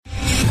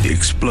the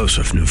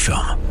explosive new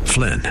film,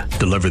 Flynn,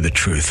 Deliver the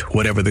Truth,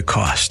 Whatever the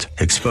Cost,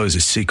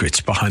 exposes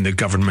secrets behind the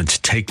government's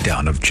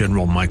takedown of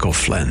General Michael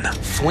Flynn.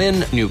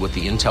 Flynn knew what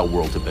the intel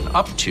world had been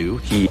up to.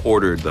 He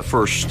ordered the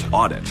first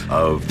audit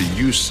of the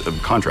use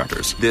of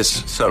contractors.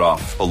 This set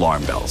off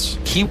alarm bells.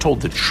 He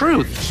told the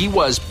truth. He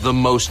was the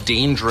most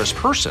dangerous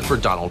person for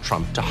Donald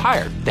Trump to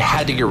hire. They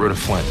had to get rid of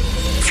Flynn.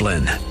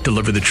 Flynn,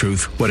 Deliver the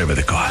Truth, Whatever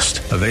the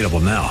Cost. Available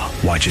now.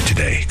 Watch it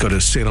today. Go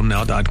to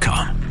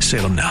salemnow.com.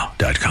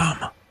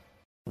 salemnow.com.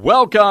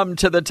 Welcome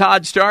to the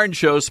Todd Starnes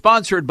Show,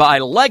 sponsored by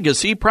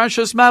Legacy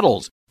Precious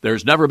Metals.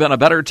 There's never been a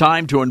better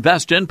time to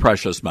invest in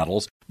precious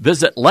metals.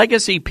 Visit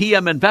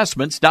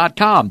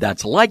LegacyPMInvestments.com.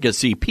 That's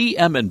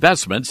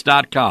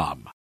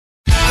LegacyPMInvestments.com.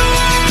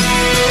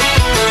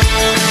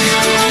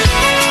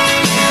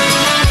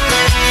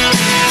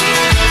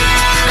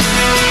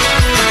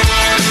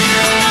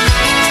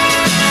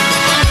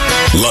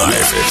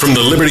 Live from the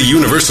Liberty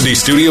University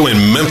studio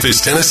in Memphis,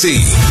 Tennessee,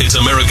 it's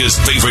America's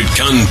favorite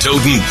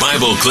gun-toting,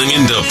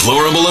 Bible-clinging,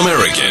 deplorable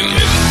American.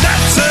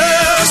 That's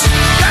us.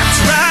 That's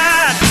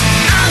right.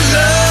 I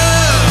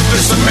love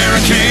this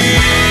American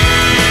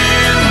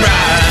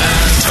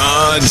ride.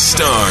 Todd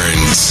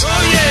Starnes. Oh,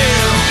 yeah.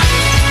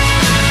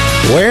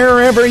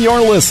 Wherever you're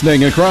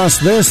listening across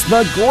this,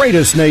 the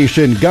greatest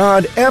nation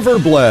God ever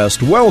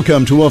blessed,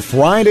 welcome to a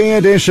Friday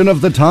edition of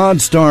the Todd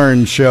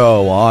Starnes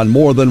Show on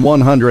more than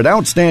 100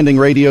 outstanding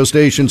radio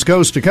stations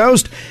coast to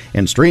coast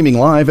and streaming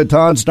live at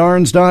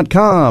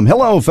ToddStarnes.com.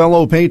 Hello,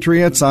 fellow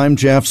patriots. I'm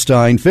Jeff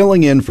Stein,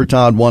 filling in for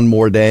Todd one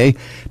more day.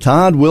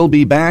 Todd will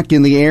be back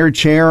in the air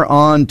chair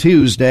on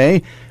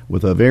Tuesday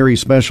with a very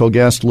special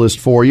guest list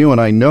for you. And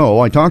I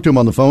talked to him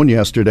on the phone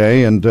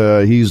yesterday, and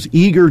he's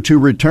eager to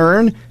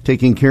return,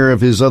 taking care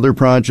of his other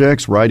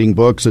projects, writing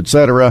books,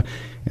 etc.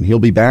 And he'll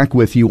be back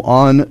with you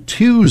on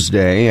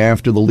Tuesday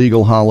after the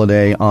legal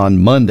holiday on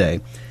Monday.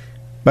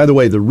 By the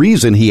way, the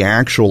reason he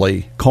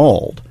actually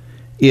called,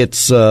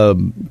 it's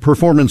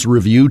performance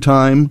review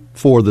time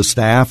for the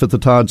staff at the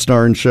Todd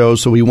Starnes Show,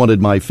 so he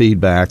wanted my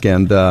feedback.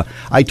 And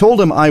I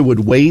told him I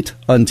would wait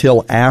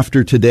until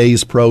after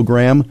today's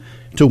program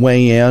to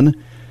weigh in.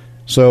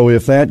 So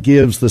if that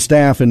gives the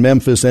staff in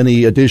Memphis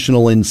any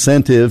additional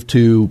incentive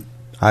to,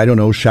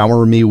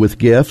 shower me with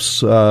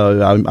gifts,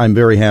 I'm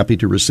very happy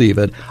to receive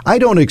it. I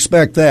don't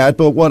expect that,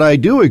 but what I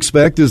do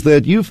expect is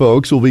that you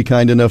folks will be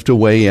kind enough to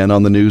weigh in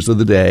on the news of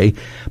the day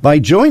by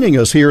joining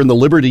us here in the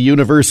Liberty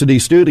University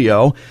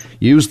studio.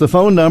 Use the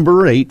phone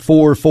number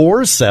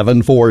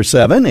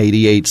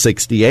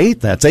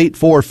 844-747-8868. That's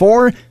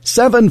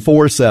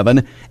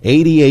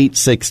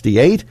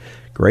 844-747-8868.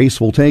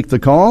 Grace will take the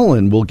call,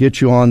 and we'll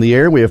get you on the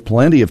air. We have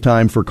plenty of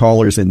time for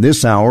callers in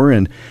this hour,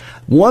 and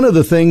one of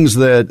the things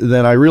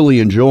that I really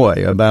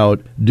enjoy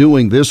about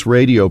doing this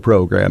radio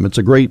program, it's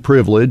a great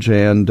privilege,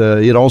 and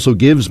it also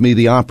gives me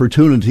the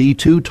opportunity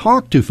to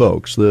talk to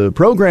folks. The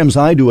programs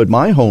I do at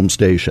my home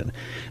station,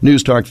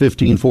 News Talk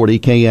 1540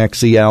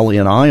 KXEL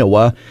in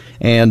Iowa,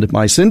 and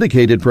my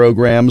syndicated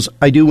programs,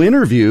 I do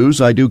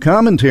interviews, I do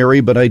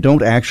commentary, but I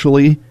don't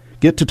actually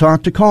get to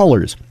talk to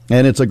callers.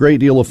 And it's a great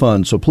deal of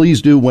fun, so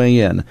please do weigh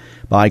in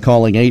by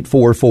calling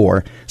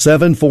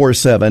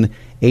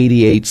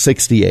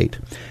 844-747-8868.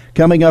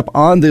 Coming up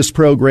on this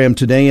program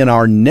today in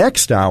our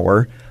next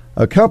hour,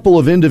 a couple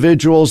of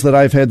individuals that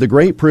I've had the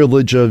great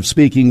privilege of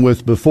speaking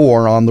with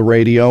before on the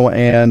radio,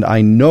 and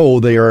I know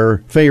they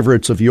are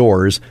favorites of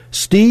yours.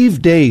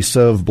 Steve Deace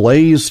of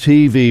Blaze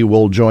TV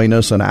will join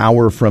us an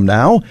hour from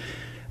now.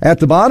 At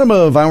the bottom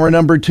of hour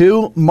number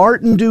 2,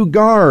 Martin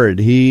Dugard.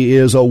 He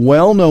is a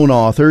well-known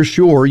author.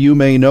 Sure, you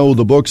may know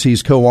the books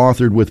he's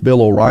co-authored with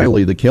Bill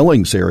O'Reilly, the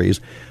Killing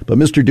series. But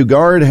Mr.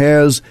 Dugard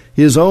has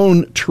his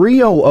own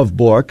trio of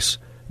books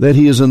that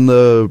he is in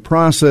the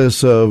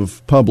process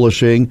of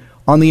publishing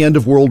on the end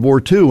of World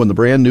War II. And the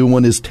brand new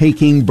one is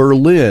Taking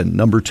Berlin,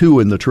 number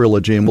 2 in the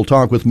trilogy. And we'll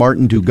talk with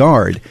Martin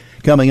Dugard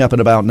coming up in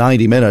about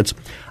 90 minutes.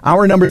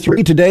 Hour number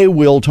 3 today,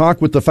 we'll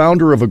talk with the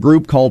founder of a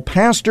group called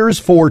Pastors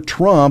for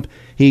Trump.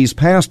 He's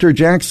Pastor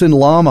Jackson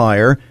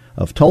Lahmeyer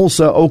of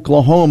Tulsa,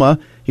 Oklahoma.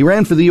 He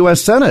ran for the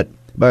U.S. Senate,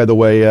 by the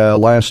way,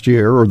 last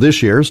year, or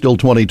this year, still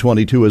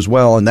 2022 as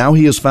well. And now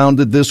he has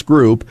founded this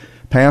group,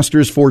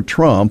 Pastors for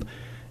Trump,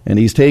 and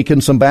he's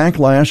taken some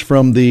backlash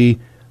from the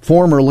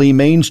formerly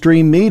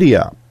mainstream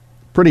media.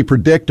 Pretty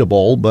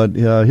predictable, but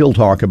he'll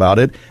talk about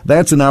it.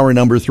 That's in hour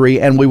number 3.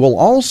 And we will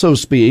also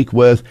speak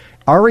with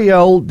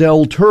Ariel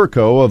Del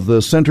Turco of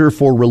the Center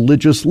for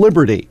Religious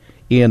Liberty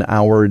in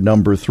hour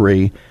number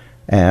 3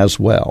 as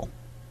well.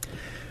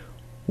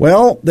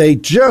 Well, they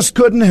just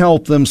couldn't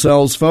help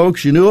themselves,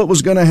 folks. You knew it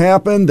was going to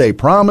happen. They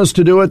promised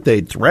to do it.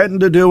 They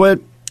threatened to do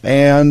it.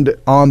 And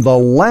on the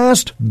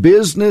last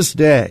business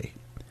day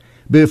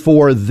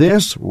before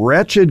this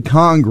wretched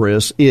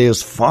Congress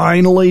is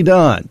finally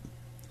done,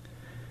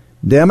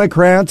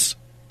 Democrats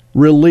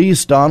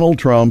release Donald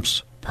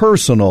Trump's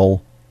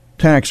personal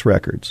tax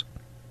records.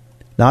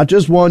 Not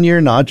just 1 year,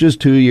 not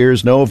just 2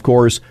 years. No, of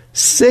course,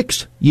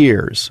 6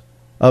 years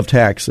of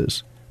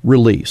taxes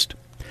released.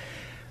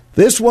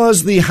 This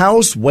was the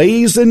House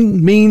Ways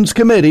and Means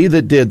Committee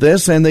that did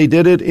this, and they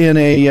did it in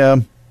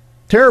a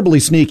terribly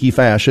sneaky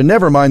fashion.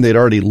 Never mind, they'd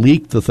already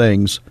leaked the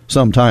things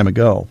some time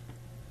ago.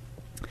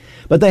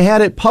 But they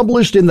had it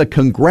published in the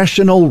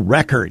Congressional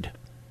Record.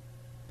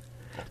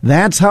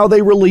 That's how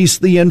they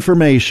released the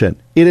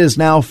information. It is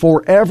now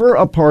forever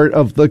a part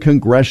of the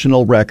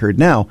Congressional Record.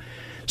 Now,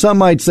 some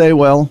might say,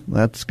 well,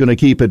 that's going to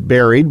keep it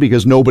buried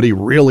because nobody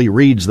really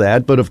reads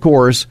that. But of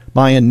course,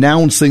 by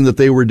announcing that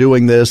they were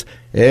doing this,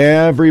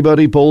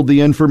 everybody pulled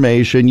the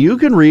information. You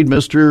can read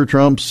Mr.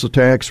 Trump's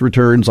tax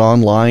returns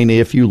online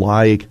if you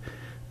like.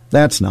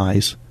 That's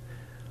nice.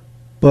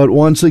 But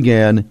once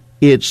again,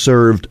 it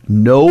served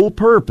no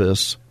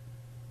purpose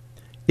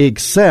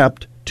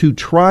except to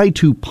try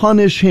to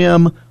punish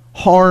him,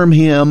 harm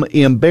him,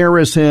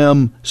 embarrass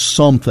him,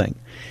 something.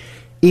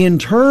 In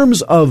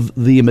terms of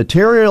the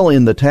material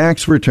in the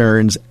tax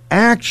returns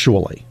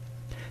actually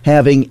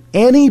having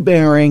any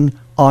bearing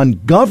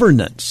on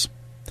governance,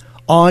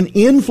 on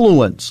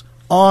influence,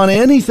 on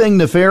anything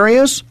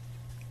nefarious,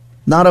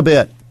 not a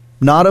bit.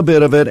 Not a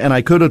bit of it, and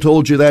I could have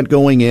told you that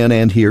going in,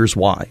 and here's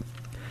why.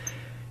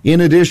 In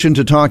addition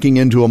to talking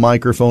into a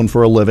microphone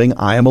for a living,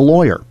 I am a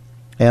lawyer,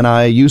 and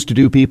I used to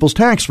do people's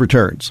tax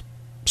returns.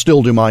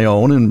 Still do my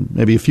own and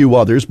maybe a few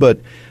others, but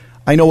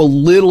I know a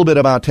little bit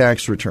about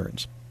tax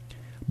returns.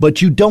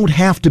 But you don't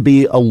have to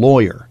be a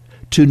lawyer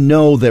to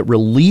know that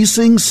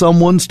releasing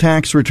someone's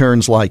tax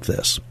returns like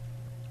this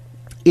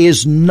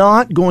is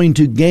not going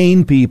to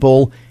gain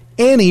people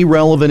any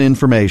relevant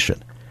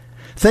information.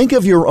 Think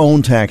of your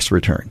own tax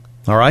return,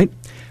 all right?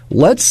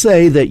 Let's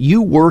say that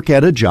you work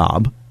at a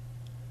job.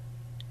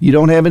 You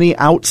don't have any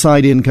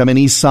outside income,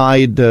 any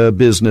side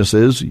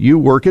businesses. You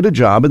work at a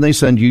job and they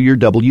send you your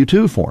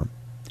W-2 form.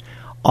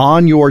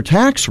 On your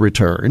tax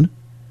return,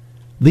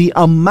 the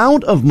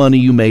amount of money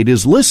you made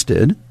is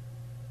listed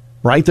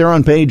right there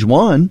on page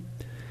 1.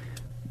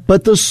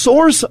 But the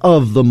source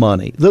of the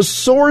money, the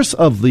source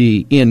of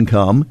the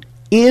income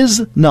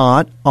is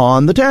not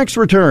on the tax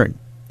return.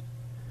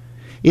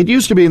 It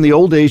used to be in the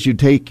old days you'd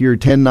take your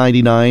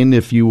 1099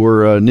 if you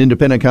were an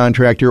independent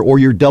contractor or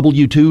your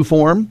W-2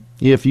 form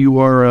if you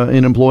are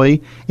an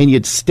employee, and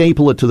you'd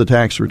staple it to the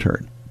tax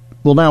return.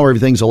 Well, now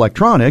everything's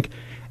electronic,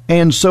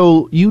 and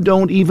so you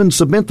don't even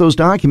submit those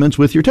documents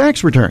with your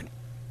tax return.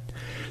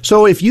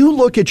 So if you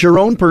look at your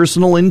own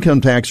personal income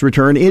tax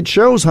return, it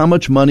shows how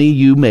much money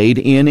you made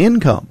in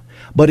income,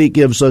 but it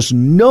gives us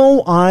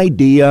no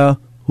idea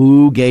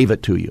who gave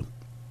it to you.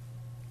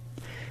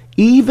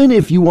 Even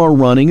if you are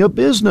running a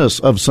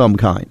business of some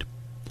kind.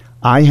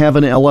 I have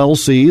an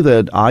LLC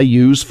that I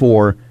use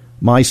for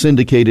my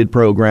syndicated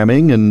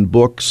programming and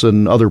books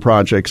and other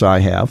projects I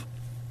have.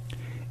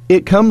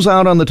 It comes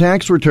out on the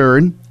tax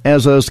return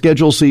as a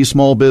Schedule C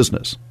small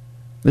business.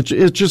 It's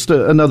just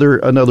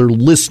another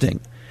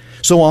listing.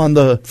 So on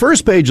the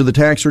first page of the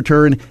tax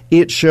return,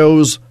 it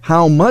shows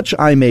how much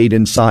I made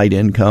in side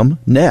income,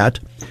 net.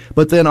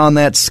 But then on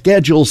that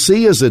Schedule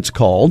C, as it's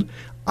called,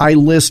 I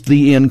list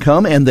the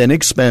income and then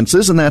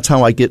expenses, and that's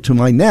how I get to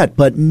my net.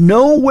 But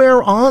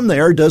nowhere on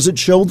there does it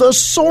show the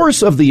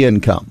source of the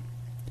income.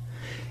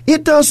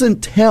 It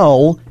doesn't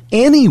tell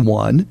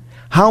anyone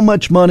how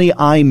much money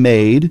I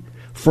made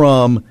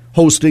from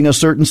hosting a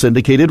certain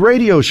syndicated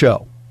radio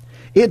show.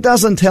 It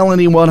doesn't tell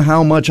anyone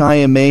how much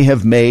I may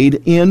have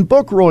made in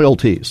book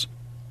royalties.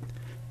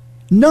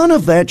 None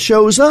of that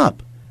shows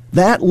up.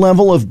 That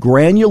level of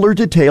granular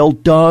detail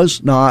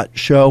does not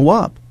show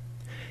up.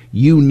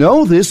 You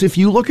know this if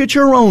you look at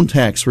your own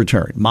tax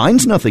return.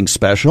 Mine's nothing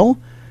special.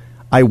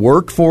 I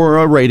work for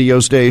a radio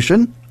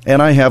station,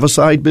 and I have a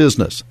side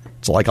business.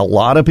 It's like a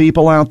lot of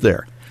people out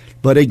there.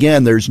 But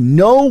again, there's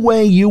no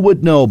way you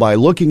would know by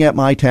looking at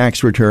my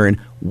tax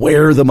return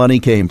where the money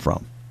came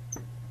from.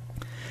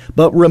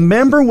 But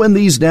remember when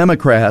these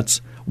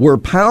Democrats were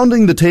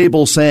pounding the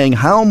table saying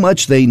how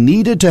much they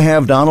needed to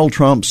have Donald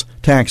Trump's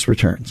tax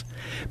returns,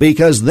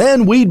 because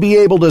then we'd be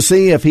able to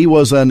see if he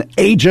was an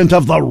agent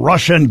of the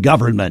Russian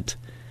government.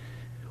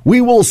 We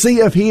will see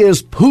if he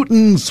is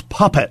Putin's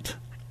puppet.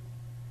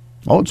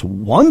 Oh, it's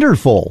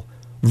wonderful.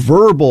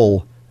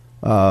 Verbal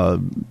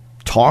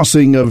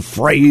tossing of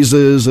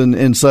phrases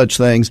and such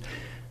things.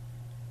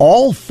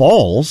 All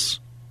false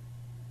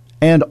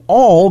and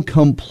all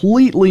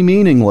completely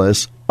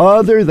meaningless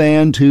other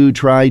than to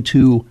try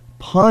to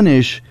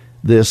punish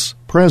this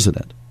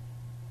president.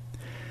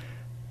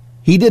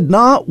 He did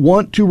not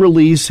want to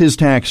release his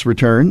tax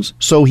returns,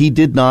 so he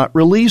did not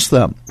release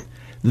them.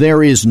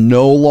 There is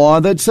no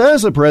law that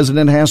says a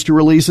president has to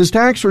release his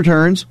tax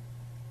returns.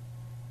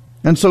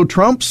 And so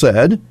Trump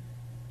said,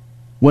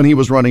 when he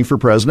was running for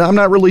president, I'm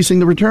not releasing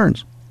the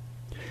returns.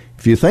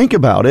 If you think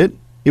about it,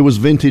 it was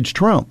vintage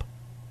Trump,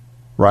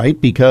 right?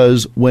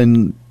 Because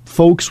when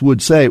folks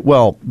would say,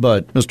 well,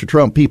 but Mr.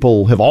 Trump,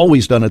 people have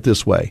always done it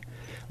this way.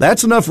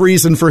 That's enough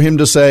reason for him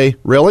to say,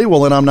 really?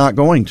 Well, then I'm not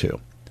going to.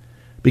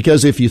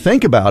 Because if you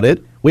think about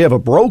it, we have a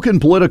broken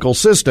political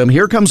system.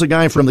 Here comes a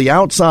guy from the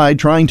outside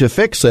trying to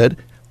fix it.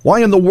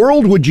 Why in the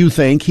world would you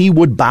think he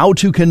would bow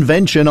to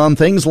convention on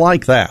things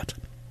like that?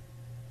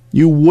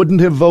 You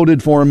wouldn't have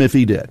voted for him if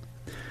he did.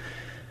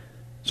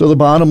 So the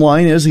bottom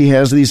line is he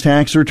has these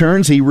tax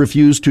returns. He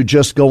refused to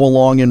just go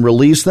along and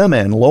release them.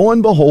 And lo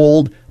and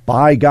behold,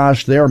 by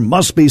gosh, there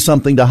must be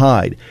something to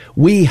hide.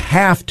 We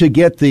have to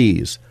get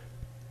these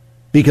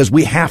because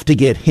we have to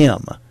get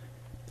him.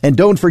 And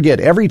don't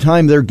forget, every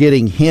time they're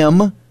getting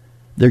him,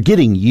 they're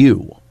getting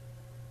you.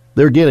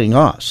 They're getting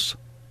us.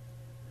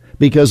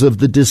 Because of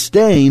the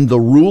disdain the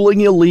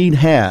ruling elite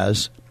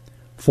has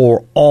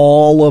for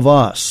all of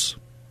us.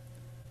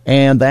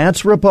 And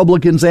that's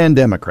Republicans and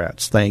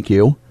Democrats. Thank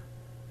you.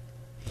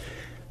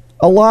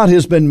 A lot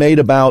has been made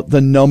about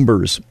the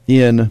numbers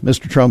in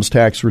Mr. Trump's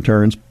tax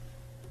returns.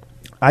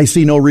 I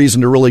see no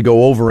reason to really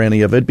go over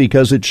any of it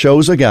because it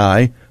shows a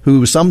guy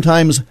who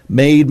sometimes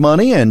made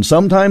money and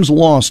sometimes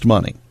lost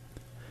money.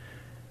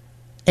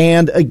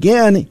 And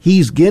again,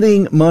 he's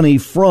getting money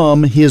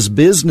from his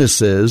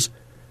businesses.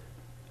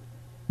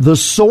 The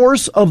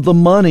source of the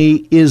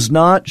money is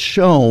not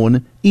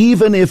shown,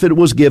 even if it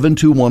was given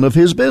to one of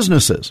his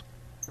businesses.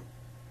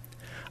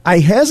 I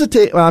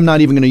hesitate. I'm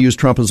not even going to use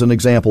Trump as an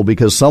example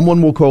because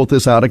someone will quote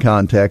this out of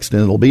context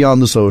and it'll be on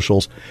the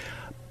socials.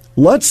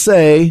 Let's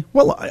say,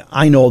 well,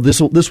 I know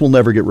this will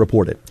never get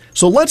reported.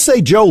 So let's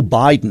say Joe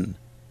Biden,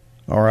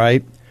 all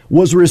right,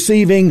 was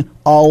receiving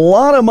a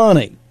lot of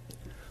money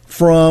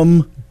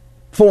from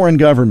foreign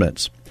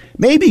governments,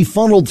 maybe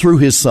funneled through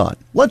his son.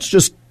 Let's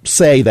just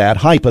say that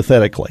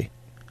hypothetically.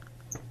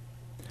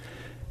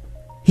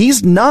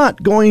 He's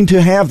not going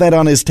to have that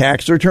on his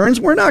tax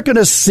returns. We're not going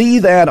to see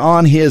that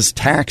on his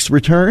tax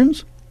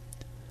returns.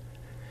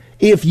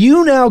 If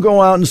you now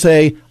go out and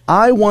say,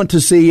 I want to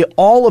see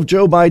all of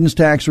Joe Biden's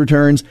tax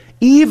returns,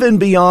 even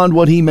beyond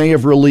what he may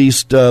have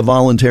released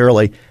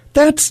voluntarily,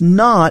 that's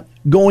not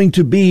going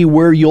to be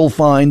where you'll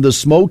find the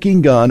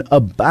smoking gun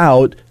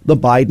about the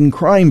Biden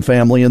crime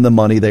family and the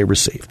money they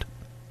received.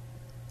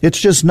 It's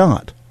just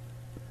not.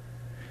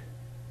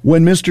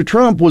 When Mr.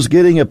 Trump was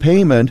getting a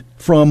payment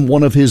from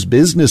one of his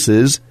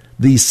businesses,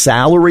 the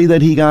salary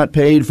that he got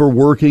paid for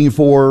working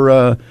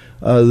for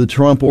the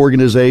Trump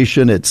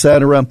organization,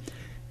 etc.,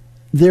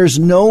 there's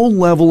no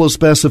level of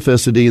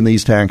specificity in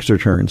these tax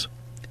returns.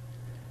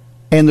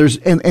 And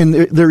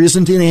there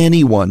isn't in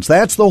anyone's.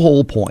 That's the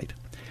whole point.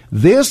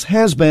 This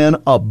has been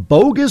a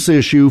bogus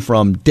issue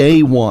from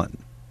day one,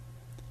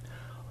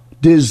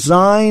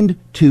 designed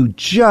to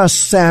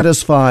just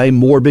satisfy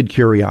morbid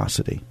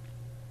curiosity.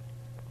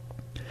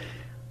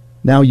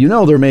 Now, you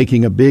know they're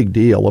making a big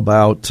deal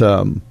about,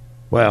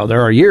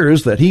 there are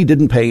years that he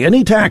didn't pay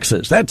any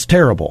taxes. That's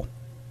terrible.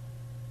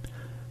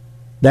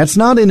 That's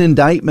not an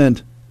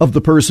indictment of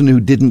the person who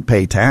didn't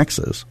pay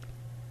taxes.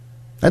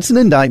 That's an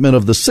indictment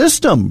of the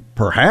system,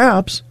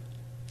 perhaps.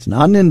 It's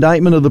not an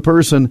indictment of the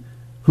person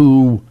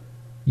who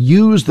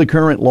used the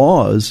current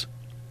laws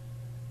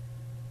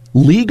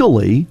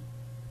legally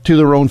to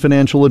their own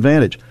financial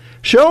advantage.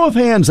 Show of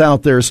hands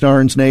out there,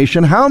 Starnes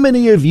Nation. How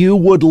many of you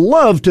would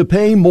love to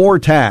pay more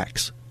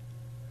tax?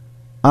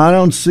 I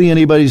don't see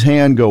anybody's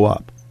hand go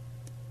up.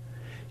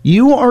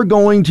 You are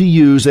going to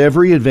use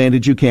every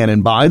advantage you can.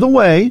 And by the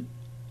way,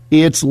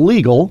 it's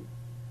legal.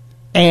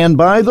 And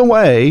by the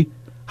way,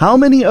 how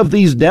many of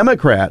these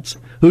Democrats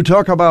who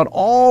talk about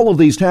all of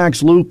these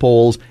tax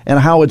loopholes and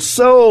how it's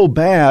so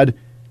bad,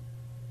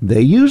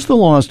 they use the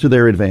laws to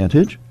their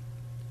advantage?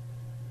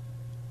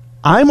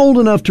 I'm old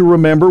enough to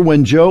remember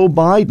when Joe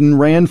Biden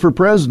ran for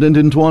president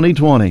in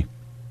 2020.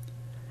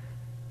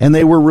 And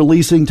they were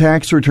releasing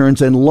tax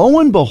returns, and lo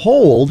and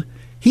behold,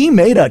 he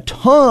made a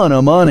ton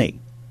of money.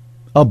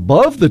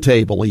 Above the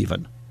table,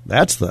 even.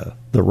 That's the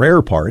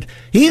rare part.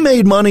 He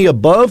made money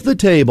above the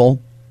table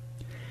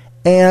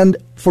and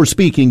for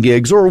speaking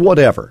gigs or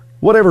whatever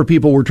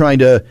people were trying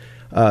to,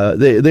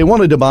 they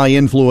wanted to buy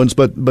influence,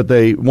 but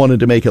they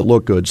wanted to make it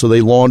look good. So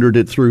they laundered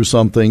it through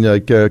something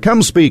like,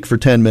 come speak for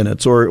 10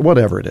 minutes or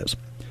whatever it is.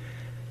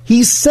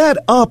 He set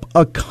up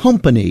a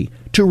company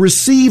to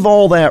receive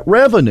all that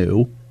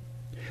revenue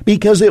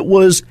because it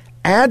was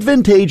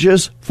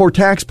advantageous for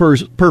tax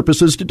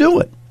purposes to do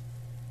it.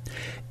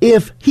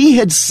 If he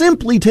had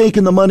simply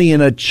taken the money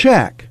in a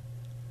check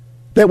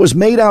that was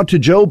made out to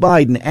Joe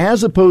Biden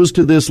as opposed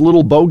to this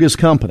little bogus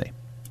company,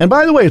 and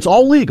by the way, it's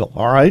all legal,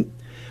 all right?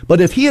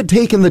 But if he had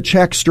taken the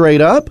check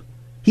straight up,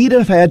 he'd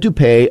have had to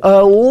pay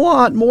a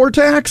lot more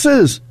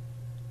taxes.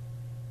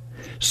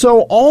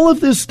 So all of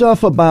this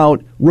stuff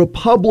about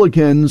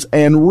Republicans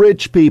and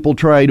rich people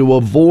try to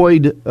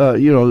avoid,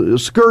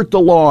 skirt the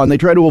law, and they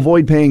try to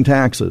avoid paying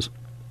taxes.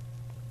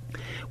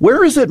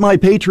 Where is it my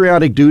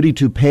patriotic duty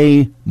to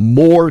pay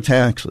more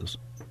taxes?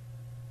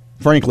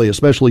 Frankly,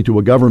 especially to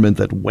a government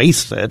that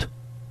wastes it.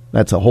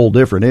 That's a whole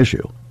different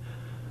issue.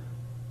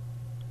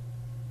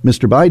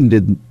 Mr. Biden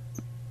did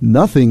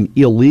nothing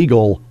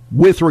illegal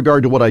with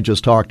regard to what I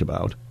just talked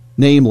about,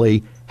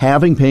 namely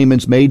having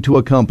payments made to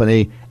a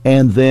company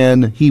and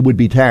then he would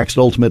be taxed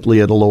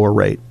ultimately at a lower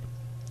rate.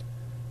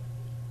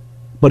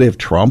 But if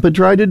Trump had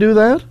tried to do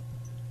that,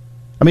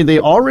 they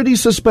already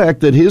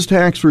suspect that his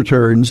tax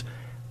returns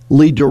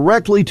lead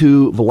directly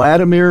to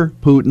Vladimir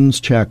Putin's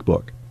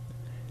checkbook.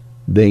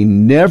 They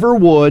never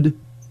would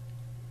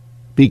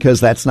because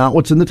that's not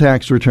what's in the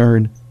tax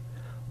return,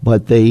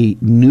 but they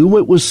knew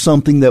it was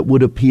something that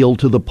would appeal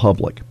to the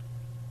public.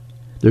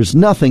 There's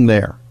nothing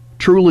there.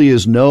 Truly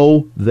is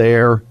no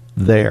there.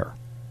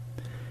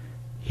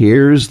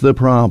 Here's the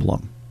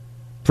problem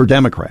for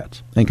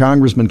Democrats, and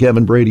Congressman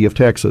Kevin Brady of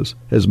Texas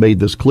has made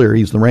this clear.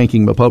 He's the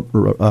ranking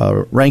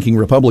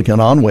Republican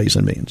on Ways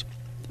and Means.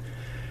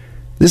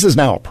 This is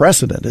now a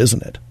precedent,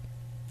 isn't it?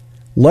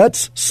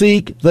 Let's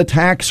seek the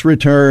tax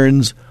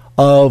returns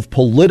of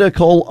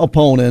political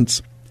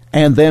opponents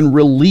and then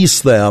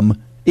release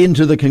them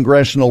into the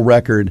congressional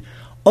record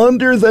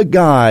under the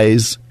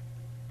guise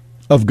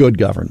of good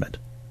government.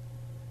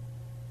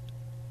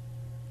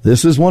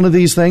 This is one of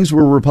these things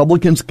where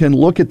Republicans can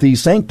look at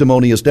these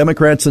sanctimonious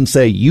Democrats and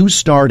say, you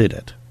started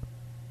it.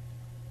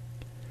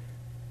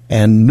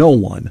 And no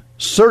one,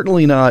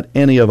 certainly not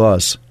any of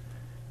us,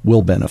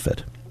 will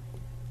benefit.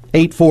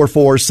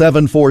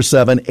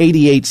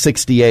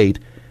 844-747-8868.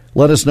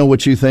 Let us know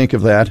what you think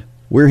of that.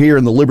 We're here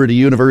in the Liberty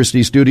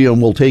University studio,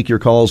 and we'll take your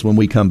calls when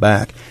we come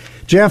back.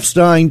 Jeff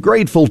Stein,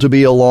 grateful to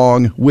be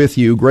along with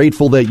you.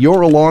 Grateful that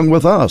you're along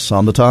with us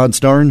on the Todd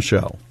Starnes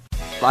Show.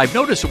 I've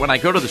noticed that when I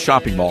go to the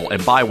shopping mall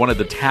and buy one of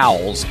the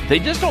towels, they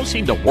just don't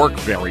seem to work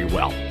very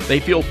well. They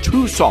feel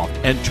too soft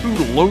and too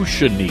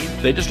lotion-y.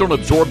 They just don't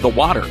absorb the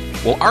water.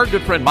 Well, our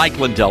good friend Mike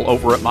Lindell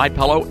over at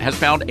MyPillow has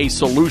found a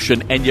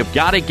solution, and you've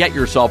got to get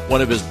yourself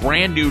one of his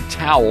brand new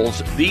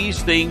towels.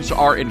 These things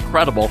are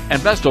incredible,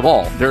 and best of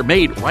all, they're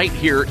made right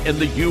here in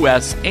the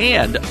U.S.,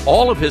 and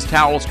all of his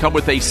towels come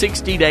with a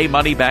 60-day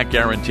money-back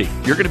guarantee.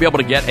 You're going to be able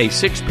to get a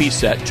 6-piece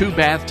set, 2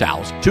 bath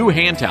towels, 2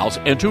 hand towels,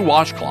 and 2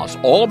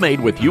 washcloths, all made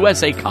with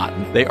USA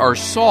cotton. They are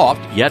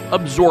soft yet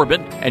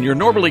absorbent, and you're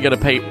normally going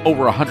to pay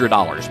over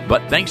 $100.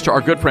 But thanks to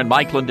our good friend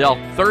Mike Lindell,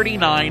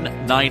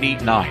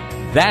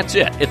 $39.99. That's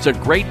it. It's a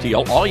great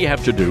deal. All you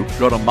have to do,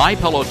 go to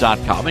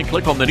MyPillow.com and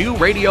click on the new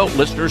radio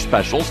listener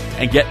specials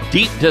and get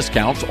deep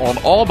discounts on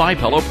all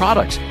MyPillow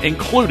products,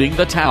 including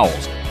the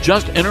towels.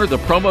 Just enter the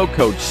promo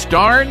code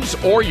STARNS,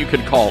 or you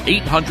can call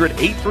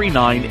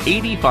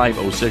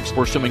 800-839-8506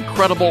 for some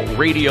incredible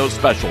radio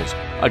specials.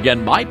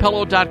 Again,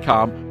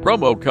 MyPillow.com,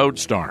 promo code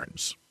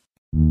STARNS.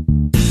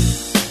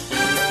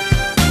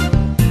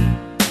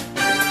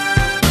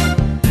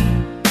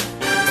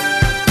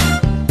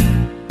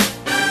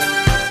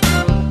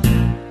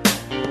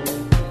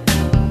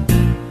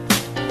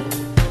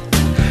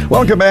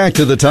 Welcome back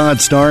to the Todd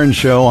Starnes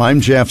Show. I'm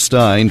Jeff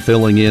Stein,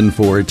 filling in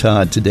for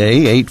Todd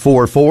today.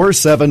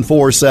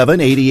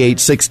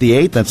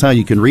 844-747-8868. That's how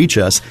you can reach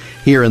us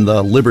here in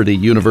the Liberty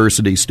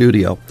University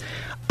studio.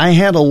 I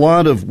had a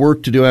lot of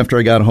work to do after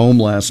I got home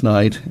last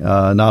night,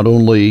 not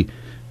only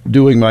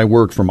doing my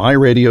work for my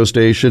radio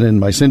station and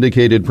my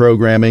syndicated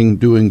programming,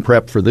 doing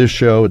prep for this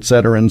show,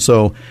 etc. And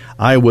so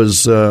I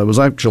was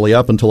actually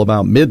up until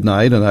about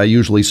midnight, and I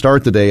usually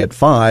start the day at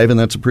 5, and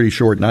that's a pretty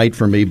short night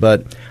for me,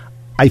 but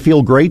I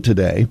feel great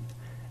today,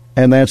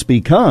 and that's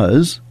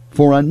because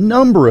for a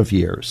number of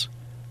years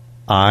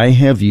I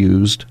have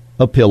used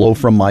a pillow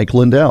from Mike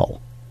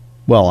Lindell.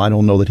 Well, I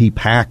don't know that he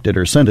packed it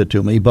or sent it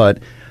to me, but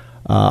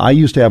I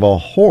used to have a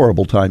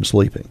horrible time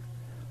sleeping.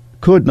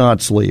 Could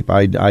not sleep.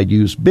 I'd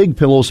use big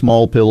pillows,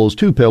 small pillows,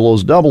 2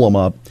 pillows, double them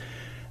up,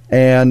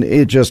 and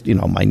it just,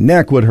 my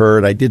neck would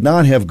hurt. I did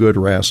not have good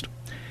rest.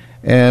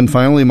 And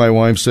finally, my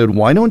wife said,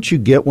 why don't you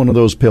get one of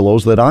those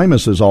pillows that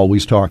Imus is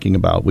always talking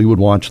about? We would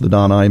watch the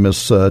Don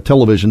Imus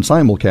television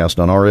simulcast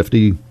on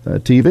RFD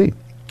TV.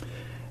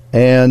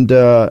 And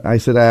I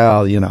said,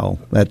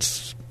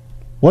 that's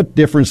what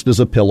difference does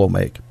a pillow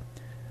make?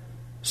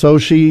 So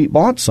she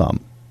bought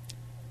some.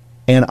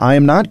 And I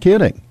am not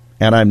kidding.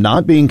 And I'm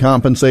not being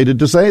compensated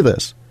to say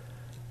this.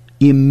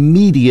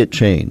 Immediate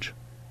change.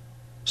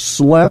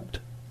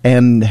 Slept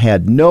and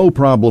had no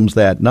problems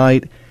that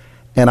night.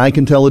 And I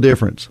can tell a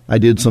difference. I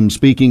did some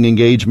speaking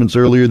engagements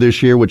earlier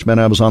this year, which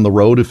meant I was on the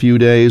road a few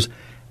days,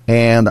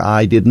 and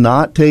I did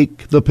not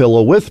take the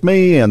pillow with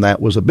me, and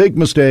that was a big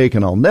mistake,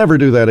 and I'll never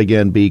do that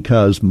again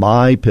because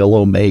my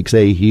pillow makes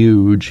a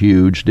huge,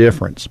 huge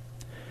difference.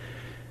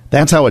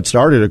 That's how it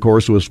started, of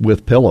course, was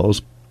with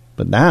pillows.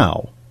 But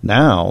now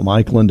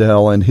Mike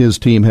Lindell and his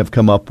team have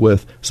come up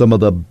with some of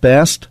the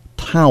best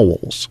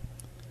towels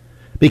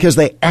because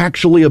they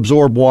actually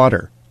absorb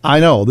water. I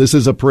know, this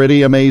is a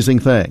pretty amazing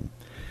thing.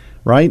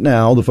 Right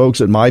now, the folks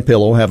at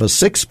MyPillow have a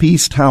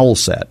 6-piece towel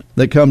set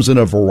that comes in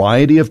a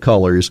variety of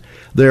colors.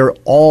 They're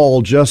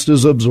all just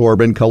as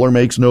absorbent. Color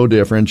makes no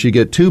difference. You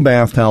get 2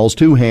 bath towels,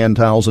 2 hand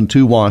towels, and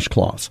 2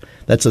 washcloths.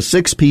 That's a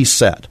 6-piece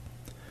set.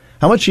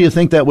 How much do you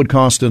think that would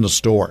cost in a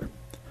store?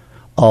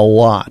 A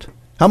lot.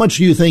 How much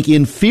do you think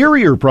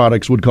inferior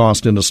products would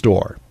cost in a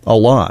store? A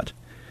lot.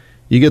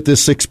 You get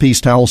this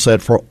 6-piece towel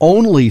set for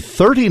only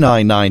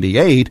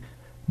 $39.98,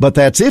 but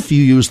that's if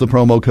you use the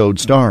promo code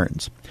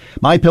STARNS.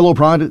 MyPillow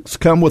products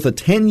come with a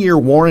 10-year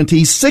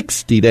warranty,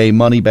 60-day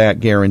money-back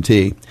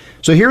guarantee.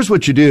 So here's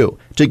what you do.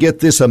 To get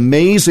this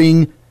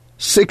amazing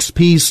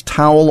 6-piece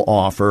towel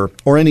offer,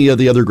 or any of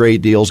the other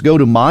great deals, go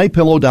to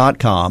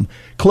MyPillow.com,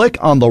 click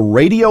on the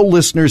radio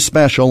listeners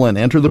special, and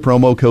enter the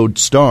promo code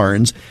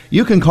STARNS.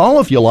 You can call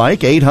if you like,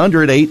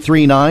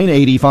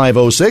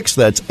 800-839-8506.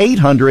 That's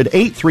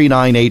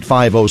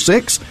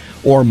 800-839-8506,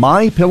 or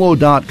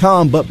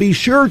MyPillow.com, but be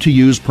sure to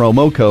use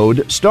promo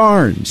code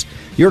STARNS.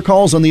 Your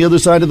calls on the other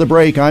side of the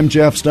break. I'm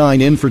Jeff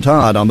Stein, in for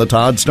Todd on The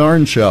Todd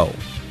Starnes Show.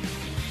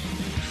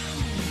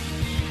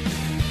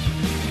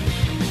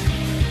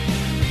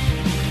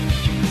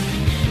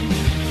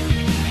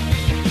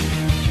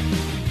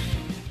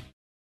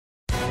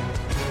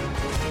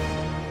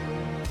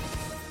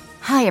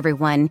 Hi,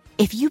 everyone.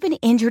 If you've been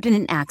injured in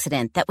an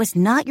accident that was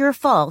not your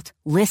fault,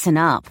 listen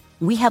up.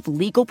 We have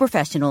legal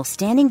professionals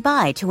standing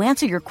by to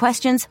answer your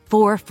questions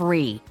for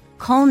free.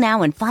 Call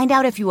now and find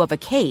out if you have a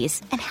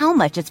case and how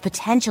much it's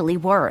potentially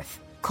worth.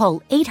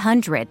 Call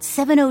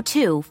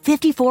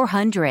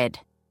 800-702-5400.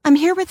 I'm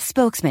here with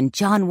spokesman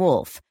John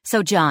Wolf.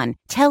 So, John,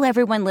 tell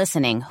everyone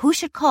listening who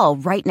should call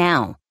right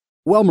now.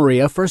 Well,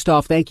 Maria, first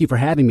off, thank you for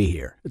having me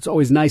here. It's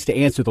always nice to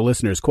answer the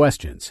listeners'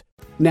 questions.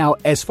 Now,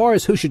 as far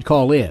as who should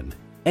call in,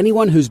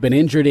 anyone who's been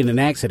injured in an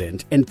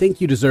accident and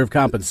think you deserve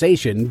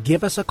compensation,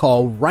 give us a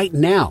call right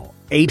now.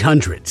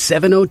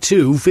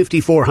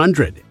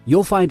 800-702-5400.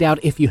 You'll find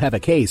out if you have a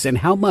case and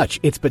how much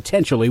it's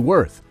potentially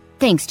worth.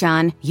 Thanks,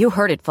 John. You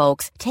heard it,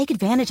 folks. Take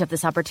advantage of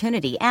this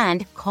opportunity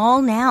and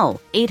call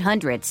now.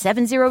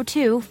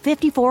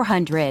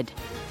 800-702-5400.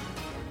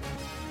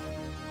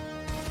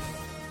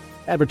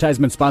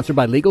 Advertisement sponsored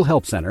by Legal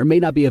Help Center. May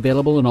not be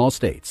available in all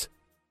states.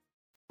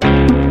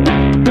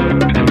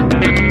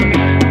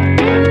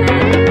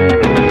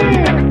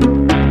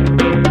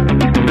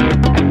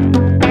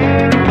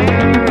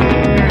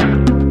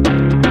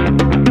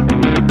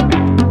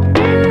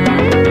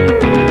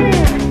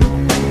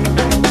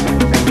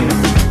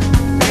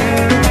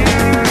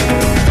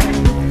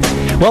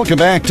 Welcome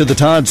back to the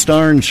Todd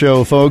Starnes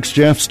Show, folks.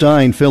 Jeff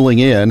Stein filling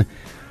in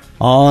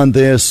on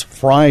this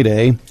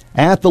Friday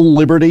at the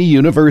Liberty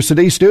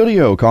University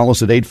studio. Call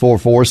us at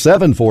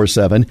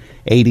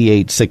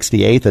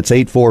 844-747-8868. That's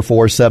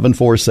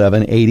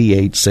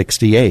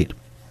 844-747-8868.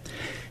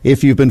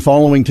 If you've been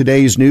following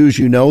today's news,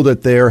 you know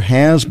that there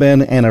has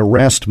been an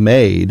arrest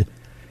made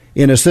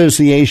in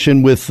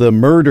association with the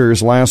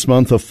murders last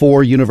month of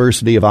 4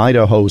 University of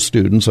Idaho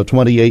students. A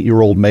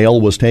 28-year-old male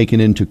was taken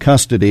into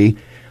custody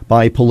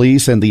by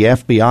police and the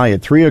FBI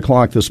at 3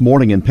 o'clock this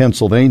morning in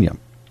Pennsylvania.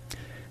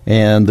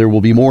 And there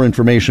will be more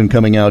information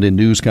coming out in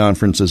news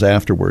conferences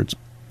afterwards.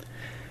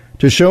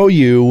 To show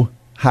you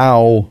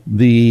how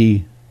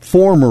the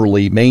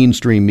formerly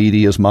mainstream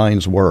media's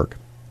minds work,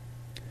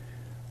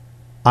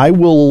 I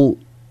will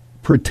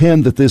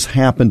pretend that this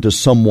happened to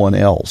someone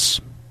else.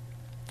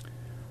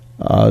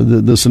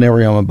 The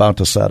scenario I'm about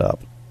to set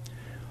up.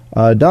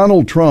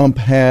 Donald Trump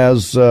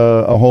has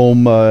a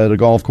home at a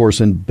golf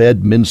course in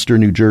Bedminster,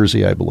 New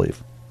Jersey, I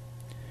believe.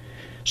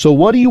 So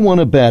what do you want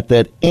to bet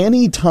that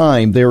any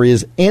time there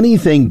is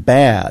anything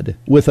bad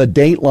with a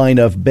dateline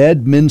of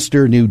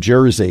Bedminster, New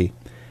Jersey,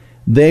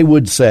 they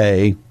would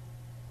say,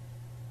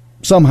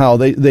 somehow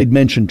they'd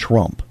mention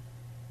Trump.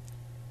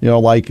 You know,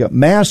 like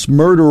mass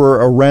murderer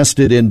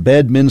arrested in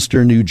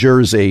Bedminster, New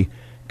Jersey,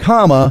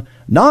 comma,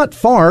 not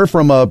far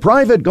from a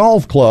private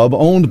golf club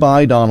owned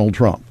by Donald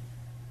Trump.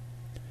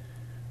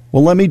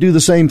 Well, let me do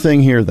the same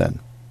thing here then.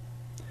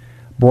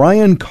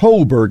 Brian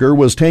Kohberger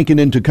was taken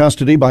into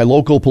custody by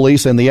local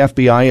police and the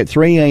FBI at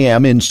 3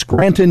 a.m. in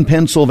Scranton,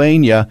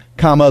 Pennsylvania,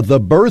 comma, the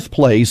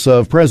birthplace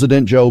of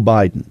President Joe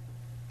Biden.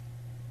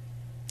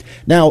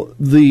 Now,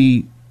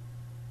 the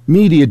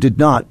media did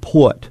not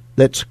put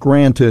that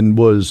Scranton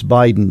was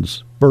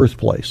Biden's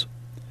birthplace.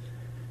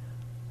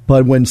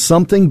 But when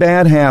something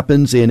bad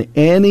happens in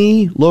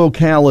any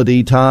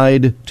locality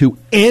tied to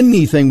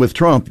anything with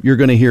Trump, you're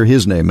going to hear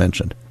his name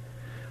mentioned.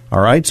 All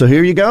right, so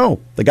here you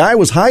go. The guy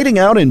was hiding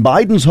out in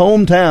Biden's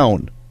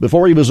hometown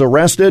before he was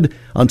arrested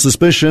on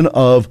suspicion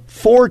of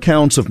 4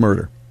 counts of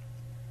murder.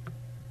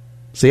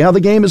 See how the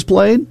game is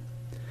played?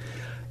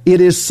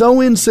 It is so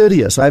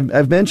insidious.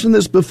 I've mentioned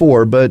this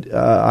before, but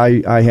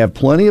I have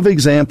plenty of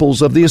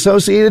examples of the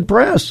Associated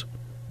Press,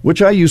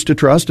 which I used to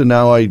trust, and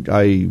now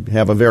I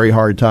have a very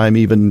hard time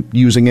even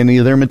using any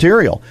of their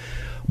material.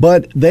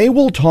 But they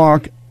will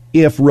talk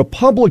if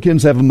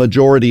Republicans have a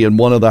majority in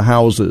one of the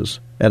houses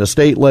at a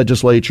state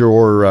legislature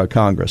or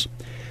Congress.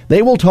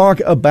 They will talk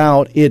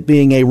about it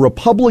being a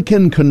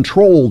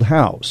Republican-controlled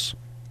House.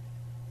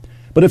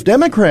 But if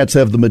Democrats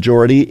have the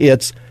majority,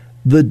 it's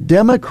the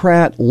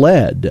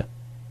Democrat-led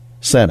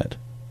Senate.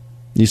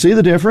 You see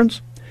the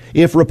difference?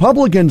 If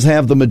Republicans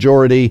have the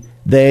majority,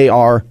 they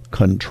are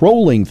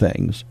controlling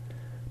things,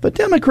 but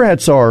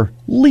Democrats are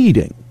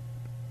leading.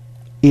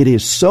 It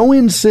is so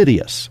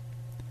insidious.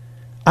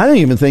 I don't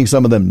even think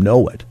some of them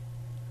know it,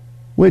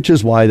 which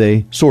is why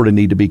they sort of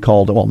need to be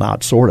called, well,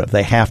 not sort of,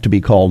 they have to be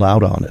called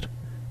out on it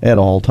at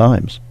all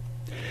times.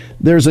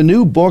 There's a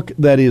new book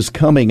that is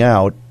coming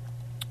out,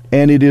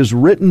 and it is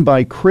written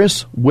by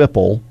Chris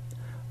Whipple.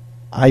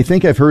 I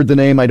think I've heard the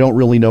name. I don't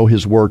really know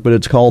his work, but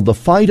it's called The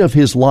Fight of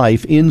His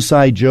Life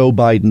Inside Joe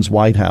Biden's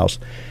White House.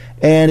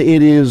 And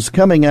it is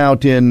coming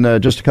out in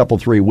just a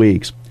 3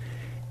 weeks.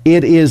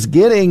 It is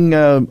getting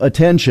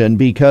attention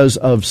because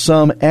of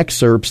some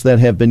excerpts that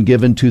have been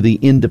given to The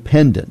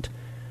Independent.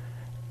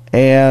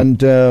 And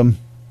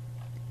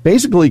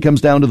basically it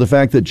comes down to the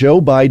fact that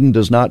Joe Biden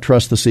does not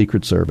trust the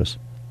Secret Service.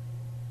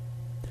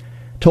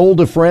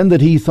 Told a friend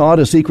that he thought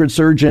a Secret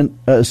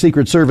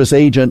Service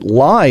agent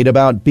lied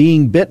about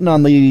being bitten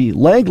on the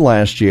leg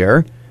last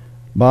year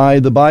by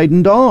the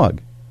Biden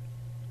dog.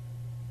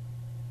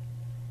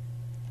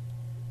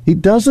 He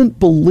doesn't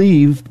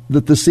believe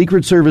that the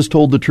Secret Service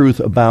told the truth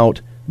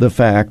about the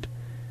fact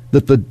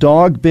that the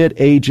dog bit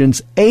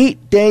agents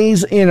 8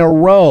 days in a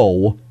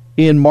row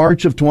in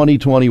March of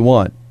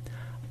 2021.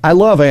 I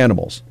love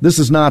animals. This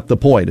is not the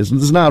point. This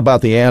is not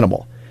about the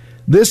animal.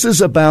 This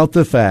is about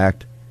the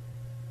fact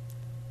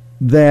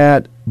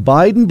that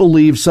Biden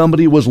believes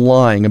somebody was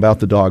lying about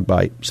the dog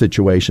bite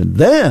situation.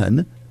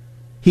 Then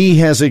he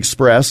has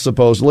expressed,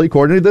 supposedly,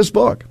 according to this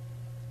book,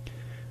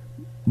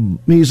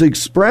 he's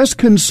expressed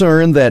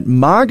concern that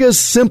MAGA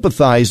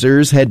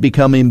sympathizers had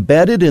become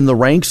embedded in the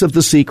ranks of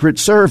the Secret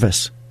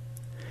Service.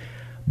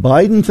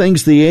 Biden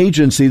thinks the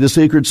agency, the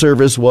Secret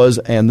Service, was,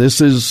 and this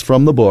is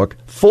from the book,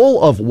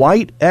 full of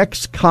white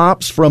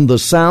ex-cops from the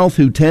South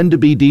who tend to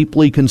be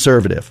deeply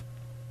conservative.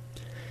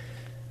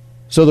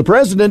 So the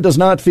president does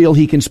not feel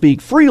he can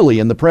speak freely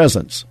in the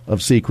presence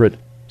of Secret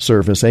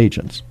Service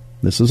agents.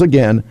 This is,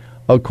 again,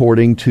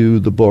 according to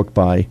the book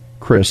by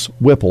Chris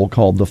Whipple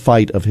called The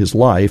Fight of His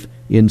Life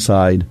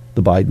Inside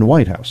the Biden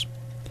White House.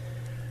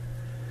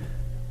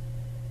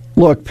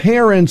 Look,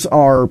 parents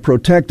are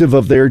protective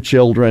of their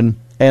children,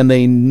 and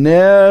they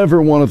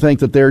never want to think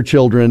that their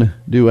children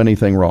do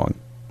anything wrong.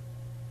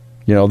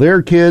 You know,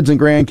 their kids and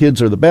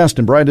grandkids are the best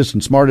and brightest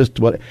and smartest.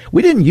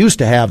 We didn't used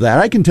to have that.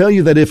 I can tell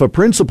you that if a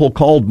principal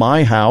called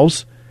my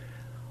house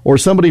or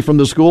somebody from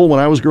the school when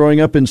I was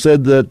growing up and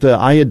said that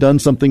I had done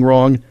something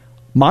wrong,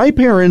 my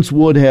parents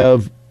would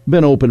have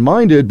been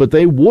open-minded, but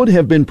they would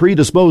have been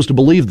predisposed to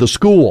believe the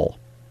school.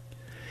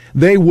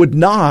 They would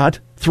not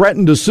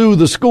threaten to sue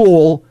the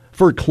school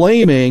for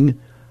claiming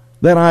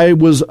that I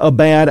was a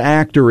bad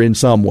actor in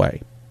some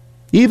way,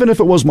 even if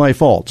it was my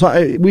fault.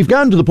 So we've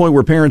gotten to the point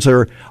where parents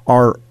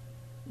are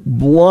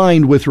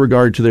blind with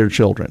regard to their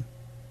children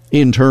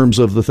in terms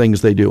of the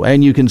things they do.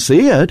 And you can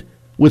see it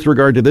with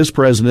regard to this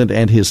president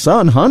and his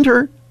son,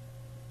 Hunter.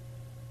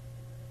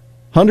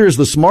 Hunter is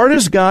the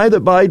smartest guy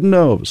that Biden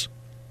knows.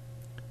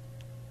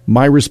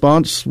 My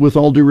response, with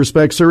all due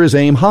respect, sir, is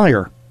aim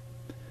higher.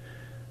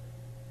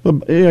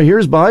 But,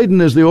 here's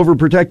Biden as the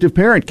overprotective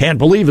parent. Can't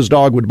believe his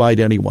dog would bite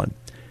anyone.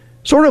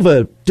 Sort of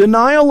a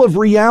denial of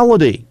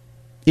reality,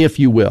 if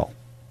you will.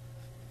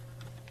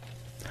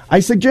 I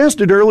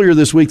suggested earlier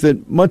this week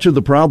that much of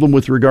the problem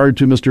with regard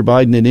to Mr.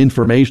 Biden and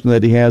information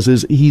that he has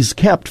is he's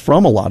kept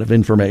from a lot of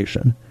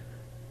information.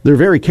 They're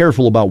very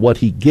careful about what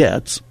he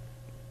gets.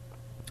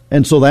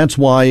 And so that's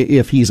why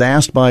if he's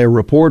asked by a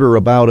reporter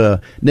about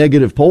a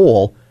negative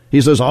poll,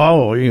 he says,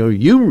 "Oh,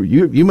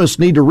 you must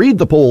need to read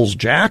the polls,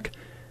 Jack,"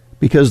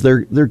 because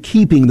they're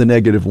keeping the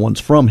negative ones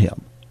from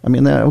him. I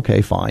mean,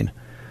 okay, fine.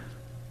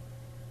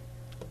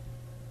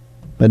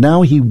 But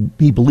now he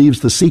believes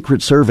the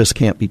Secret Service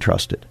can't be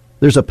trusted.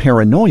 There's a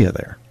paranoia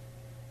there.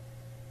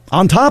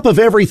 On top of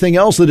everything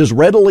else that is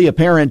readily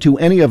apparent to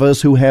any of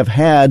us who have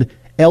had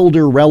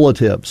elder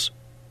relatives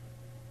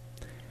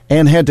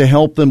and had to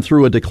help them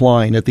through a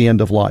decline at the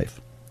end of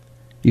life.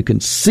 You can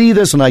see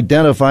this and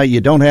identify it. You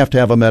don't have to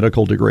have a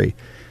medical degree.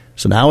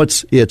 So now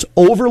it's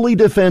overly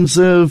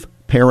defensive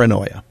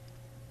paranoia.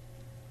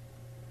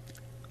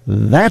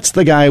 That's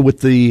the guy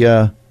with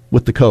the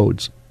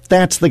codes.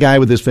 That's the guy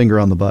with his finger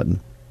on the button.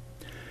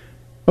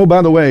 Oh,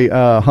 by the way,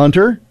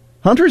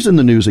 Hunter's in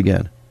the news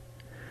again.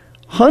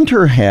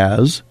 Hunter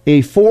has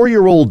a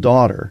 4-year-old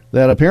daughter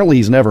that apparently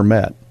he's never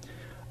met.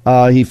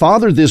 He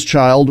fathered this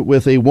child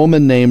with a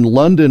woman named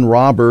London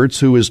Roberts,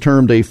 who is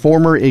termed a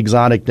former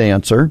exotic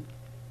dancer.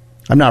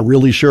 I'm not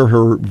really sure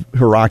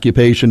her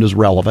occupation is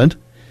relevant.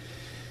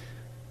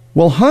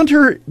 Well,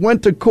 Hunter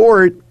went to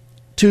court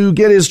to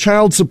get his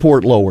child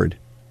support lowered.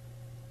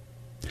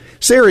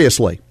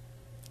 Seriously,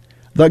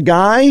 the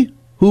guy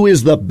who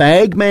is the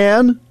bag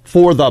man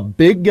for the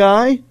big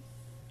guy,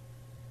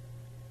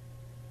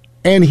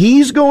 and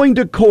he's going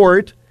to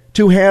court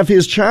to have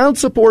his child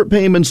support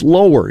payments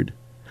lowered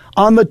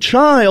on the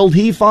child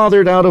he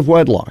fathered out of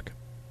wedlock.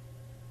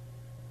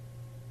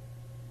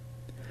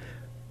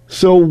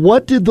 So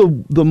what did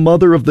the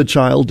mother of the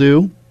child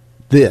do?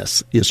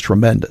 This is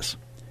tremendous.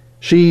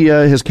 She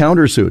has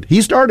countersued.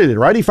 He started it,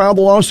 right? He filed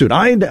the lawsuit.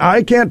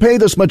 I can't pay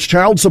this much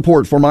child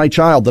support for my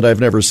child that I've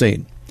never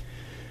seen.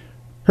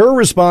 Her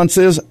response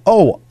is,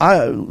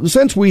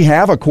 since we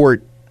have a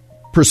court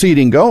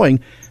proceeding going,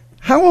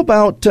 how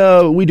about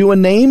we do a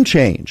name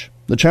change?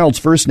 The child's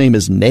first name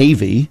is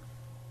Navy.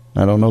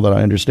 I don't know that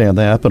I understand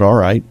that, but all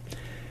right.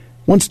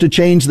 Wants to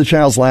change the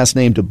child's last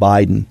name to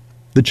Biden.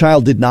 The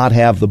child did not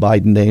have the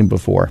Biden name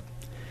before.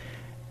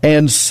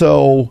 And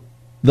so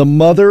The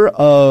mother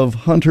of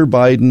Hunter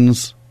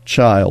Biden's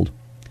child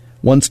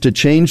wants to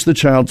change the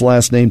child's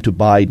last name to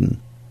Biden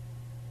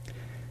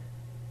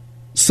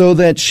so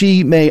that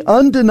she may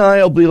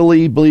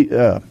undeniably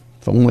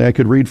if only I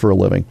could read for a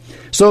living,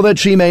 so that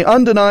she may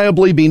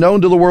undeniably be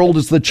known to the world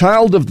as the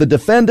child of the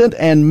defendant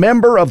and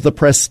member of the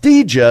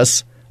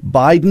prestigious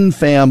Biden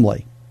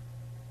family.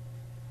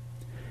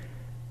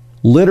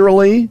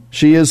 Literally,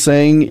 she is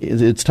saying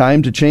it's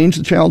time to change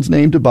the child's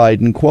name to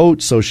Biden,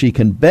 quote, so she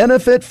can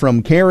benefit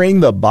from carrying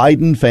the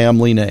Biden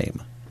family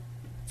name.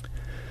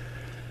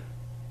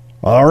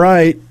 All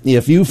right,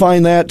 if you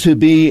find that to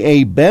be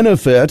a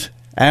benefit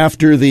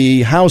after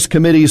the House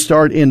committees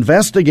start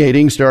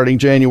investigating starting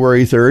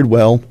January 3rd,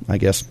 well, I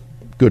guess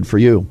good for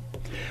you.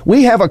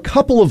 We have a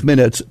couple of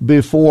minutes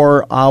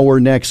before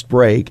our next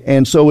break,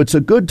 and so it's a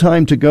good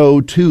time to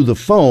go to the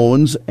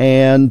phones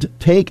and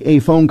take a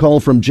phone call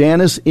from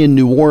Janice in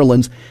New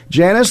Orleans.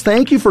 Janice,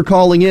 thank you for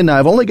calling in. Now,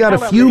 I've only got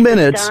a few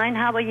minutes. Stein.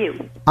 How are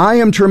you? I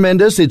am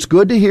tremendous. It's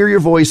good to hear your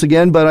voice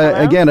again, but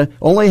I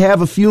only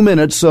have a few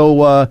minutes,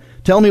 so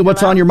tell me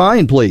what's on your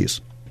mind,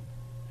 please.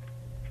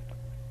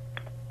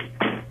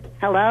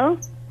 Hello?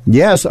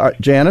 Yes,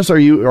 Janice, are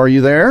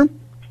you there?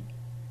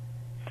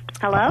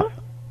 Hello?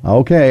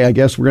 Okay, I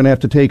guess we're going to have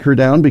to take her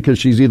down because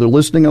she's either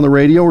listening on the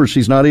radio or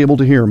she's not able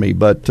to hear me.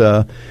 But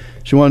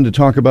she wanted to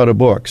talk about a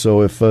book,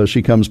 so if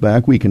she comes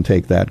back, we can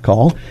take that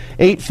call.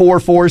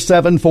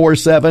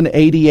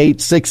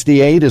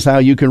 844-747-8868 is how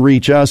you can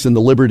reach us in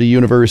the Liberty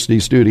University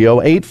studio.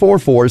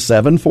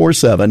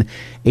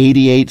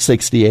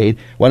 844-747-8868.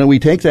 Why don't we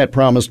take that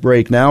promised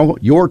break now?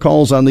 Your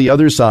call's on the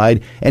other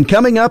side. And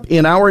coming up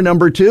in hour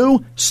number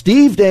 2,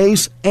 Steve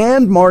Deace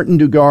and Martin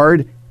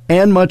Dugard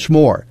and much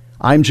more.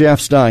 I'm Jeff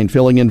Stein,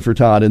 filling in for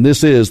Todd, and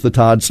this is The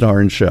Todd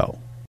Starnes Show.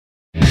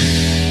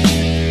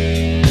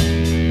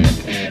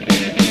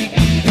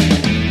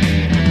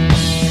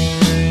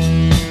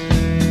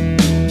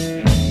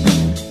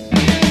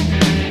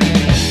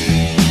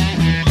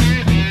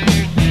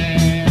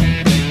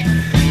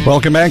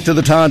 Welcome back to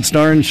the Todd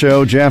Starnes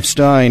Show. Jeff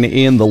Stein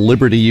in the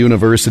Liberty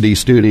University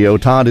studio.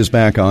 Todd is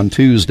back on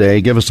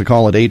Tuesday. Give us a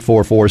call at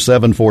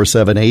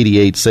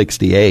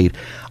 844-747-8868.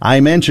 I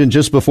mentioned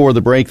just before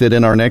the break that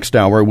in our next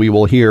hour we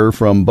will hear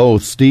from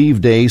both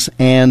Steve Deace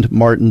and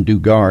Martin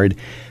Dugard.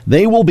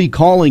 They will be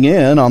calling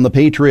in on the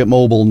Patriot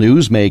Mobile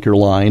Newsmaker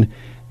line.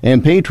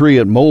 And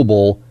Patriot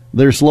Mobile,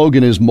 their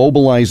slogan is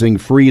mobilizing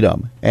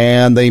freedom.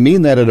 And they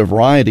mean that at a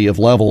variety of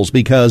levels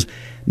because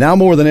now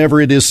more than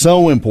ever, it is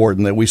so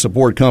important that we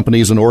support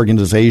companies and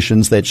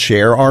organizations that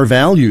share our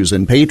values,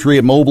 and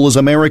Patriot Mobile is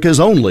America's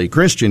only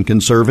Christian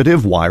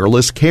conservative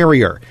wireless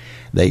carrier.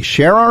 They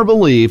share our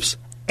beliefs,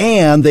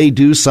 and they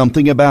do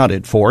something about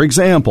it. For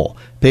example,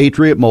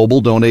 Patriot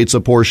Mobile donates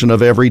a portion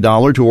of every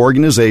dollar to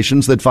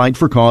organizations that fight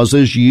for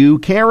causes you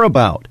care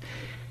about.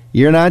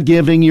 You're not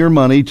giving your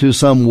money to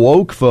some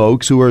woke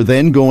folks who are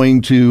then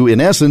going to,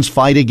 in essence,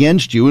 fight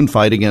against you and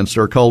fight against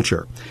our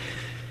culture.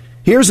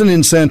 Here's an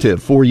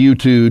incentive for you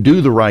to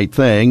do the right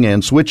thing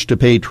and switch to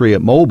Patriot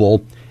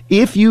Mobile.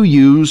 If you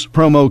use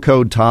promo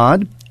code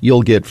Todd,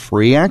 you'll get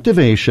free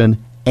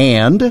activation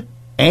and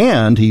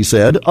he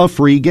said, a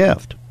free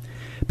gift.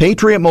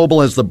 Patriot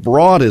Mobile has the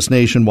broadest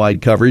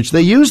nationwide coverage.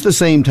 They use the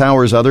same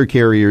towers other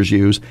carriers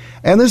use.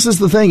 And this is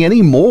the thing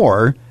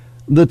anymore.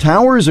 The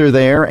towers are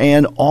there,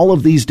 and all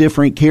of these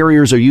different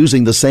carriers are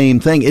using the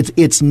same thing.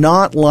 It's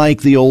not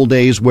like the old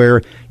days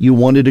where you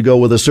wanted to go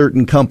with a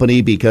certain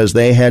company because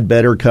they had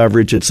better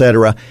coverage,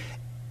 etc.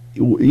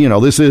 You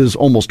know, this is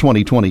almost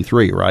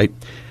 2023, right?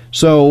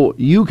 So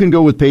you can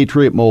go with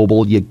Patriot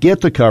Mobile. You get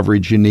the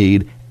coverage you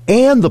need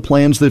and the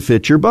plans that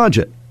fit your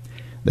budget.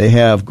 They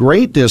have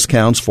great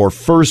discounts for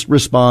first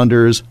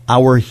responders,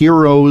 our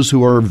heroes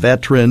who are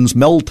veterans,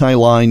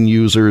 multi-line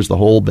users, the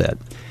whole bit.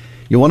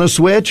 You want to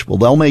switch? Well,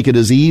 they'll make it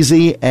as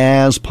easy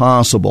as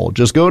possible.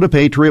 Just go to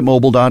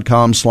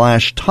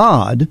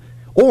patriotmobile.com/Todd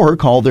or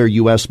call their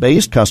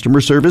U.S.-based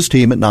customer service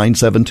team at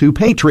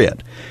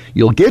 972-PATRIOT.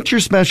 You'll get your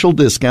special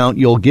discount,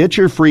 you'll get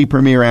your free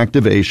Premier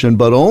activation,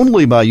 but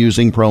only by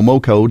using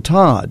promo code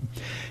Todd.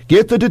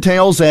 Get the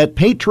details at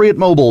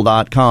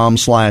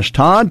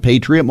patriotmobile.com/Todd,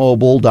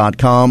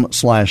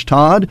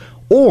 patriotmobile.com/Todd,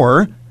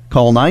 or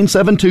call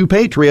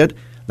 972-PATRIOT.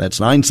 That's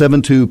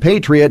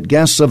 972-PATRIOT.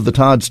 Guests of the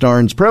Todd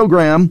Starnes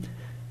program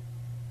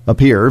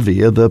appear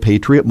via the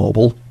Patriot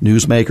Mobile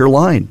Newsmaker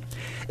line.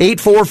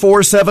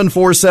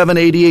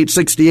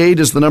 844-747-8868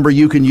 is the number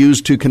you can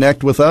use to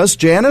connect with us.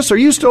 Janice, are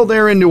you still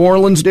there in New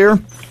Orleans, dear?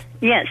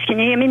 Yes. Can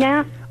you hear me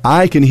now?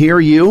 I can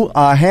hear you.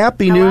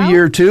 Happy Hello? New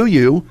Year to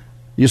you.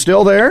 You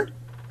still there?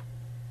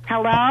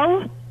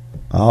 Hello?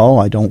 Oh,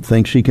 I don't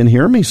think she can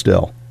hear me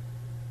still.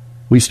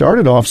 We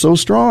started off so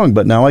strong,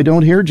 but now I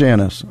don't hear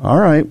Janice. All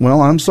right.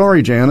 Well, I'm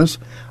sorry, Janice.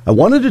 I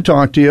wanted to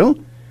talk to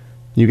you.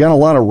 You got a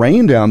lot of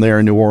rain down there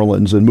in New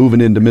Orleans, and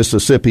moving into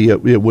Mississippi,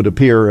 it would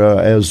appear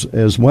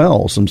as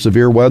well. Some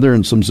severe weather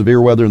and some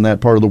severe weather in that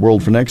part of the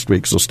world for next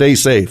week. So stay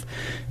safe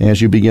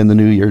as you begin the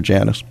new year,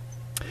 Janice.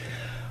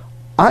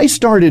 I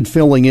started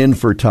filling in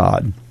for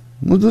Todd.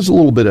 Well, there's a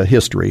little bit of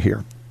history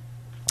here.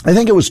 I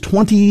think it was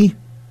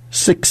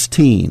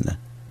 2016,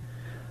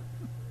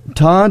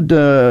 Todd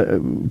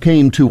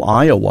came to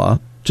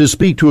Iowa to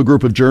speak to a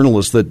group of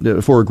journalists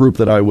for a group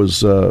that I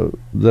was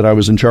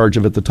in charge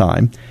of at the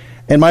time.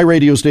 And my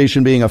radio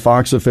station being a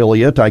Fox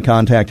affiliate, I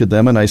contacted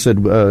them and I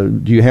said,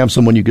 do you have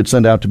someone you could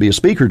send out to be a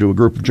speaker to a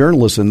group of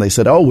journalists? And they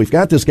said, oh, we've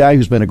got this guy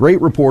who's been a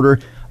great reporter,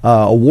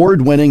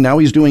 award-winning. Now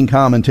he's doing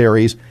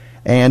commentaries,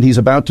 and he's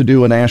about to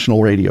do a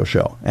national radio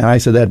show. And I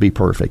said, that'd be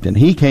perfect. And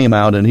he came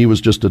out, and he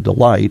was just a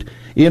delight,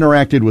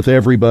 interacted with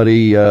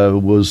everybody,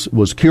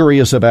 was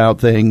curious about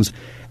things,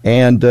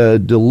 and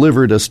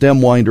delivered a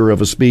stem winder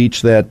of a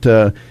speech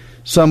that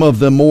some of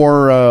the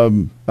more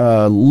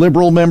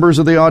liberal members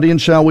of the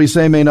audience, shall we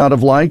say, may not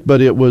have liked, but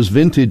it was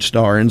vintage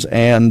Starnes.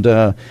 And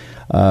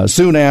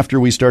soon after,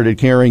 we started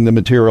carrying the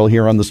material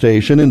here on the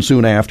station, and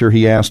soon after,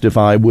 he asked if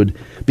I would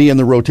be in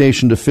the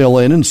rotation to fill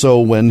in. And so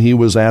when he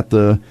was at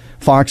the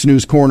Fox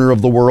News corner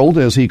of the world,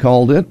 as he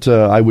called it,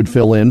 I would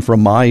fill in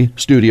from my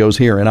studios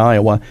here in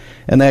Iowa.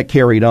 And that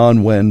carried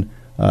on when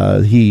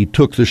he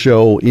took the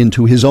show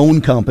into his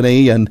own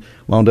company and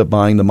wound up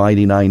buying the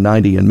Mighty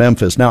 990 in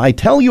Memphis. Now, I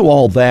tell you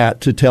all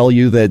that to tell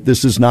you that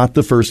this is not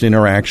the first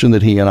interaction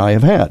that he and I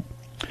have had.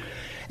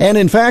 And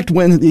in fact,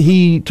 when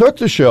he took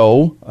the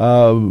show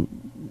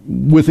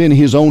within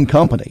his own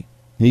company,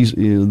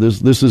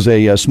 this is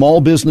a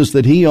small business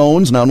that he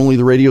owns, not only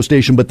the radio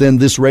station, but then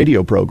this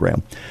radio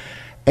program.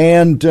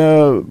 And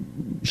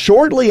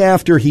shortly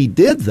after he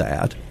did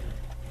that,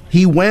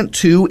 he went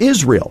to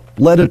Israel,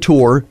 led a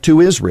tour to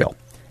Israel,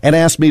 and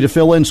asked me to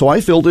fill in. So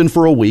I filled in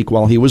for a week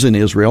while he was in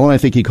Israel, and I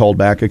think he called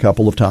back a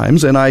couple of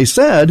times. And I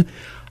said,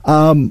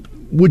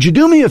 would you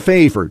do me a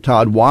favor,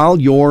 Todd, while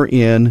you're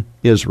in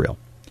Israel?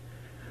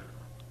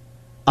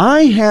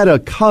 I had a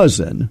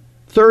cousin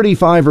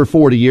 35 or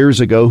 40 years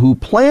ago who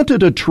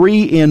planted a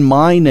tree in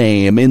my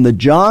name in the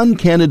John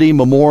Kennedy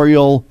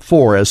Memorial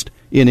Forest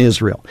in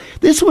Israel.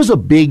 This was a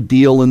big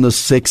deal in the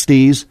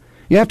 60s.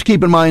 You have to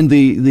keep in mind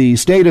the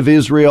state of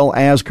Israel,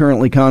 as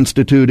currently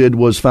constituted,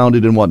 was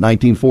founded in,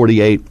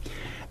 1948.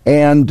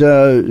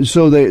 And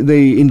so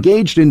they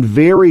engaged in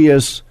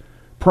various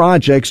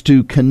projects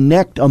to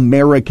connect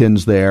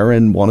Americans there.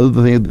 And one of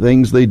the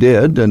things they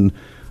did, and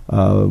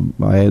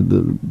I had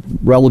the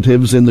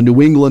relatives in the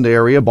New England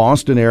area,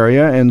 Boston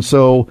area, and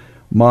so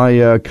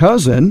my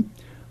cousin,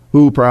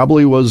 who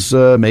probably was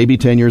maybe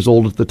 10 years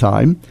old at the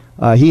time,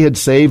 he had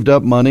saved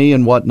up money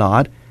and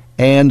whatnot.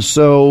 And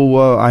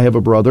so I have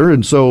a brother,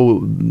 and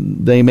so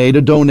they made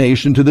a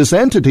donation to this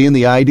entity, and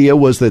the idea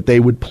was that they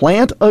would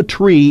plant a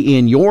tree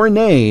in your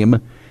name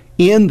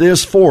in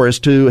this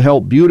forest to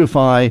help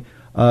beautify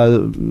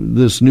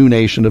this new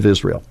nation of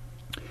Israel.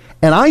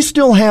 And I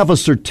still have a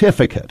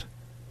certificate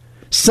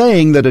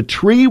saying that a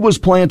tree was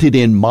planted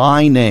in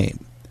my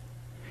name.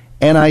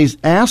 And I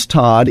asked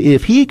Todd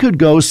if he could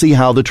go see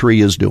how the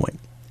tree is doing.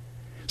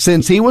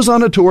 Since he was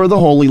on a tour of the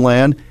Holy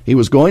Land, he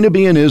was going to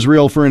be in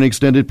Israel for an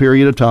extended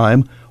period of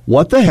time.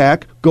 What the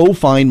heck? Go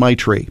find my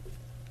tree.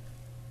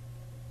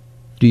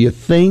 Do you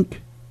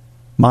think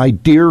my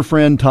dear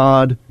friend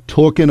Todd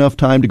took enough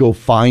time to go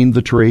find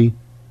the tree?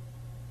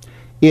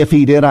 If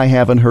he did, I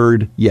haven't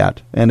heard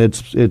yet, and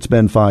it's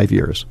been 5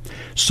 years.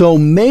 So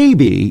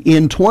maybe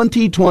in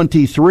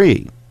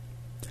 2023,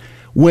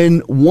 when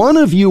one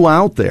of you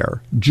out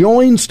there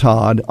joins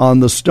Todd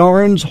on the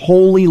Starnes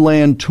Holy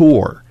Land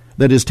Tour,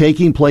 that is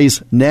taking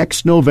place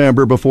next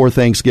November before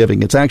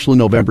Thanksgiving. It's actually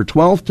November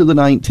 12th to the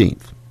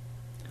 19th.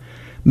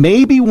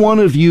 Maybe one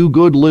of you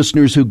good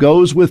listeners who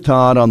goes with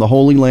Todd on the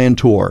Holy Land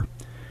Tour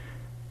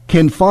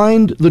can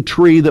find the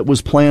tree that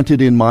was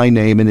planted in my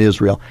name in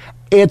Israel.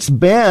 It's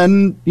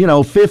been,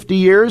 50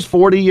 years,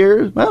 40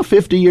 years,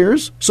 50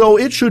 years. So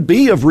it should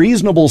be of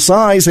reasonable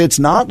size. It's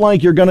not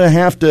like you're going to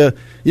have to,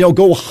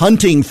 go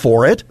hunting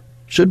for it.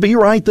 Should be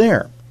right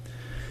there.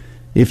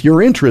 If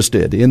you're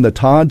interested in the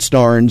Todd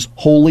Starnes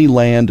Holy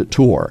Land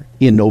Tour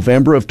in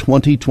November of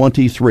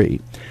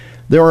 2023,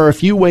 there are a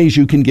few ways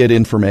you can get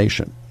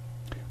information.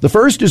 The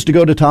first is to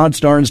go to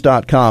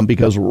toddstarnes.com,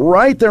 because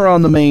right there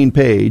on the main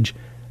page,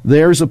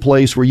 there's a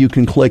place where you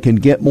can click and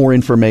get more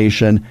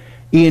information,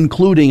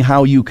 including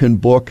how you can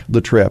book the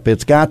trip.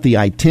 It's got the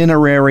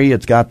itinerary,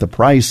 it's got the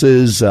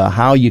prices,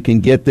 how you can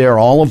get there,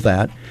 all of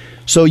that.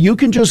 So you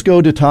can just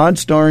go to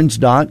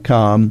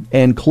toddstarnes.com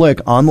and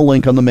click on the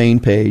link on the main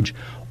page.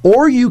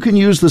 Or you can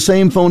use the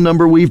same phone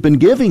number we've been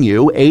giving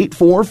you,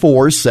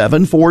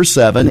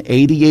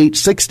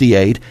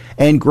 844-747-8868,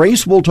 and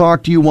Grace will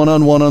talk to you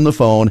one-on-one on the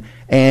phone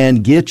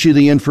and get you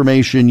the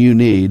information you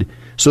need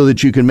so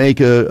that you can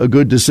make a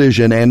good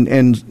decision.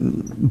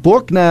 And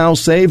book now,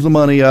 save the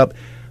money up,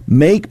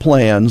 make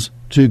plans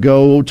to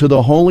go to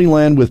the Holy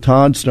Land with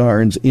Todd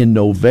Starnes in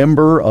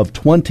November of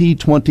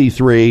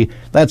 2023.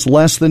 That's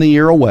less than a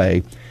year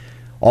away.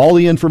 All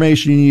the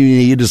information you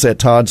need is at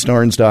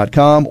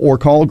toddstarnes.com, or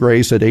call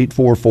Grace at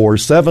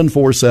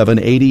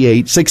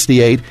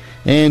 844-747-8868,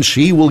 and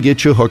she will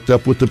get you hooked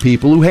up with the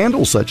people who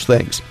handle such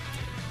things.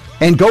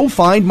 And go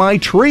find my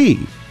tree.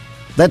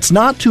 That's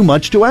not too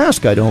much to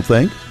ask, I don't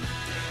think.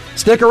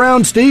 Stick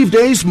around. Steve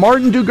Deace,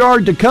 Martin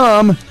Dugard to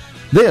come.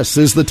 This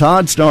is the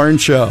Todd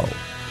Starnes Show.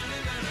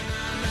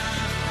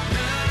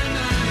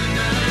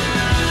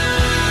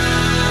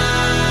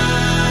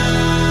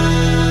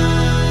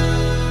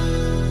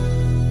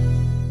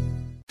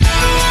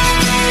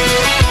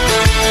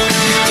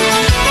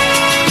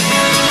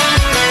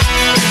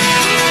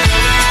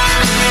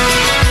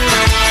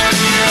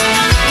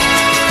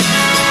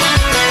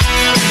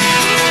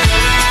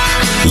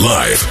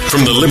 Live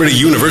from the Liberty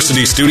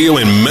University studio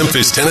in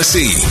Memphis,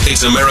 Tennessee,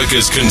 it's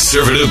America's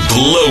conservative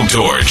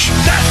blowtorch.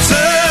 That's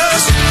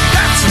us.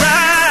 That's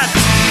right.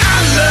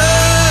 I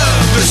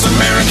love this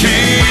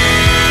American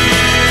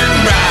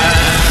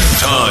ride.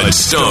 Todd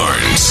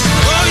Starnes.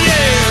 Oh,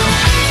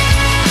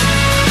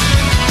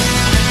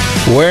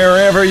 yeah.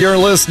 Wherever you're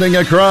listening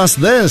across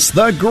this,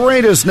 the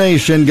greatest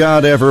nation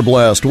God ever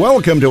blessed,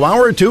 welcome to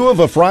Hour 2 of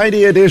a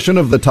Friday edition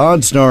of the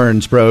Todd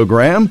Starnes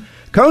program.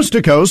 Coast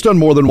to coast on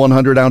more than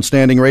 100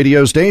 outstanding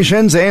radio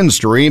stations and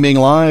streaming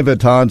live at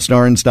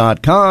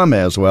ToddStarnes.com,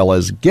 as well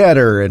as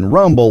Getter and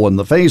Rumble and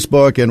the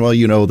Facebook, and, well,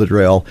 you know the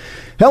drill.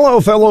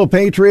 Hello, fellow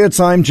patriots.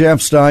 I'm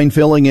Jeff Stein,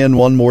 filling in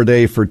one more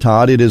day for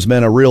Todd. It has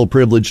been a real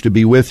privilege to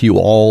be with you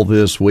all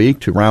this week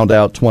to round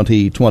out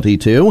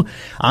 2022.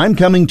 I'm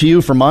coming to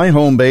you from my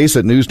home base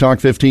at News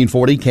Talk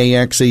 1540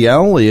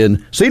 KXEL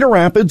in Cedar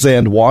Rapids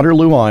and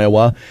Waterloo,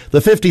 Iowa.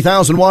 The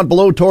 50,000-watt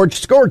blowtorch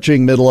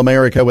scorching Middle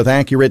America with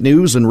accurate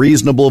news and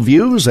reasonable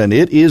views, and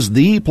it is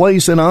the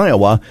place in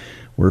Iowa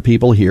where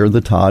people hear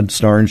the Todd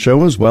Starnes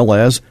Show as well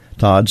as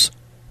Todd's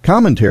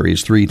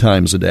commentaries 3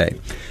 times a day.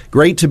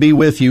 Great to be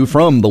with you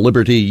from the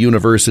Liberty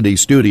University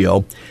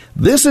studio.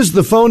 This is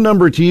the phone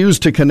number to use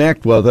to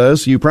connect with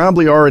us. You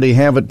probably already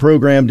have it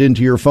programmed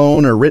into your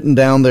phone or written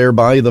down there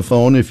by the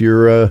phone if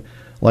you're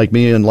like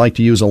me and like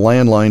to use a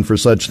landline for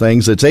such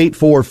things. It's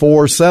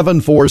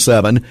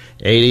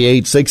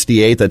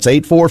 844-747-8868. That's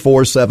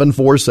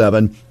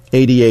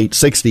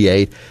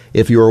 844-747-8868.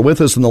 If you were with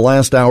us in the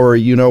last hour,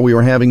 you know we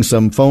were having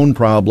some phone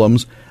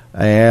problems,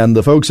 and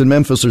the folks in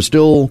Memphis are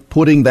still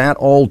putting that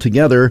all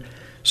together.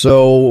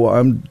 So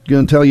I'm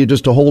going to tell you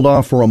just to hold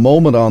off for a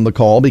moment on the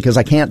call because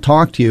I can't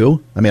talk to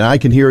you. I mean, I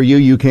can hear you,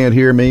 you can't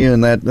hear me,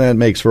 and that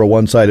makes for a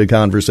one-sided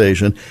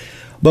conversation.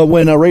 But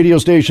when a radio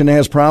station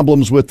has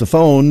problems with the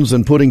phones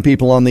and putting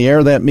people on the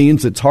air, that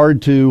means it's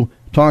hard to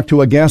talk to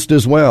a guest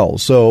as well.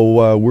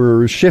 So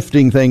we're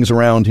shifting things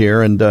around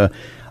here, and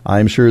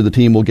I'm sure the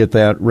team will get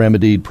that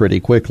remedied pretty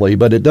quickly.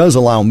 But it does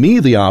allow me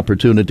the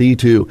opportunity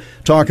to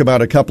talk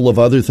about a couple of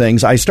other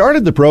things. I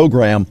started the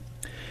program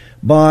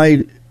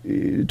by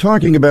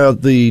talking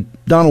about the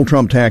Donald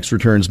Trump tax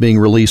returns being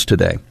released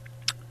today,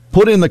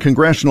 put in the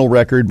congressional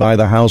record by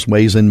the House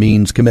Ways and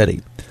Means Committee.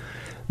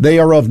 They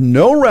are of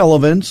no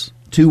relevance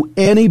to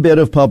any bit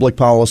of public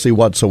policy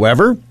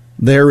whatsoever.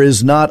 There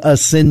is not a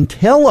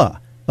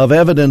scintilla of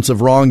evidence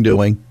of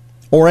wrongdoing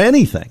or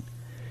anything.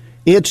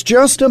 It's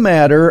just a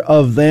matter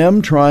of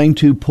them trying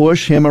to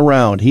push him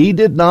around. He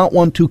did not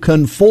want to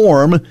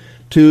conform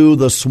to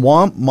the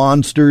swamp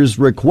monster's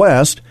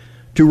request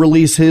to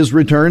release his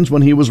returns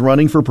when he was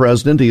running for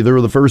president either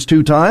of the first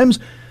 2 times.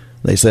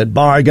 They said,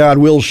 by God,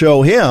 we'll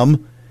show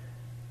him.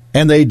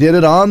 And they did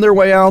it on their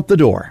way out the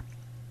door.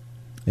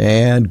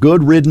 And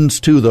good riddance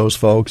to those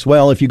folks.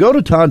 Well, if you go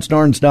to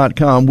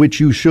ToddStarnes.com, which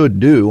you should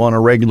do on a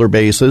regular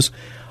basis,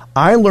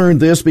 I learned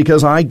this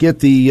because I get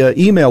the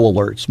email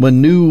alerts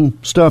when new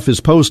stuff is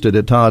posted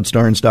at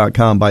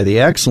ToddStarnes.com by the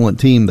excellent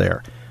team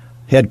there,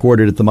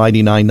 headquartered at the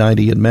Mighty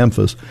 990 in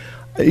Memphis.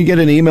 You get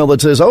an email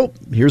that says, oh,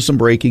 here's some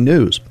breaking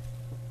news.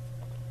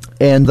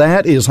 And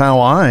that is how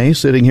I,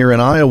 sitting here in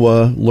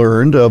Iowa,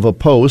 learned of a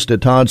post at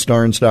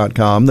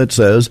ToddStarnes.com that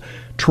says,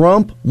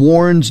 Trump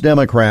warns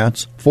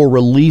Democrats for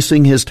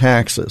releasing his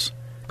taxes,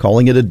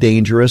 calling it a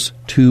dangerous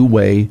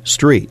two-way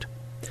street.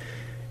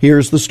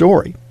 Here's the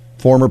story.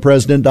 Former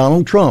President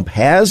Donald Trump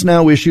has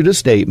now issued a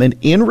statement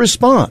in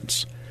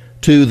response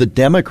to the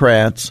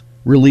Democrats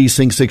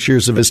releasing 6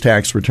 years of his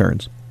tax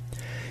returns.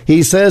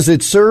 He says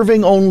it's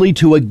serving only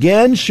to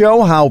again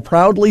show how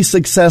proudly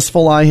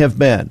successful I have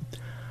been.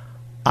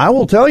 I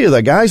will tell you,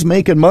 the guy's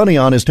making money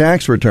on his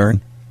tax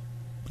return.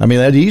 I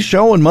mean, he's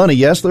showing money.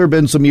 Yes, there have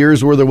been some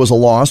years where there was a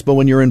loss, but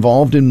when you're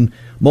involved in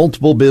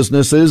multiple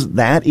businesses,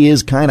 that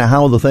is kind of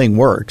how the thing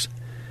works.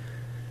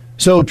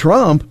 So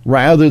Trump,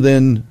 rather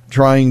than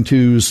trying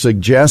to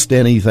suggest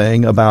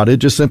anything about it,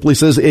 just simply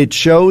says it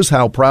shows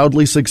how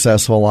proudly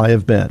successful I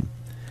have been.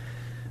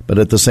 But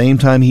at the same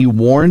time, he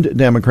warned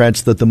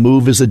Democrats that the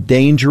move is a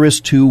dangerous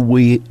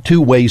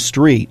two-way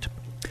street.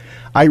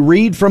 I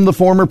read from the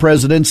former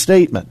president's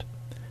statement.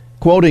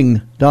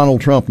 Quoting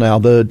Donald Trump now,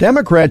 the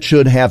Democrats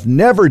should have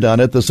never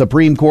done it. The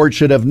Supreme Court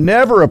should have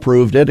never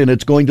approved it, and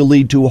it's going to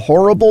lead to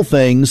horrible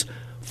things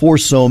for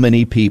so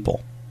many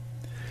people.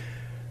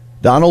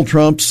 Donald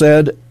Trump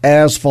said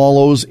as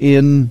follows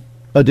in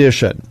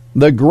addition,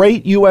 the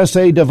great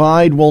USA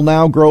divide will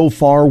now grow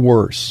far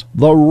worse.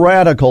 The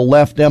radical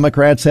left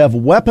Democrats have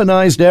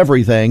weaponized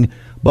everything,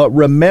 but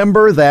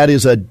remember that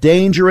is a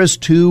dangerous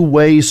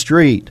two-way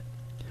street.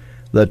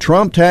 The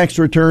Trump tax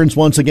returns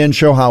once again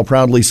show how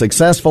proudly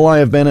successful I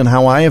have been and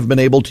how I have been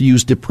able to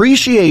use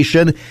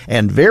depreciation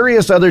and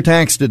various other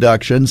tax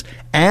deductions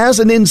as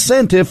an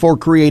incentive for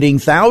creating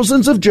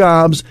thousands of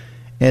jobs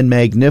and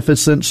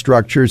magnificent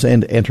structures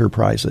and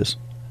enterprises.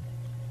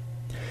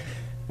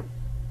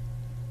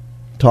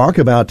 Talk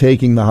about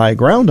taking the high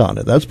ground on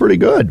it. That's pretty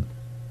good.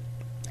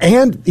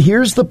 And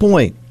here's the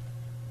point.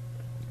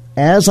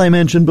 As I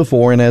mentioned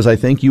before, and as I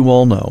think you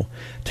all know,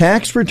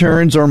 tax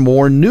returns are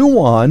more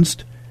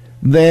nuanced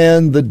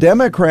than the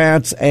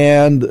Democrats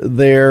and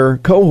their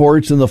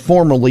cohorts in the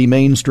formerly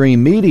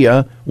mainstream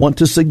media want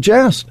to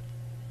suggest.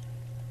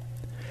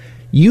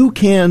 You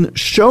can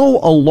show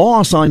a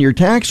loss on your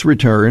tax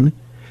return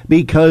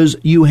because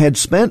you had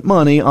spent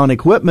money on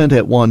equipment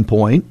at one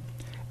point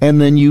and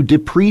then you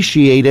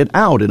depreciate it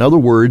out. In other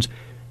words,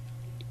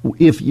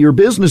 if your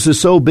business is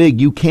so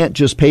big, you can't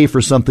just pay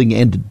for something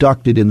and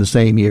deduct it in the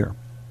same year.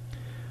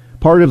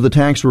 Part of the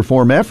tax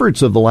reform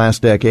efforts of the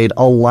last decade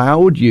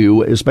allowed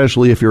you,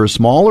 especially if you're a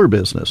smaller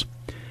business,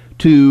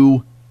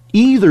 to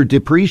either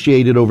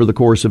depreciate it over the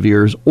course of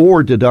years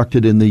or deduct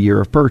it in the year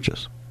of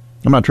purchase.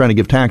 I'm not trying to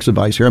give tax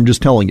advice here. I'm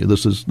just telling you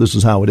this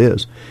is how it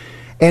is.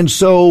 And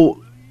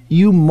so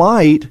you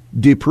might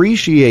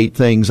depreciate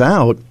things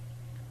out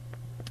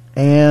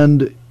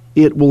and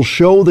it will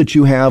show that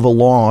you have a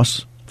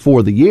loss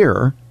for the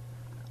year.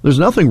 There's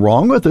nothing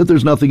wrong with it.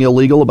 There's nothing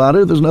illegal about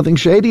it. There's nothing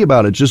shady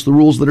about it. It's just the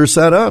rules that are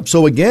set up.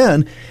 So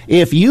again,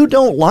 if you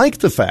don't like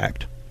the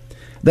fact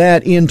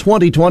that in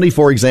 2020,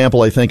 for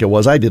example, I think it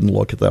was, I didn't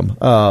look at them,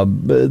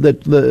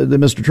 that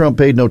Mr. Trump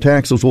paid no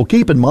taxes, well,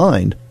 keep in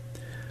mind,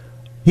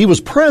 he was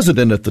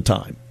president at the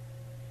time.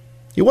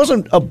 He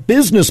wasn't a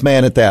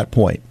businessman at that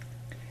point.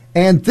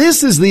 And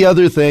this is the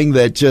other thing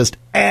that just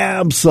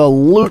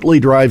absolutely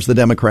drives the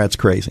Democrats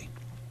crazy.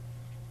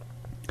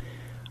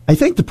 I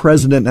think the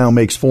president now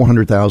makes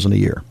 $400,000 a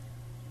year,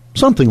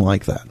 something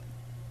like that.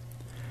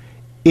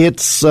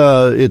 It's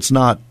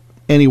not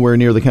anywhere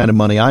near the kind of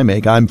money I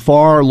make. I'm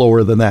far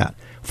lower than that.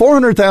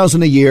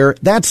 $400,000 a year.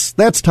 That's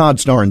Todd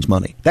Starnes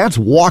money. That's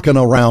walking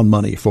around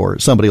money for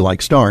somebody like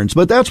Starnes.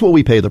 But that's what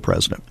we pay the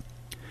president.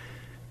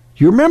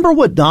 You remember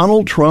what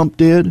Donald Trump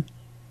did?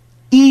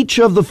 Each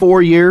of the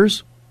 4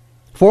 years,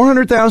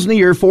 $400,000 a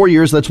year, 4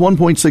 years. That's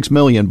 $1.6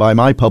 million by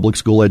my public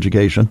school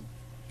education.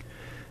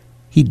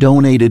 He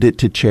donated it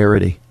to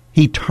charity.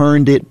 He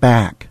turned it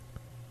back.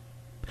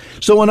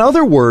 So in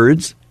other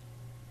words,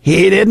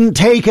 he didn't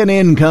take an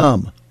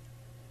income.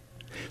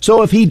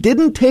 So if he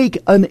didn't take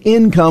an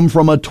income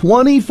from a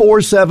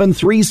 24/7,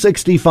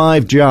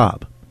 365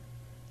 job,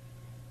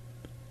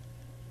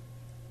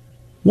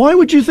 why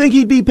would you think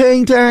he'd be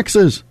paying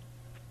taxes?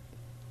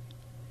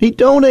 He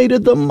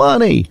donated the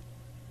money.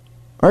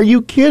 Are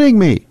you kidding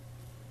me?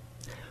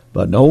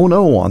 But no,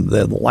 on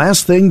the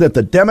last thing that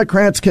the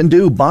Democrats can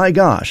do, by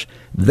gosh,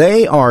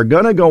 they are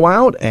going to go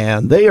out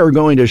and they are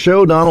going to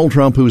show Donald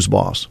Trump who's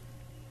boss.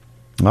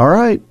 All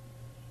right,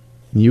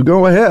 you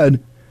go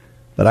ahead.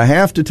 But I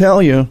have to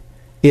tell you,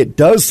 it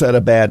does set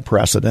a bad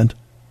precedent.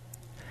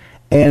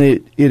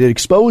 And it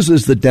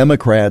exposes the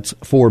Democrats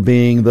for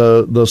being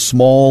the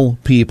small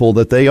people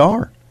that they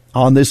are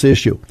on this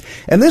issue.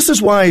 And this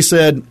is why I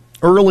said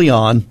early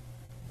on,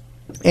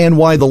 and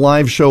why the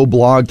live show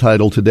blog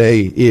title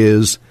today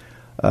is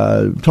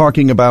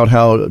talking about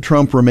how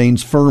Trump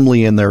remains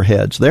firmly in their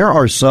heads. There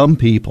are some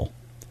people,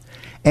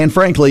 and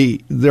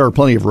frankly, there are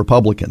plenty of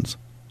Republicans,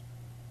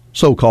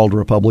 so-called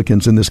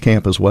Republicans in this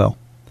camp as well.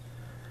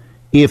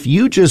 If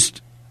you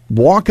just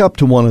walk up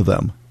to one of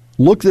them,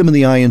 look them in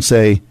the eye and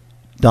say,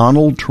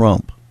 Donald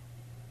Trump,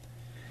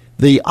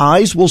 the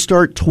eyes will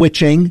start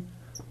twitching,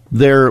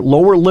 their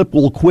lower lip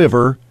will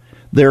quiver,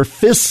 their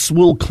fists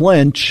will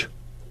clench.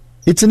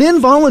 It's an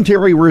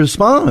involuntary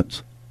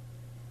response.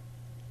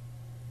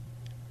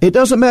 It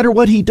doesn't matter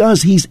what he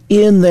does. He's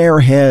in their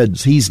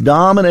heads. He's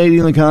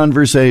dominating the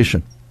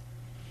conversation.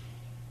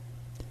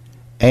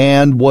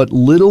 And what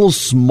little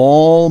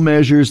small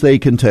measures they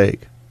can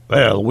take.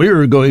 Well,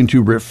 we're going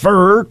to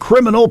refer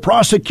criminal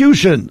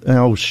prosecution.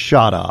 Oh,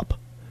 shut up.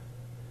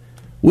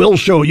 We'll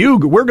show you.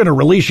 We're going to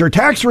release your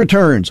tax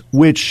returns,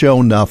 which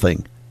show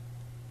nothing.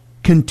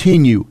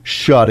 Continue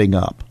shutting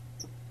up.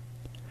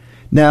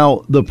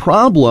 Now, the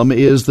problem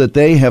is that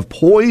they have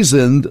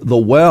poisoned the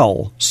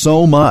well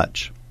so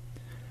much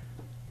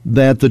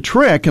that the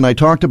trick, and I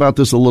talked about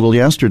this a little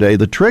yesterday,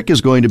 the trick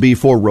is going to be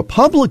for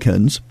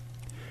Republicans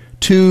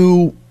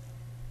to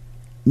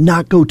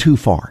not go too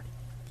far.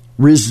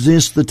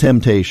 Resist the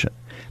temptation.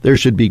 There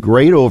should be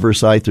great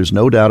oversight. There's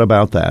no doubt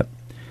about that.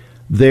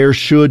 There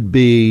should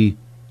be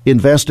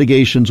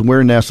investigations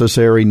where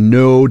necessary.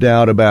 No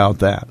doubt about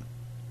that.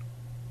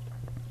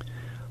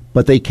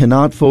 But they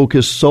cannot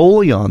focus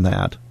solely on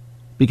that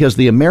because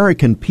the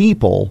American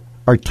people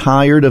are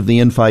tired of the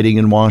infighting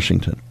in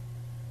Washington.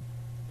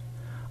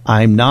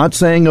 I'm not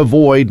saying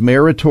avoid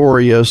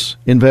meritorious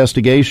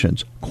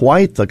investigations.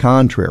 Quite the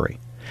contrary.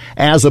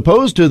 As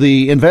opposed to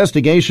the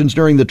investigations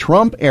during the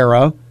Trump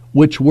era,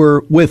 which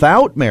were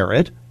without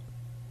merit,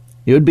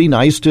 it would be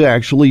nice to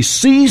actually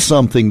see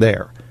something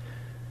there.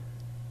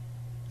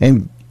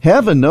 And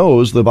heaven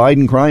knows the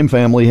Biden crime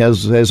family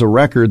has a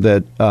record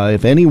that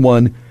if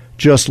anyone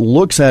just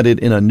looks at it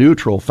in a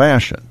neutral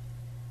fashion,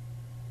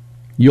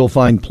 you'll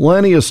find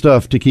plenty of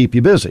stuff to keep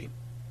you busy.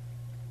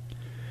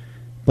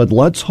 But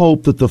let's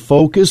hope that the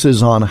focus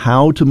is on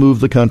how to move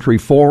the country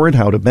forward,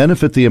 how to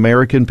benefit the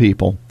American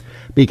people,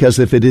 because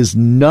if it is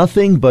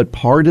nothing but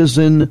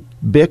partisan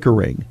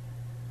bickering,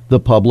 the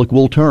public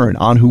will turn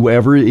on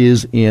whoever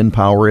is in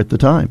power at the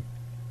time.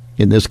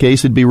 In this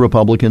case, it'd be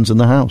Republicans in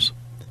the House.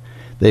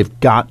 They've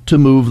got to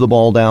move the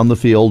ball down the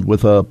field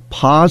with a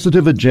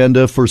positive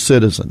agenda for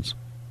citizens.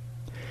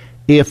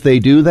 If they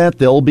do that,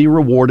 they'll be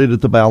rewarded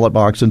at the ballot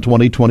box in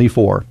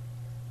 2024.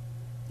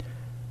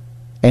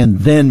 And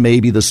then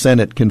maybe the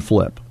Senate can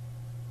flip.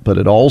 But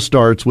it all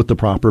starts with the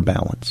proper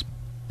balance.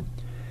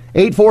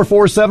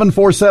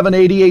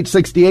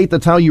 844-747-8868.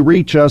 That's how you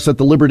reach us at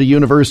the Liberty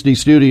University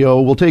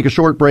studio. We'll take a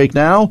short break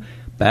now.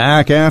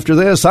 Back after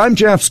this. I'm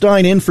Jeff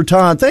Stein in for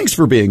Todd. Thanks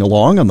for being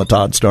along on the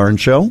Todd Starnes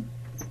Show.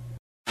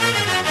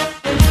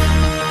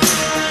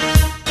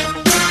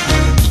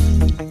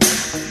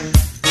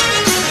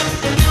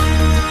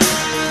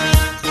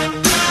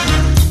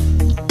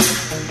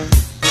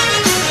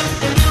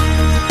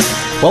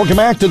 Welcome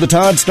back to the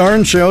Todd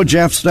Starnes Show.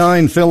 Jeff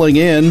Stein filling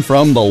in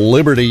from the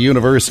Liberty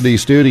University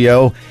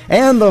studio.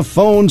 And the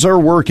phones are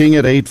working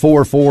at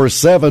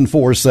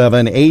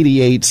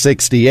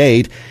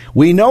 844-747-8868.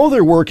 We know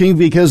they're working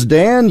because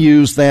Dan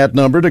used that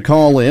number to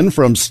call in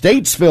from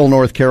Statesville,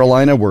 North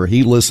Carolina, where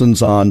he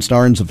listens on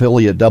Starnes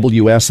affiliate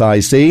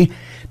WSIC.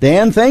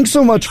 Dan, thanks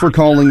so much for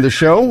calling the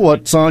show.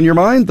 What's on your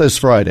mind this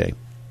Friday?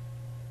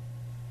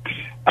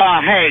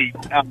 Hey,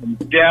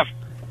 Jeff.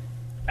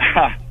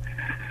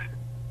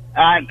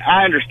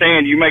 I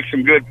understand you make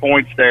some good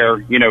points there,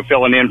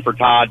 filling in for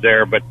Todd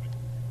there, but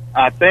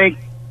I think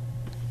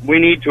we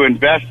need to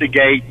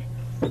investigate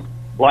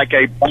like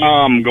a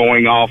bomb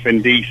going off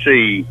in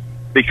D.C.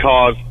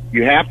 because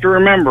you have to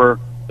remember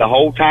the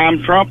whole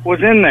time Trump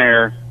was in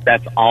there,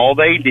 that's all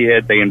they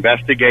did. They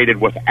investigated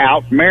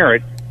without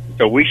merit,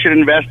 so we should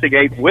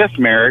investigate with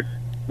merit,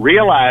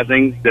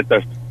 realizing that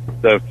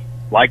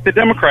like the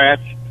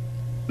Democrats,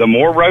 the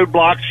more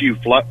roadblocks you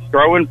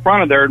throw in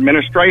front of their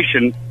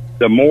administration,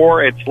 the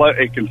more it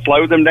can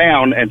slow them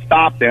down and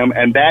stop them.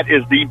 And that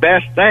is the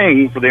best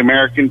thing for the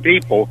American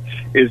people,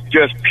 is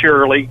just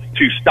purely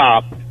to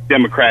stop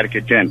Democratic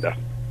agenda.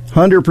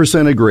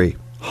 100% agree.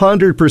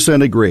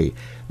 100% agree.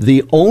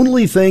 The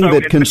only thing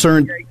that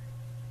concerned...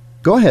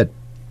 Go ahead.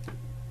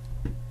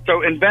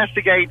 So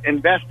investigate.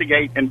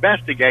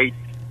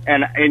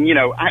 And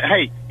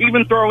hey,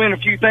 even throw in a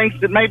few things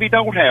that maybe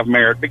don't have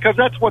merit, because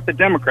that's what the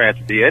Democrats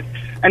did,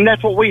 and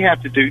that's what we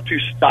have to do to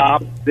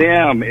stop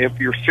them. If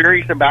you're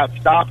serious about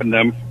stopping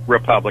them,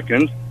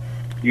 Republicans,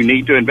 you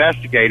need to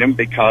investigate them,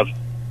 because,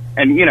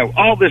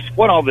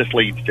 what all this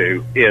leads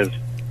to is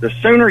the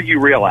sooner you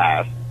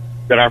realize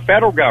that our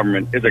federal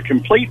government is a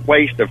complete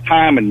waste of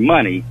time and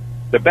money,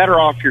 the better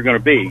off you're going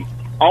to be.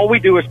 All we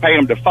do is pay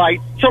them to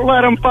fight, so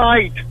let them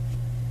fight.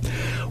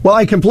 Well,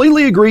 I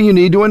completely agree you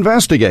need to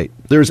investigate.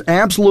 There's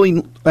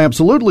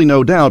absolutely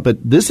no doubt, but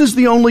this is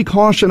the only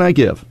caution I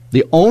give.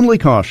 The only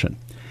caution.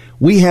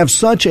 We have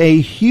such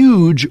a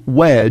huge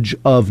wedge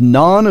of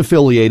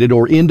non-affiliated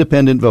or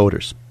independent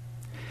voters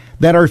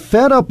that are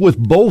fed up with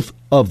both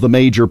of the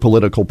major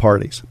political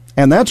parties.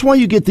 And that's why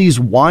you get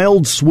these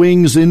wild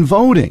swings in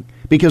voting,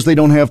 because they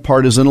don't have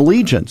partisan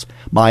allegiance.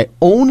 My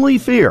only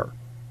fear,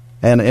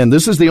 and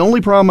this is the only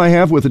problem I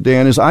have with it,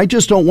 Dan, is I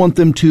just don't want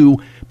them to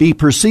be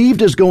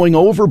perceived as going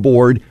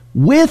overboard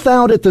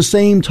without at the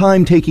same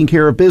time taking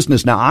care of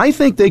business. Now, I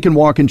think they can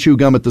walk and chew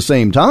gum at the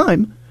same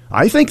time.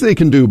 I think they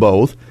can do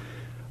both.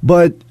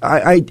 But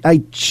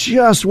I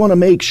just want to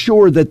make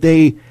sure that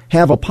they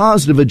have a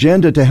positive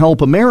agenda to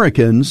help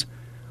Americans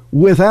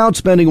without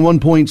spending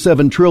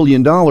 $1.7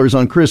 trillion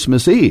on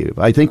Christmas Eve.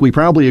 I think we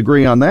probably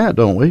agree on that,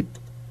 don't we?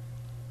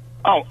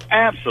 Oh,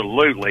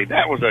 absolutely.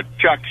 That was a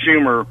Chuck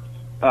Schumer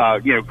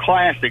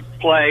classic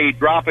play.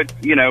 Drop it,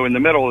 in the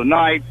middle of the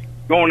night,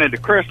 going into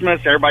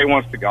Christmas. Everybody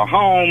wants to go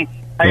home.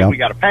 Hey, we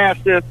got to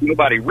pass this.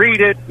 Nobody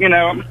read it.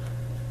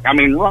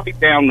 Right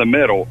down the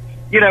middle.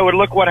 And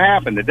look what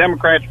happened. The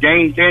Democrats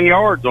gained 10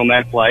 yards on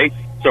that play.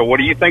 So what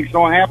do you think is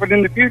going to happen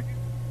in the future?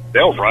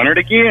 They'll run it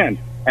again.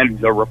 And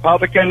the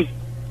Republicans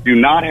do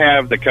not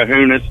have the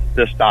kahunas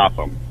to stop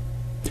them.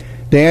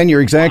 Dan,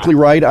 you're exactly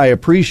right. I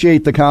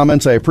appreciate the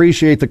comments. I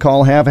appreciate the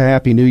call. Have a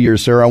happy New Year,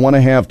 sir. I want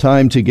to have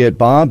time to get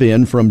Bob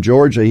in from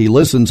Georgia. He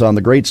listens on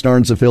the Great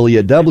Starnes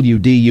affiliate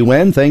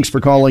WDUN. Thanks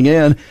for calling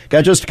in.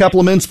 Got just a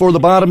couple of minutes for the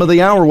bottom of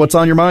the hour. What's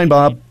on your mind,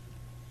 Bob?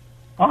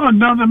 Oh,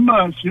 nothing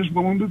much. Just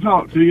wanted to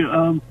talk to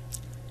you.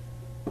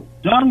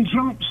 Donald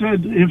Trump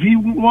said if he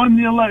won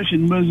the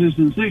election, was this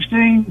in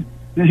 2016,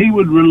 that he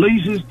would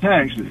release his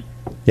taxes.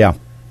 Yeah.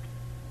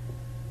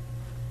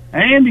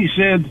 And he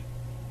said,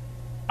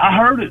 I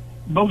heard it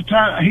both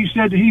times. He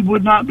said he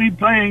would not be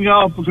playing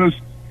golf because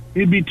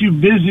he'd be too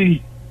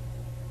busy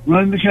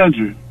running the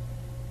country.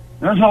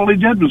 That's all he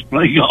did was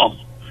play golf.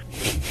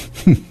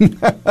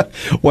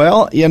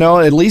 Well,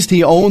 at least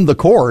he owned the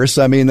course.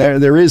 I mean,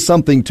 there is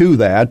something to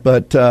that.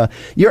 But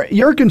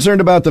you're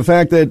concerned about the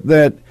fact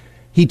that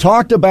he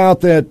talked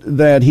about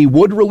that he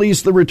would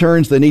release the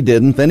returns, then he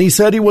didn't. Then he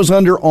said he was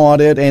under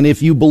audit. And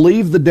if you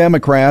believe the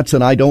Democrats,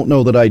 and I don't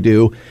know that I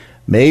do,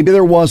 maybe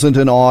there wasn't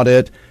an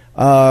audit.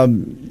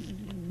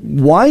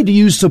 Why do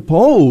you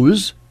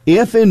suppose,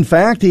 if in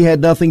fact he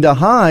had nothing to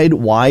hide,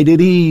 why did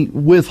he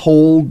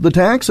withhold the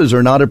taxes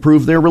or not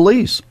approve their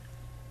release?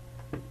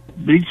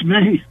 Beats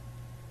me.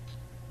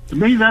 To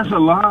me, that's a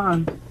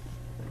lie.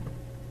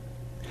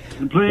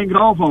 And playing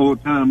golf all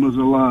the time was a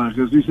lie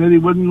because he said he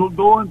wasn't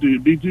going to.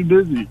 He'd be too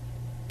busy.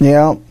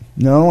 Yeah.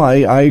 No,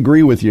 I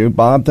agree with you.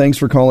 Bob, thanks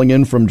for calling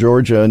in from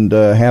Georgia, and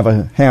have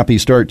a happy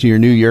start to your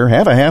new year.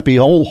 Have a happy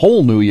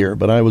whole new year,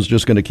 but I was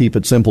just going to keep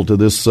it simple to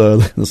this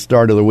the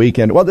start of the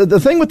weekend. Well, the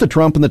thing with the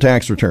Trump and the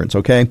tax returns,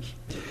 okay,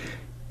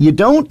 you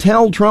don't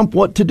tell Trump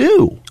what to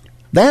do.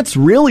 That's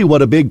really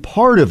what a big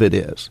part of it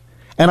is.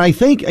 And I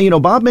think,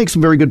 Bob makes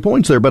some very good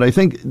points there, but I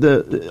think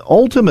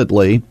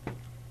ultimately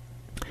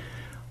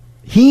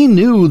he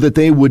knew that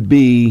they would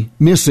be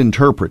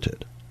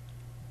misinterpreted.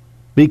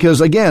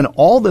 Because, again,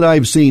 all that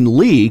I've seen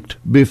leaked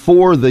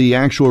before the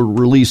actual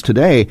release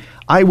today,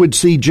 I would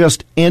see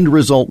just end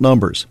result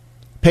numbers.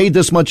 Paid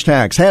this much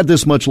tax, had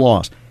this much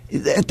loss.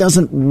 That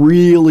doesn't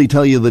really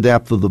tell you the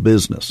depth of the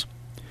business.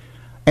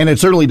 And it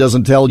certainly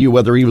doesn't tell you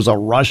whether he was a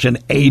Russian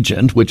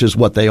agent, which is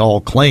what they all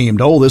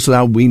claimed. Oh, this is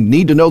how we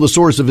need to know the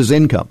source of his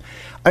income.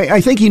 I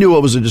think he knew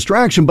it was a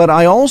distraction, but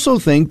I also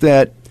think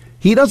that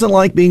he doesn't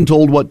like being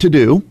told what to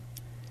do.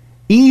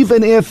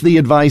 Even if the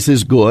advice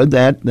is good,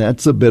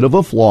 that's a bit of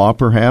a flaw,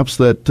 perhaps,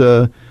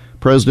 that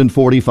President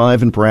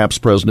 45 and perhaps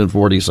President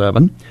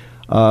 47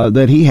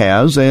 that he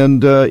has.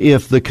 And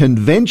if the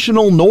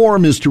conventional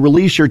norm is to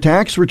release your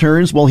tax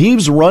returns, well,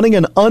 he's running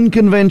an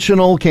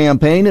unconventional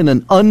campaign and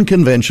an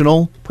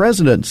unconventional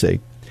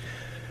presidency.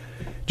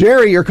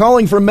 Jerry, you're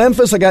calling from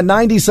Memphis. I got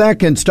 90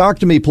 seconds. Talk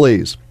to me,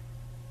 please.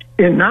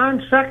 In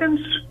 9 seconds?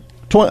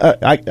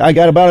 I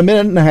got about a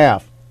minute and a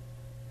half.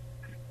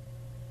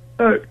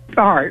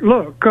 All right,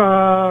 look,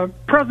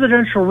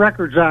 Presidential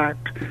Records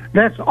Act,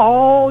 that's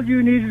all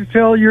you need to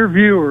tell your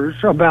viewers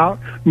about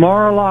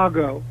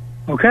Mar-a-Lago,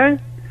 okay?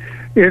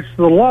 It's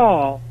the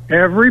law.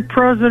 Every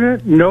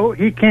president,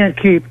 he can't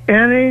keep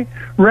any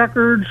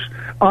records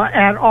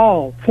at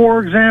all.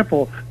 For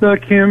example, the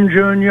Kim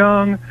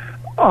Jong-un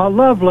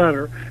love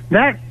letter.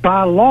 That,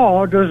 by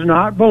law, does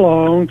not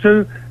belong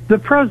to the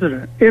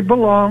president. It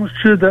belongs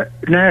to the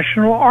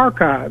National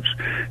Archives.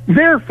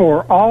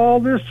 Therefore,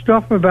 all this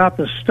stuff about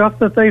the stuff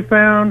that they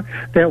found,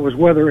 that was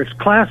whether it's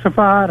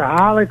classified,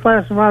 highly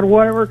classified,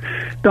 whatever,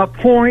 the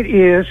point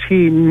is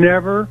he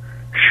never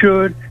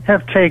should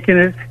have taken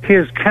it.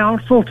 His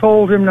counsel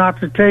told him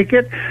not to take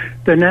it.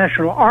 The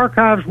National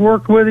Archives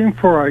worked with him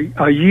for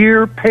a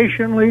year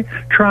patiently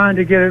trying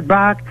to get it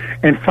back,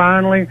 and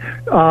finally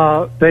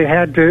they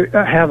had to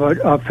have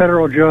a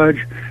federal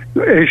judge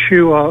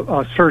issue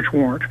a search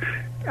warrant.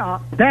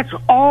 That's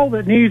all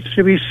that needs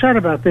to be said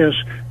about this.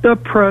 The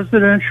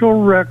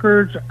Presidential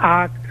Records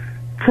Act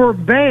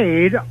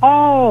forbade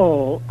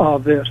all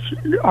of this.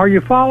 Are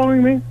you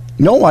following me?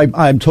 No,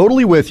 I'm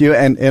totally with you,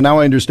 and now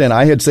I understand.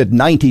 I had said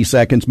 90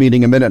 seconds,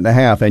 meaning a minute and a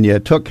half, and you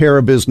took care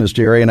of business,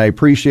 Jerry, and I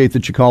appreciate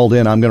that you called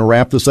in. I'm going to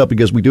wrap this up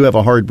because we do have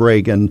a hard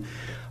break and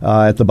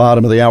at the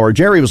bottom of the hour.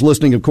 Jerry was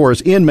listening, of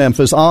course, in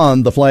Memphis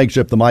on the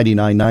flagship, the Mighty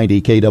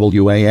 990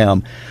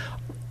 KWAM.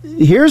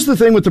 Here's the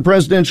thing with the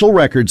Presidential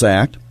Records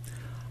Act.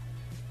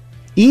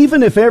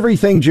 Even if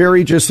everything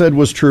Jerry just said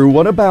was true,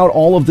 what about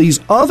all of these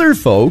other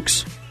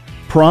folks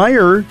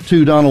prior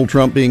to Donald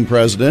Trump being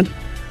president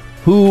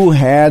who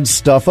had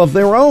stuff of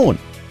their own?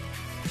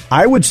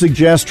 I would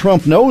suggest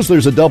Trump knows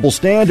there's a double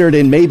standard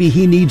and maybe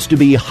he needs to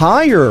be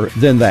higher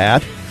than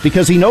that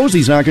because he knows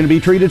he's not going to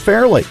be treated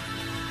fairly.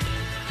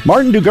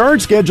 Martin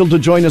Dugard scheduled to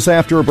join us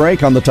after a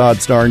break on the Todd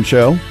Starnes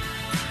Show.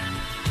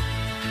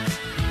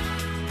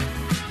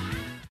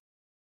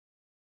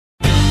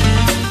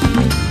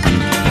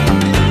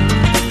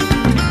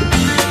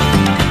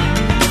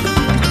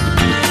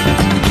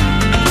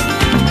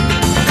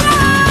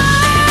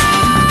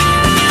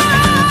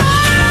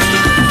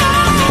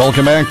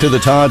 Welcome back to the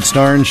Todd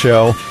Starnes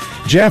Show.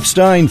 Jeff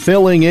Stein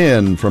filling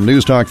in from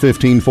News Talk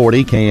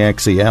 1540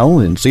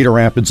 KXEL in Cedar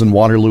Rapids and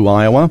Waterloo,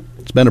 Iowa.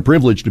 It's been a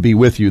privilege to be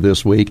with you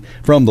this week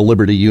from the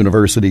Liberty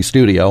University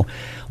studio.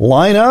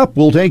 Line up.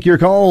 We'll take your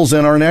calls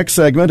in our next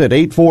segment at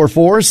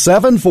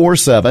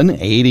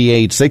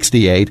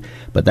 844-747-8868.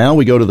 But now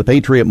we go to the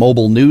Patriot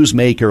Mobile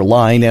Newsmaker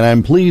line, and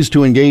I'm pleased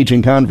to engage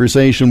in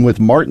conversation with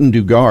Martin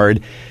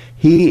Dugard.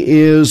 He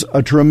is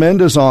a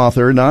tremendous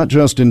author, not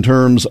just in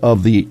terms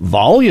of the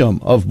volume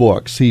of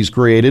books he's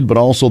created, but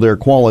also their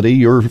quality.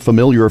 You're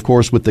familiar, of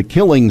course, with the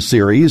Killing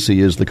series.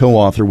 He is the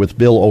co-author with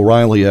Bill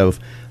O'Reilly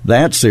of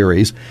that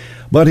series.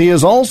 But he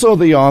is also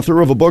the author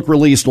of a book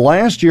released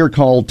last year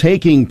called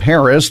Taking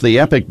Paris, the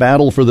Epic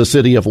Battle for the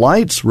City of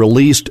Lights,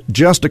 released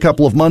just a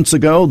couple of months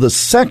ago. The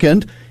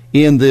second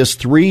in this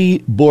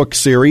 3-book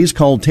series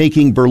called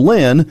Taking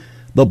Berlin,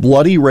 The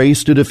Bloody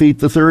Race to Defeat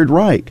the Third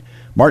Reich.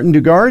 Martin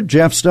Dugard,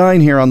 Jeff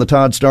Stein here on the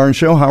Todd Starnes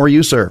Show. How are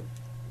you, sir?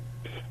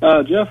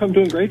 Jeff, I'm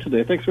doing great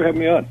today. Thanks for having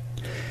me on.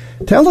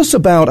 Tell us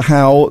about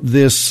how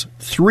this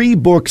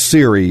 3-book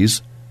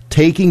series,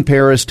 Taking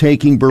Paris,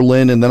 Taking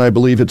Berlin, and then I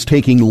believe it's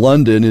Taking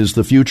London is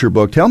the future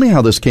book. Tell me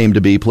how this came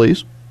to be,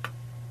 please.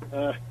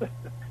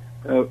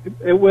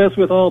 It was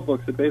with all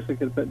books. It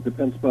basically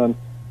depends upon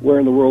where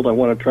in the world I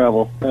want to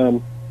travel.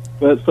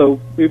 But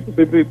so we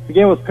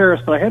began with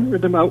Paris, but I hadn't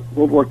written about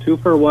World War II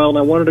for a while, and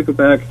I wanted to go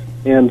back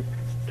and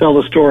tell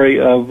the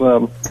story of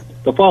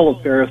the fall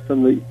of Paris,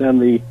 then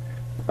the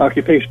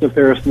occupation of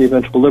Paris, and the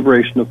eventual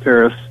liberation of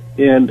Paris.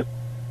 And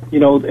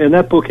and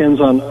that book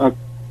ends on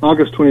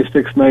August 26,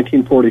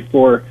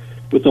 1944,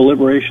 with the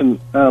liberation.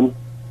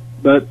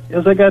 But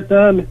as I got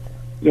done,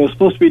 it was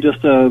supposed to be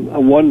just a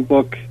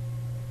one-book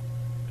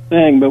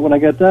thing. But when I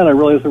got done, I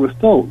realized there was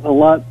still a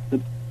lot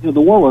that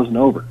the war wasn't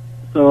over.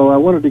 So I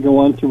wanted to go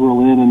on to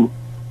Berlin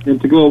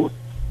and to go.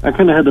 I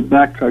kind of had to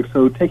backtrack.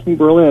 So taking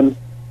Berlin,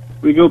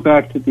 we go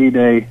back to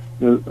D-Day,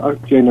 June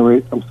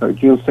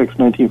 6,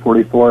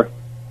 1944,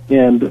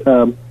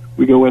 and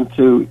we go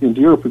into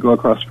Europe. We go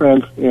across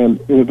France, and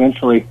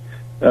eventually,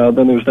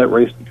 then there's that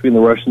race between the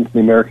Russians and the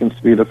Americans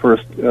to be the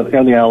first,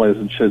 and the Allies,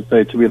 I should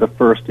say, to be the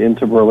first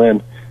into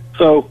Berlin.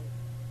 So,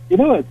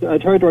 I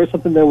tried to write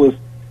something that was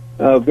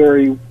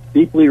very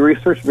deeply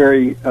researched,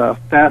 very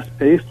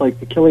fast-paced, like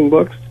the Killing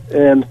books,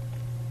 and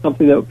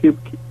something that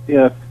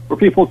where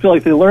people feel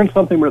like they learned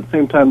something, but at the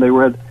same time they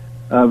read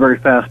a very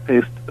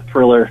fast-paced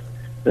thriller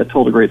that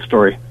told a great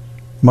story.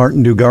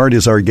 Martin Dugard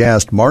is our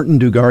guest.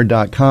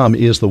 MartinDugard.com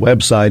is the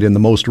website, and the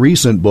most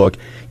recent book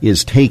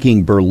is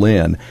Taking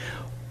Berlin.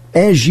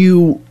 As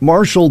you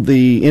marshaled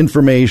the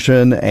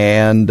information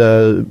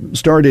and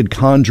started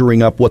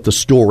conjuring up what the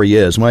story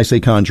is, when I say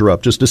conjure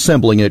up, just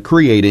assembling it,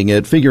 creating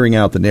it, figuring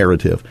out the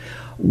narrative,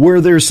 were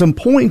there some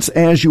points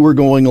as you were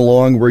going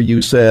along where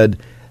you said,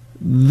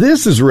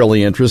 this is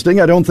really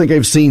interesting, I don't think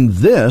I've seen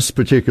this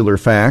particular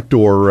fact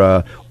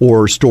or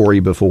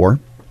story before?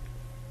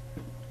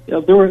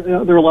 Yeah, there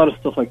were a lot of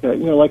stuff like that.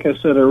 Like I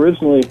said, I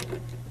originally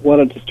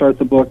wanted to start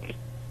the book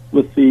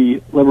with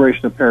the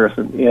liberation of Paris,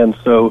 and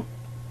so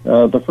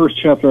the first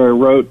chapter I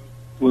wrote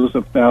was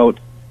about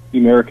the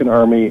American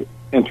army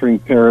entering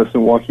Paris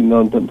and walking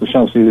down the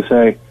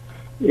Champs-Élysées,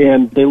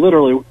 and they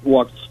literally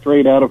walked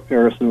straight out of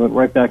Paris and went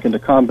right back into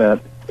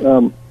combat.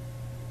 But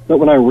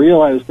when I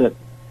realized that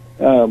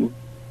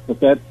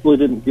that really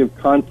didn't give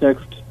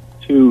context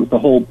to the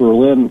whole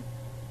Berlin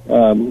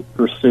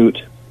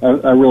pursuit,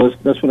 I realized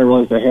that's when I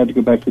realized I had to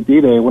go back to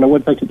D-Day. When I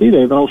went back to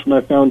D-Day, then all of a sudden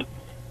I found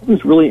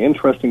these really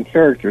interesting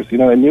characters.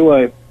 I knew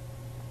I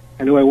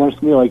wanted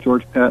somebody like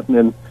George Patton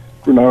and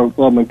Bernard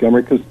Law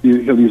Montgomery because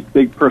you have these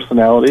big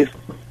personalities,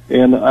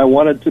 and I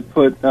wanted to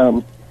put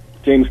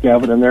James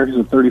Gavitt in there. He's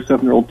a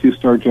 37-year-old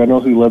two-star general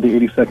who led the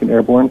 82nd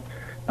Airborne,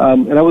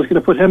 and I was going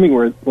to put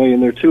Hemingway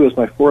in there too as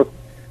my fourth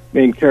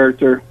main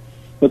character.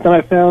 But then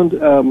I found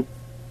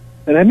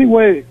that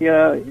Hemingway,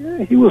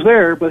 he was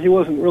there, but he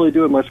wasn't really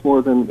doing much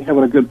more than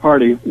having a good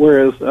party.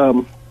 Whereas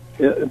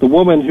the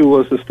woman who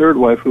was his third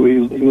wife, who he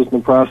was in the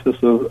process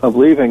of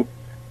leaving,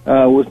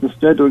 was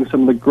instead doing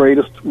some of the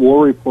greatest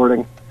war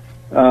reporting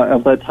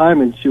of that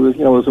time. And she was,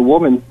 as a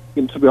woman,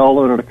 to be all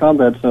alone in a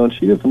combat zone,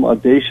 she did some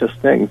audacious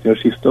things.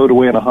 She stowed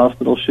away in a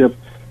hospital ship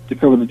to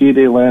cover the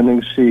D-Day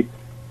landings. She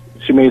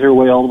made her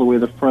way all the way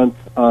to the front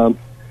on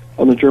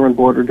the German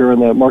border during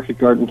the Market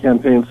Garden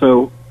campaign.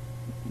 So,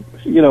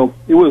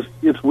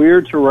 it's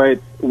weird to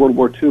write a World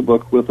War II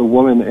book with a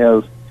woman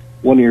as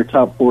one of your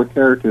top 4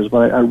 characters,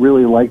 but I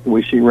really like the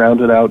way she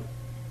rounded out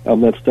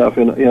that stuff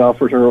and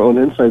offered her own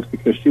insights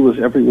because she was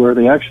everywhere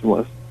the action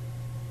was.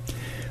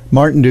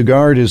 Martin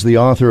Dugard is the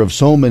author of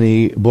so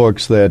many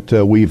books that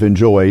we've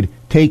enjoyed.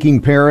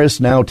 Taking Paris,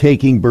 now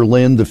Taking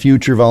Berlin, the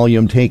future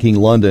volume Taking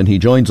London. He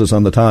joins us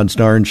on the Todd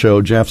Starnes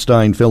Show. Jeff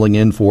Stein filling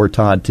in for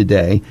Todd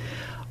today.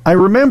 I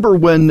remember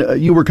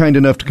when you were kind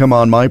enough to come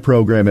on my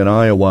program in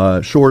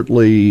Iowa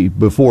shortly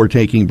before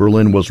Taking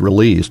Berlin was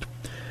released.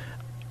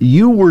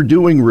 You were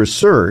doing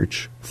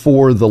research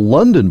for the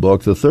London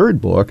book, the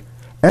third book,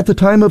 at the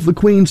time of the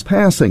Queen's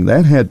passing.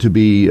 That had to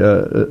be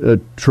a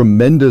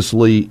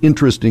tremendously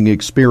interesting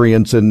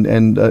experience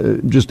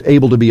and just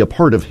able to be a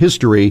part of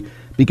history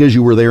because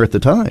you were there at the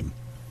time.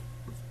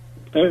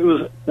 It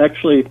was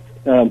actually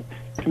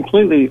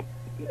completely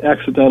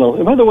accidental.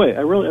 And by the way, I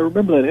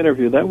remember that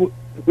interview.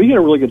 We had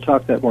a really good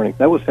talk that morning.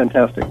 That was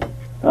fantastic.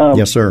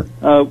 Yes, sir.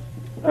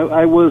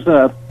 I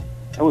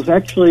was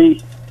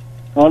actually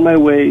on my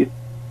way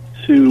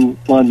to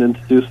London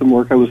to do some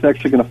work. I was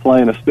actually going to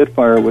fly in a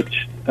Spitfire,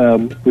 which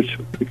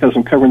because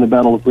I'm covering the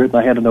Battle of Britain,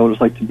 I had to know what it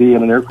was like to be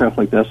in an aircraft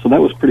like that. So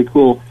that was pretty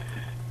cool.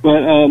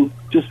 But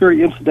just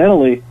very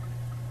incidentally,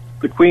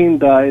 the Queen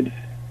died,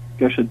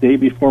 a day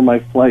before my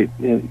flight.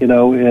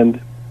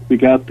 And we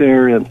got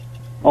there, and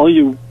all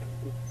you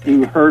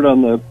heard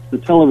on the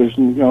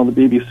television, on the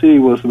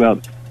BBC, was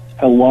about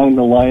how long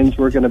the lines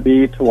were going to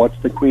be to watch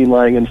the Queen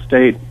lying in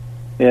state.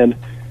 And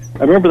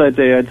I remember that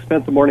day I'd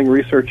spent the morning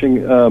researching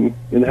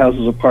in the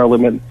Houses of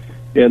Parliament,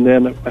 And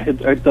then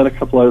I'd done a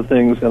couple other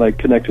things, and I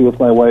connected with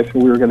my wife,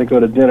 and we were going to go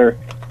to dinner.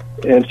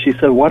 And she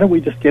said, "Why don't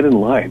we just get in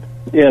line?"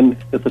 And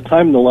at the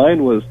time, the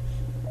line was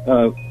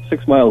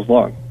 6 miles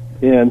long,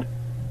 and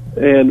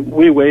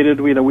we waited.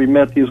 We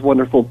met these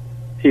wonderful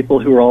people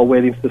who were all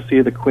waiting to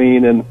see the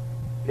Queen, and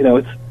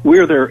we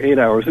were there 8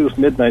 hours. It was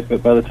midnight,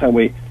 but by the time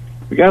we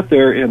got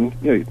there, and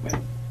my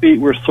feet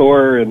were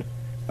sore, and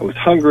I was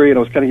hungry, and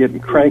I was kind of getting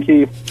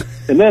cranky.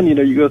 And then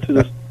you go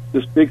through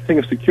this big thing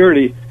of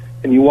security,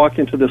 and you walk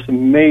into this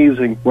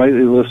amazing,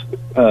 brightly lit,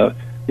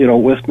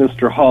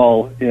 Westminster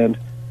Hall, and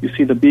you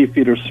see the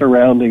beefeaters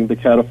surrounding the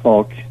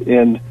catafalque,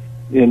 and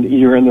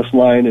you're in this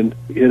line, and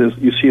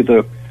you see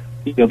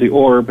the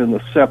orb and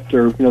the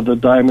scepter, the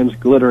diamonds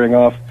glittering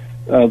off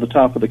the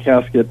top of the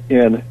casket,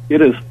 and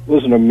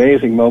was an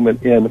amazing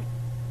moment. And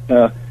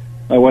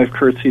my wife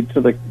curtsied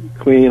to the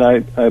Queen,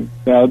 I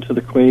bowed to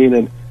the Queen,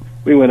 and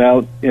we went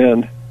out.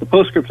 And the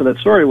postscript to that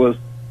story was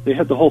they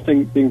had the whole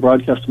thing being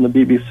broadcast on the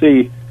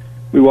BBC.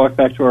 We walked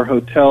back to our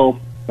hotel.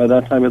 By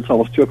that time, it's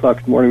almost 2 o'clock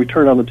in the morning. We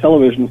turned on the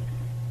television,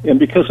 and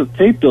because of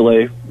tape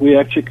delay, we were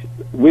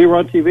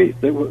on TV.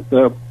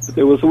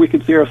 We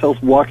could see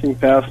ourselves walking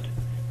past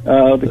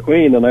the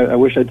Queen, and I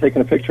wish I'd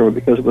taken a picture of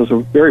it because it was a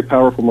very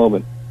powerful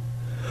moment.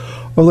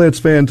 Well, that's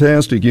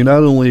fantastic. You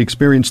not only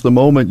experienced the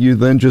moment, you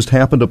then just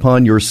happened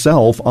upon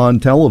yourself on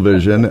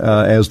television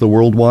as the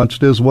world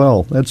watched as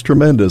well. That's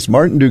tremendous.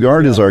 Martin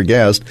Dugard is our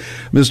guest.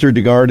 Mr.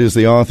 Dugard is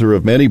the author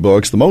of many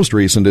books. The most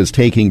recent is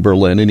Taking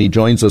Berlin, and he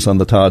joins us on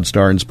the Todd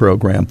Starnes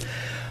program.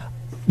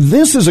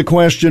 This is a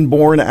question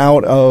born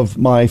out of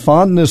my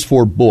fondness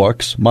for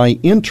books, my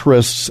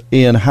interests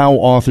in how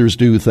authors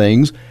do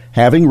things,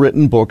 having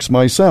written books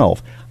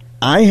myself.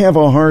 I have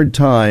a hard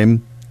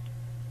time,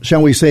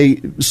 shall we say,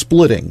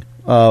 splitting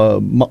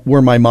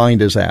where my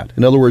mind is at.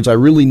 In other words, I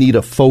really need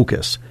a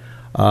focus.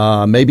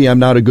 Maybe I'm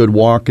not a good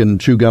walk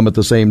and chew gum at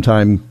the same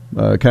time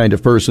kind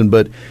of person,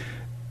 but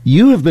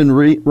you have been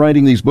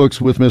writing these books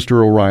with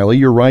Mr. O'Reilly.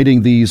 You're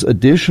writing these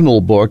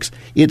additional books.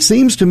 It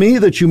seems to me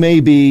that you may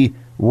be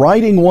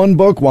writing one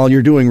book while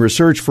you're doing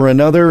research for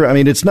another. I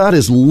mean, it's not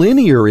as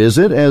linear, is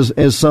it,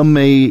 as some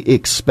may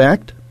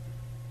expect?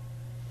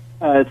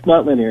 It's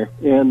not linear,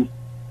 and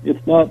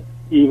it's not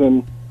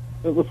even...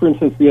 For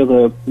instance,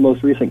 the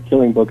most recent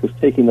Killing book is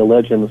Taking the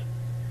Legends,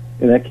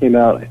 and that came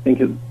out, I think,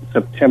 in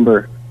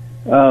September.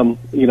 And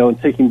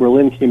Taking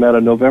Berlin came out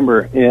in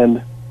November,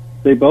 and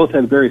they both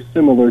had very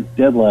similar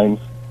deadlines.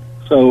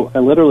 So I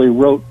literally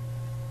wrote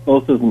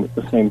both of them at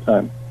the same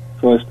time.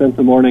 So I spent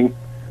the morning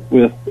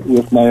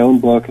with my own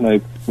book, and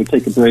I would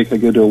take a break.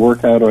 I'd go do a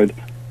workout, or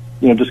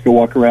I'd just go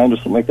walk around or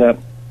something like that.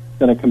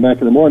 Then I'd come back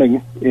in the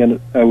morning, and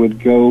I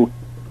would go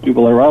do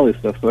Blair Riley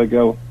stuff. So I'd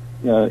go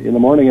in the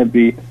morning. I'd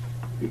be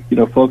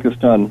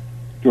focused on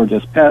George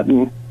S.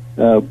 Patton,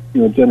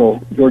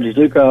 General Georgy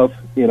Zhukov,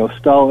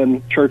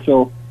 Stalin,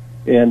 Churchill,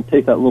 and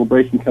take that little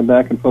break and come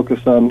back and focus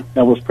on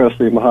Elvis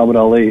Presley and Muhammad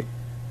Ali.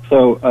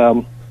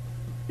 So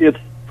it's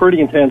pretty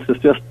intense.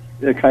 It's just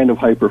a kind of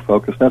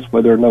hyper-focus. That's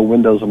why there are no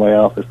windows in my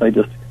office. I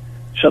just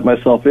shut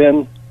myself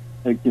in,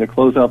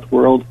 close out the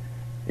world,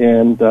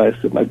 and I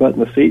sit my butt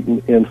in the seat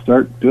and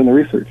start doing the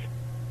research.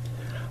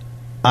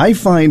 I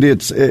find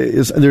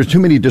there's too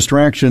many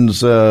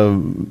distractions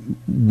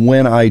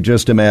when I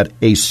just am at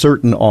a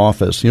certain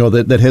office,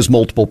 that has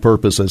multiple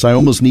purposes. I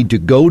almost need to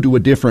go to a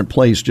different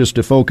place just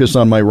to focus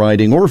on my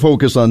writing or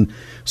focus on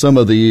some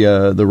of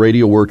the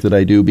radio work that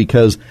I do,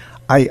 because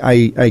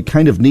I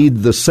kind of need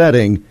the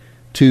setting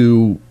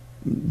to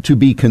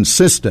be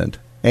consistent.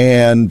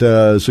 And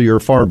so you're a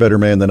far better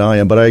man than I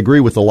am, but I agree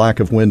with the lack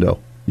of window.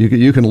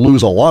 You can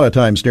lose a lot of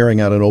time staring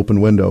out an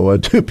open window,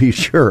 to be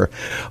sure.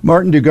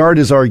 Martin Dugard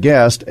is our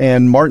guest,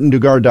 and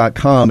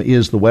martindugard.com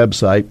is the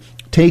website.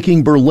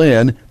 Taking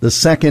Berlin, the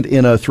second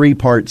in a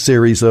 3-part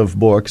series of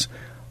books,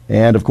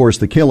 and, of course,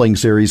 the Killing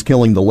series,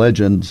 Killing the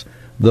Legends,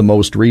 the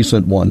most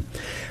recent one.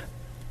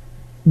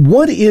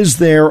 What is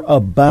there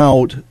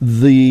about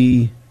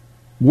the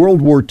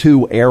World War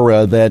II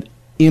era that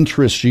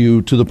interests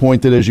you to the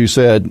point that, as you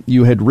said,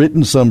 you had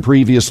written some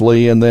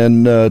previously and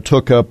then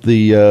took up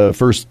the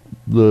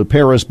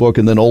Paris book,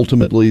 and then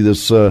ultimately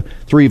this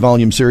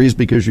 3-volume series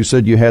because you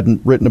said you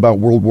hadn't written about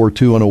World War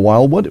II in a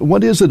while.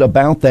 What is it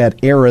about that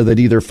era that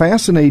either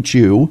fascinates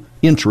you,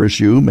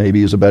 interests you,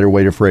 maybe is a better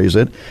way to phrase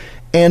it,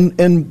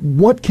 and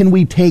what can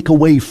we take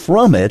away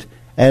from it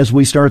as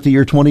we start the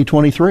year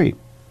 2023?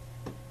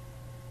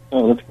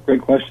 Oh, that's a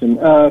great question.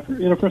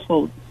 First of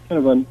all, kind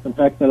of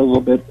unpack that a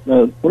little bit.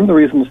 One of the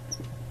reasons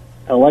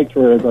I like to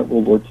write about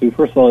World War II,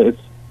 first of all, it's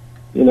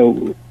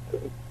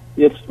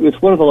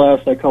one of the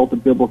last, I call it the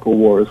biblical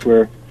wars,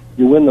 where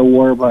you win the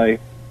war by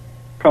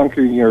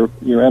conquering your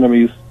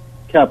enemy's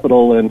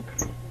capital, and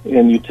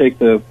you take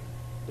the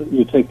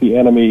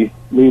enemy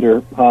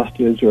leader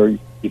hostage, or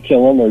you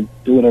kill him, or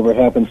do whatever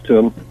happens to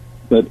him.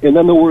 And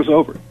then the war's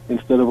over.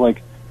 Instead of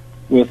like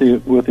with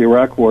the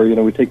Iraq War,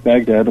 we take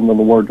Baghdad, and then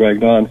the war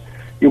dragged on.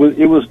 It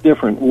was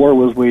different. War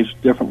was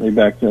waged differently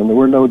back then. There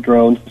were no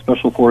drones.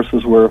 Special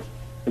forces were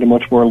in a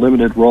much more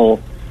limited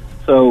role.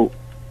 So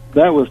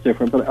that was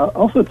different. But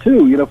also,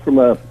 too, from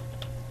a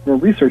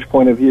research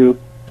point of view,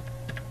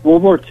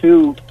 World War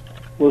II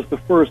was the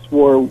first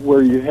war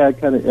where you had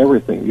kind of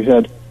everything. You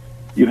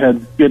had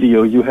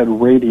video, you had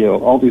radio,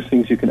 all these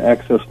things you can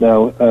access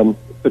now.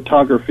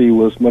 Photography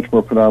was much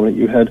more predominant.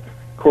 You had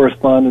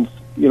correspondence,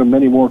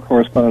 many more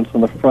correspondents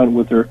on the front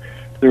with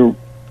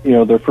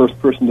their first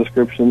person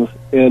descriptions.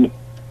 And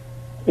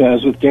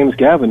as with James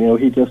Gavin,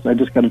 I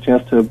just got a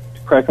chance to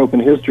crack open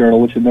his journal,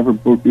 which had never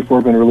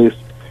before been released,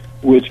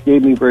 which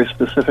gave me very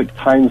specific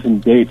times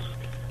and dates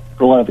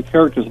for a lot of the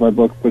characters in my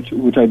book,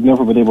 which I'd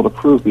never been able to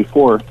prove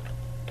before.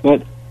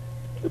 But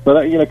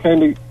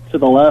kind of to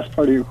the last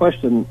part of your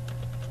question,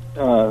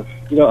 I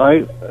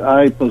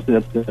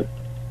posit that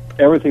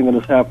everything that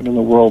has happened in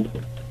the world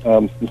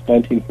since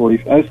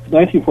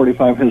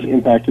 1945 has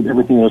impacted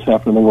everything that has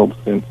happened in the world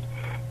since.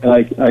 And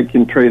I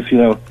can trace,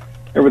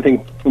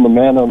 everything from a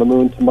man on the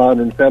moon to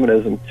modern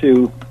feminism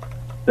to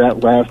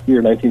that last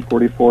year,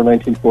 1944,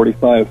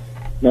 1945,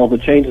 and all the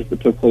changes that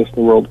took place in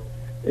the world.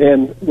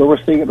 And where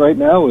we're seeing it right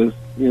now is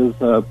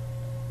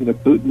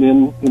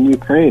Putin in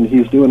Ukraine.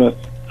 He's doing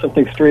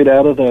something straight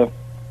out of the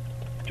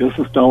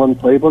Joseph Stalin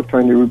playbook,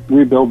 trying to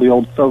rebuild the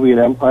old Soviet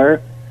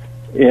Empire,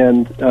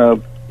 and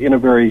in a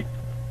very,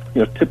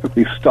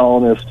 typically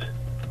Stalinist,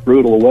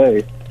 brutal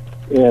way.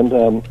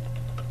 And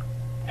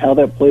how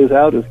that plays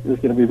out is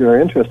going to be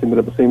very interesting. But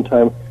at the same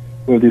time,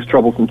 we have these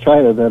troubles in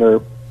China that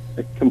are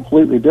a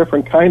completely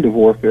different kind of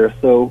warfare.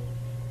 So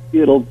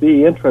it'll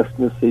be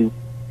interesting to see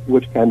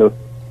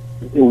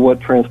what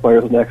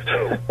transpires next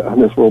on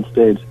this world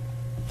stage.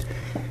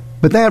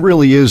 But that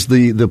really is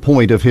the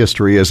point of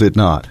history, is it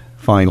not?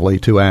 Finally,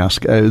 to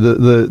ask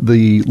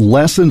the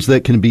lessons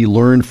that can be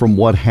learned from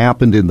what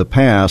happened in the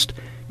past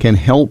can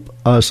help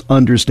us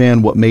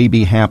understand what may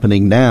be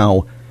happening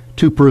now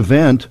to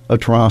prevent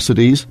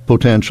atrocities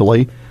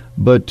potentially,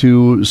 but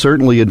to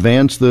certainly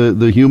advance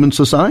the human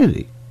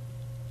society.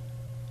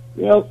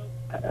 I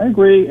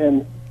agree.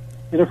 And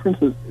for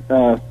instance,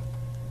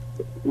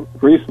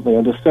 recently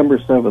on December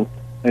 7th,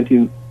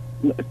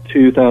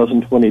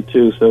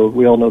 2022, so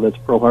we all know that's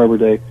Pearl Harbor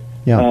Day.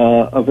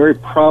 Yeah. A very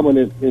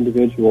prominent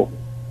individual,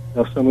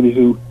 somebody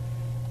who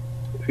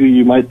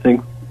you might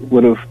think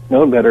would have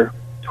known better,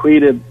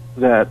 tweeted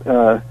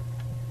that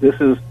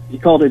he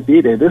called it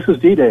D-Day. This is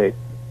D-Day.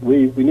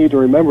 We need to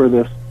remember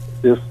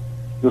this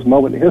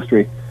moment in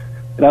history.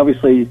 And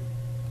obviously,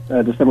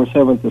 December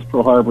 7th is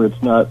Pearl Harbor.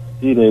 It's not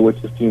D-Day,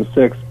 which is June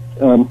 6th.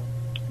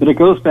 But it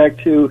goes back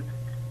to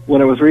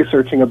when I was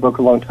researching a book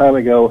a long time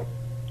ago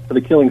for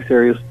the Killing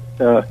series.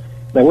 And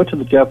I went to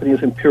the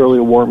Japanese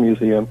Imperial War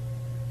Museum.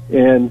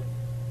 And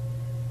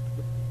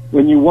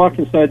when you walk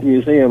inside the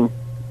museum,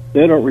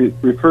 they don't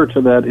refer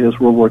to that as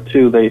World War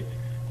II.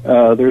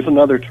 There's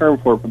another term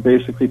for it, but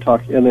basically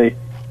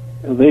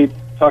they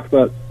talk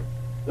about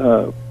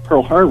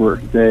Pearl Harbor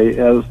Day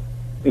as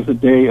a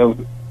day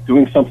of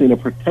doing something to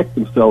protect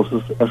themselves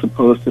as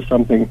opposed to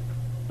something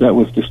that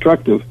was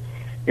destructive.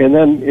 And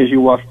then as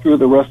you walk through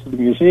the rest of the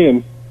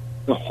museum,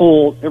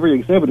 every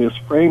exhibit is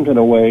framed in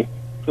a way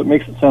that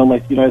makes it sound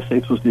like the United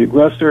States was the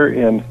aggressor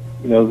and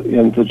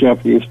the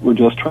Japanese were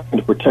just trying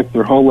to protect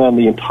their homeland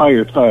the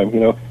entire time,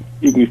 even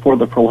before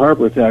the Pearl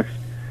Harbor attacks,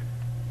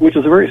 which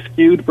is a very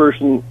skewed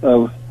version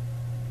of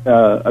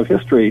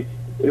history.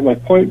 And my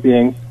point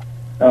being,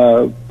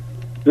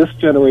 this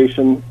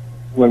generation,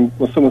 when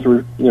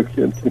someone's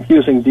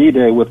confusing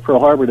D-Day with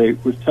Pearl Harbor Day,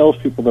 which tells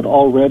people that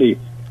already,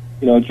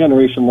 a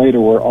generation later,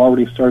 we're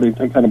already starting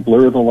to kind of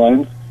blur the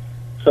lines.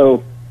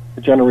 So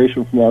a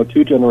generation from now,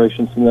 2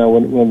 generations from now,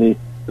 when the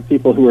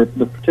people who are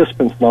the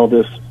participants in all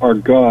this are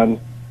gone,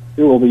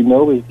 there will be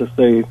nobody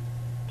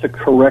to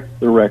correct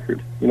the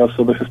record.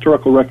 So the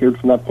historical record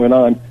from that point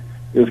on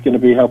is going to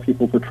be how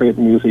people portray it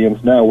in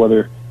museums now,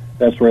 whether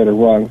that's right or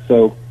wrong.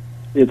 So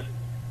it's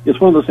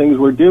one of those things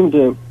we're doomed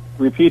to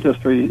repeat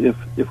history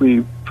if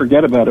we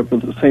forget about it,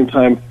 but at the same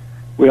time,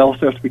 we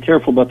also have to be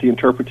careful about the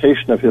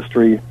interpretation of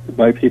history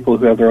by people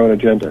who have their own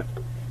agenda.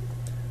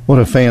 What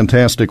a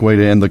fantastic way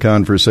to end the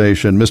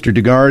conversation. Mr.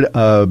 Dugard,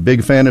 a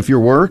big fan of your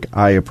work.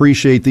 I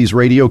appreciate these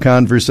radio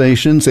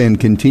conversations and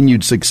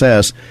continued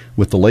success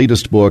with the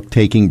latest book,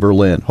 Taking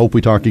Berlin. Hope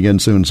we talk again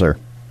soon, sir.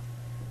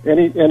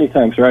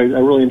 Anytime, sir. I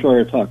really enjoy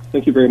our talk.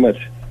 Thank you very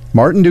much.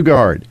 Martin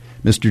Dugard.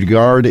 Mr.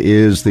 Dugard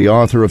is the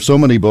author of so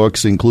many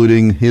books,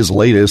 including his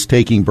latest,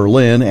 Taking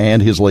Berlin, and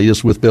his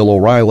latest with Bill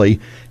O'Reilly,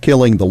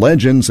 Killing the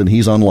Legends, and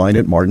he's online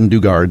at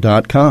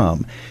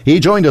martindugard.com. He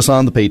joined us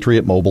on the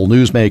Patriot Mobile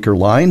Newsmaker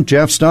line.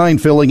 Jeff Stein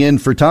filling in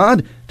for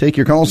Todd. Take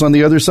your calls on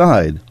the other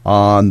side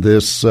on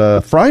this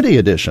Friday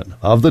edition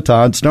of the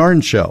Todd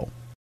Starnes Show.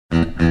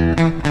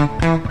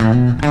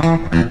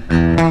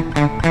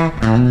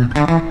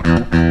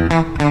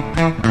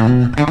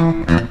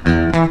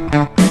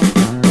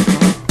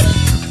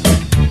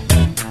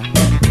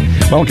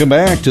 Welcome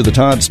back to the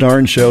Todd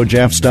Starnes Show.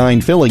 Jeff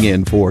Stein filling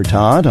in for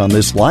Todd on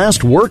this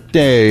last work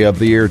day of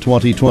the year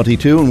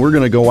 2022, and we're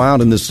going to go out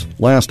in this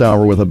last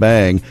hour with a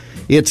bang.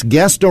 It's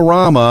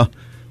Guestorama.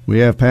 We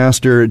have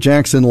Pastor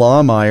Jackson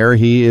Lawmeyer.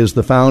 He is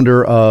the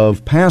founder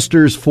of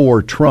Pastors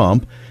for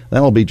Trump.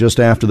 That'll be just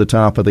after the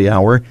top of the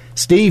hour.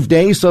 Steve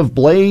Deace of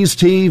Blaze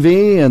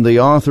TV and the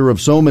author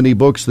of so many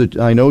books that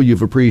I know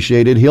you've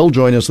appreciated. He'll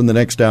join us in the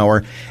next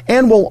hour.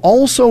 And we'll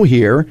also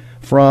hear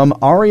from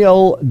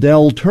Ariel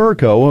Del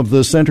Turco of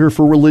the Center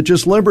for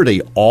Religious Liberty.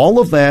 All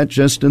of that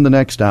just in the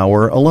next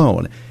hour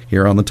alone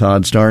here on the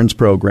Todd Starnes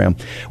program.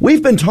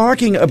 We've been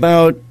talking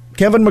about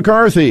Kevin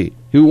McCarthy,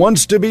 who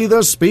wants to be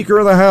the Speaker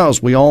of the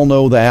House. We all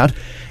know that.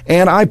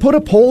 And I put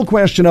a poll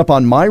question up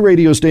on my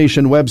radio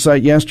station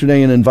website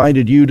yesterday and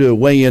invited you to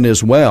weigh in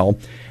as well.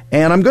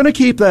 And I'm going to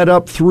keep that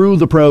up through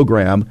the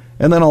program,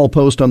 and then I'll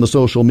post on the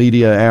social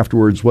media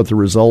afterwards what the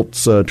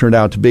results turned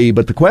out to be.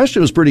 But the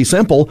question was pretty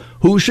simple.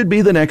 Who should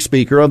be the next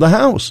Speaker of the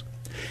House?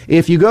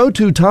 If you go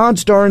to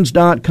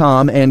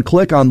toddstarnes.com and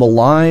click on the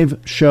live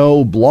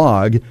show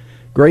blog,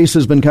 Grace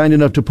has been kind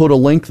enough to put a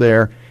link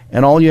there.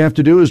 And all you have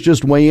to do is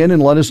just weigh in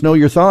and let us know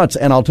your thoughts.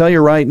 And I'll tell you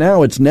right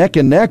now, it's neck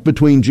and neck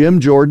between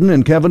Jim Jordan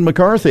and Kevin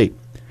McCarthy.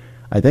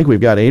 I think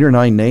we've got 8 or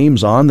 9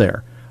 names on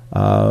there.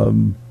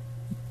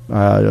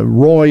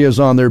 Roy is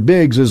on there,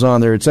 Biggs is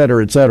on there, et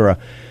cetera, et cetera.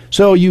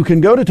 So you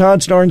can go to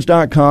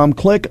toddstarnes.com,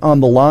 click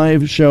on the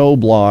live show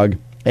blog,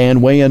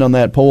 and weigh in on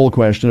that poll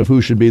question of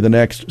who should be the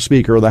next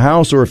Speaker of the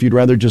House. Or if you'd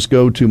rather just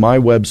go to my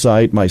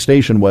website, my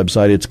station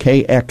website, it's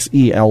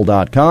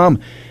kxel.com.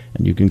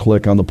 And you can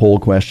click on the poll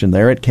question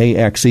there at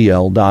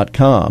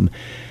kxel.com.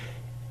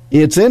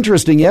 It's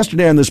interesting.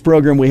 Yesterday on this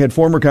program, we had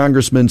former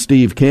Congressman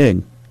Steve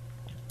King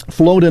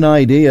float an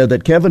idea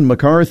that Kevin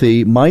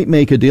McCarthy might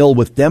make a deal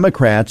with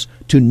Democrats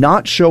to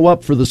not show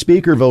up for the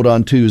Speaker vote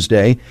on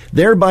Tuesday,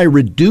 thereby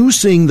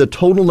reducing the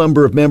total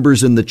number of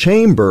members in the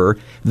chamber,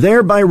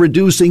 thereby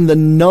reducing the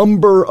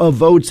number of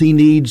votes he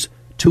needs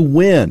to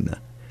win.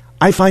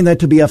 I find that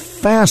to be a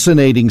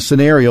fascinating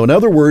scenario. In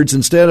other words,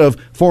 instead of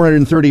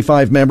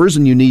 435 members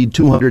and you need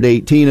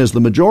 218 as the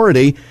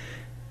majority,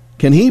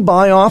 can he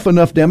buy off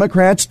enough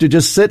Democrats to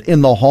just sit in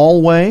the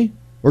hallway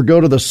or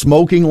go to the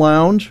smoking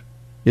lounge,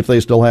 if they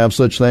still have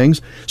such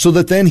things, so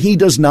that then he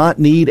does not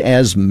need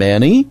as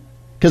many?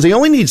 Because he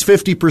only needs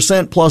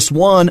 50% plus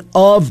 1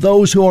 of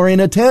those who are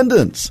in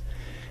attendance.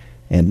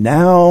 And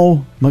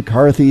now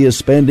McCarthy is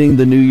spending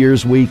the New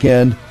Year's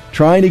weekend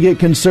trying to get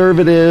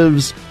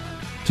conservatives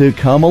to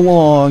come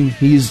along.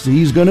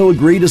 He's going to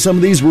agree to some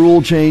of these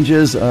rule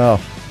changes. Oh,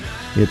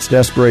 it's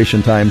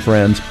desperation time,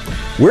 friends.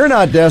 We're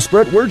not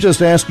desperate. We're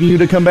just asking you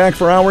to come back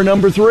for hour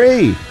number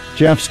 3.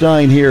 Jeff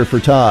Stein here for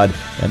Todd,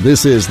 and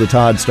this is the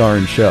Todd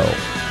Starnes Show.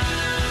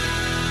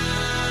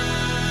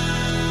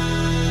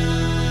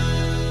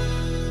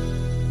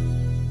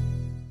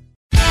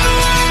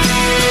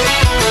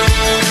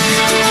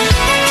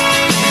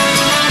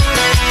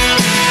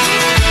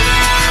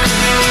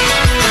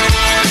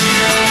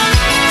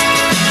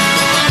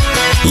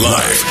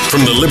 Live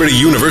from the Liberty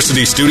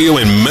University studio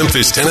in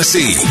Memphis,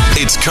 Tennessee,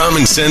 it's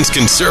Common Sense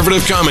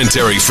Conservative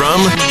Commentary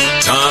from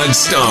Todd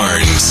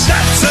Starnes.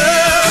 That's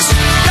us.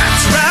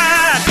 That's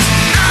right.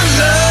 I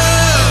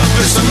love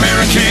this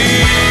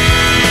American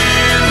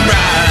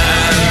ride.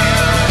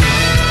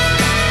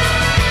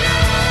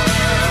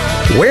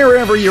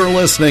 Wherever you're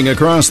listening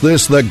across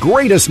this, the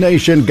greatest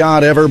nation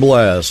God ever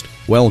blessed,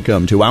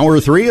 welcome to Hour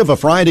 3 of a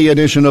Friday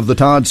edition of the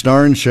Todd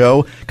Starnes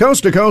Show,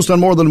 coast to coast on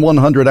more than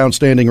 100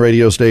 outstanding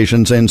radio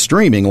stations and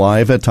streaming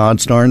live at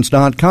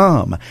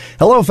toddstarnes.com.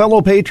 Hello,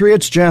 fellow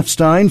patriots. Jeff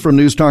Stein from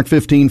News Talk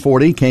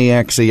 1540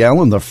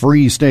 KXEL in the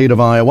free state of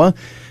Iowa.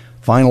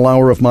 Final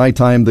hour of my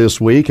time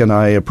this week, and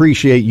I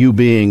appreciate you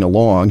being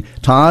along.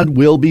 Todd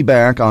will be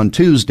back on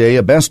Tuesday,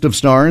 a Best of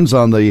Starnes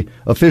on the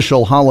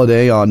official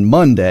holiday on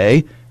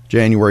Monday,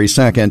 January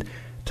 2nd.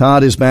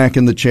 Todd is back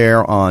in the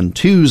chair on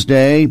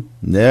Tuesday.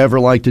 Never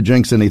like to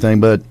jinx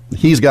anything, but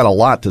he's got a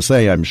lot to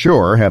say, I'm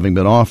sure, having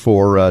been off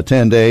for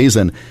 10 days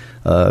and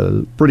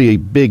a pretty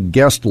big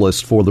guest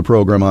list for the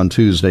program on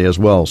Tuesday as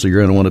well, so you're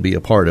going to want to be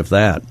a part of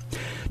that.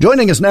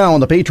 Joining us now on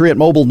the Patriot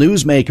Mobile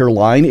Newsmaker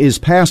line is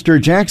Pastor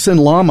Jackson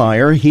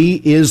Lohmeyer. He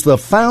is the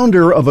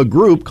founder of a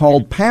group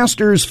called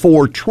Pastors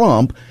for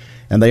Trump,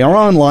 and they are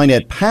online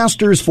at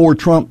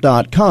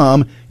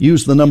pastorsfortrump.com.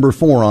 Use the number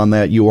 4 on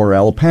that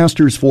URL,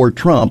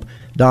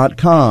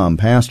 pastorsfortrump.com.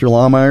 Pastor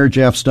Lohmeyer,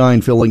 Jeff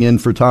Stein filling in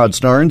for Todd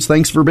Starnes.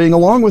 Thanks for being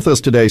along with us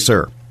today,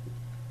 sir.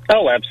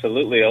 Oh,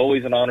 absolutely.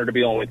 Always an honor to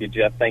be on with you,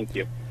 Jeff. Thank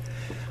you.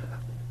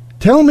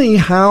 Tell me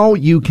how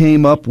you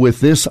came up with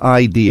this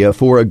idea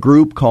for a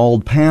group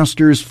called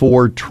Pastors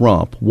for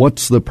Trump.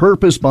 What's the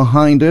purpose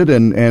behind it,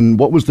 and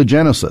what was the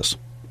genesis?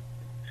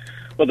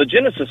 Well, the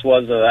genesis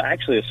was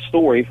actually a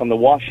story from the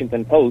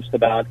Washington Post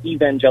about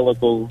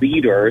evangelical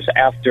leaders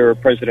after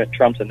President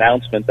Trump's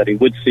announcement that he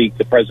would seek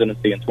the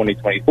presidency in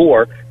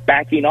 2024,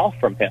 backing off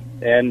from him.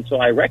 And so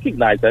I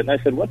recognized that, and I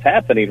said, what's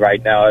happening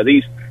right now? Are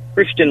these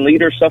Christian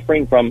leaders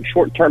suffering from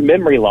short-term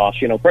memory loss?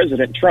 You know,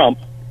 President Trump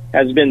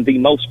has been the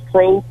most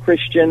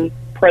pro-Christian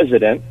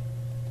president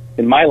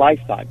in my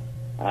lifetime.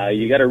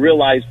 You got to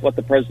realize what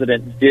the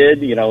president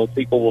did. You know,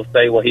 people will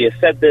say, well, he has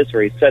said this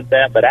or he said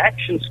that, but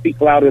actions speak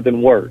louder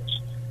than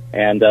words.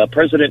 And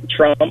President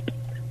Trump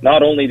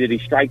Not only did he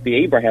strike the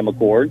Abraham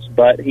Accords,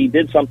 but he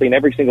did something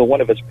every single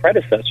one of his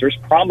predecessors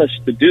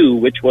promised to do,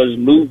 which was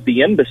move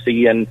the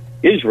embassy in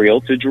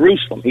Israel to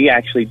Jerusalem. He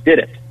actually did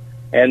it.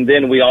 And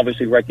then we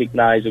obviously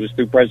recognize it was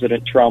through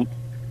President Trump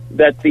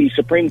that the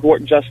Supreme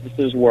Court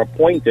justices were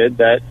appointed,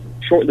 that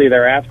shortly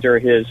thereafter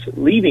his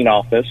leaving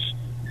office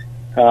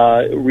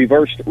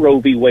reversed Roe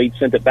v. Wade,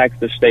 sent it back to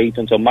the states,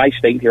 and so my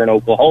state here in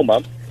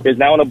Oklahoma is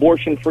now an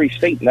abortion-free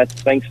state, and that's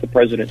thanks to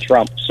President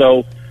Trump.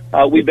 So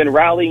we've been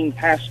rallying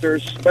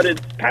pastors, but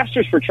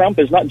Pastors for Trump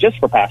is not just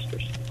for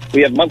pastors.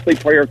 We have monthly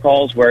prayer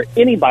calls where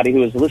anybody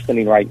who is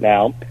listening right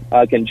now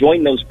can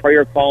join those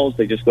prayer calls.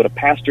 They just go to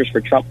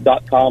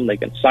pastorsfortrump.com. They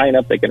can sign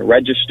up. They can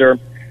register.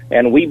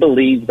 And we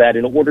believe that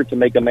in order to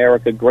make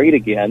America great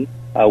again,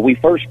 we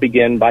first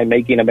begin by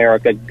making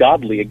America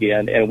godly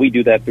again, and we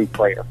do that through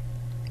prayer.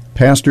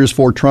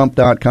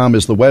 PastorsForTrump.com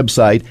is the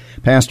website.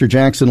 Pastor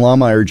Jackson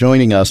Lahmeyer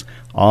joining us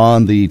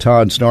on the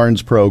Todd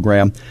Starnes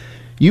program.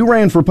 You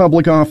ran for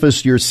public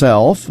office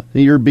yourself.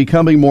 You're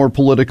becoming more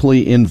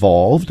politically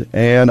involved,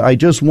 and I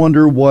just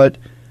wonder what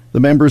the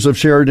members of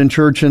Sheridan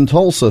Church in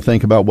Tulsa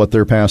think about what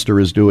their pastor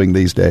is doing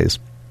these days.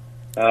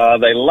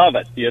 They love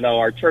it. You know,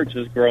 our church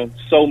has grown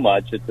so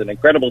much. It's an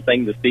incredible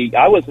thing to see.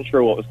 I wasn't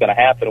sure what was going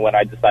to happen when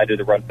I decided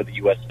to run for the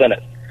U.S.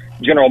 Senate.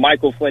 General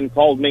Michael Flynn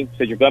called me,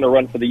 said, "You're going to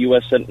run for the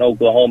U.S. Senate in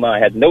Oklahoma." I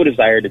had no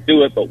desire to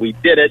do it, but we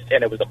did it,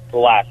 and it was a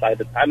blast. I had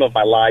the time of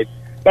my life,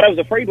 but I was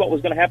afraid what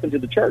was going to happen to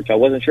the church. I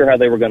wasn't sure how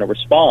they were going to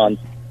respond,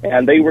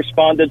 and they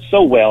responded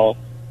so well.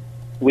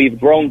 We've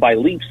grown by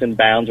leaps and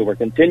bounds, and we're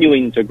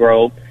continuing to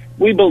grow.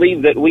 We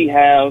believe that we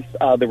have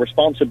the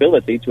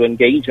responsibility to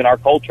engage in our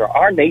culture.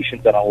 Our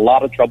nation's in a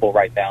lot of trouble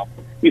right now.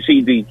 You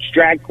see the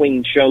drag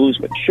queen shows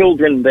with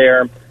children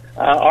there.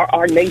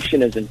 Our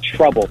nation is in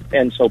trouble,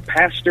 and so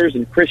pastors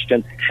and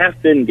Christians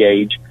have to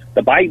engage.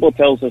 The Bible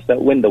tells us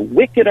that when the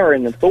wicked are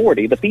in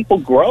authority, the people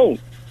groan.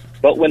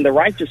 But when the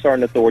righteous are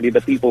in authority,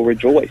 the people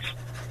rejoice.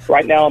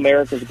 Right now,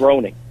 America's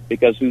groaning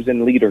because who's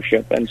in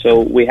leadership. And so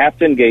we have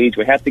to engage.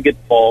 We have to get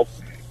involved.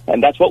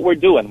 And that's what we're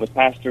doing with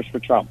Pastors for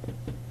Trump.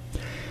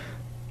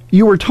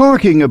 You were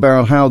talking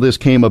about how this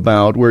came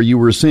about, where you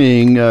were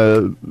seeing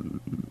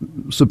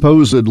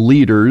supposed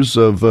leaders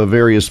of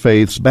various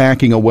faiths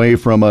backing away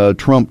from a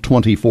Trump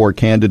 24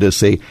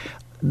 candidacy.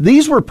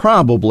 These were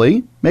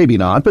probably, maybe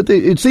not, but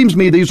it seems to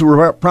me these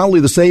were probably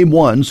the same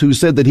ones who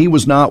said that he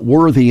was not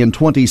worthy in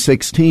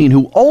 2016,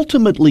 who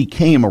ultimately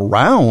came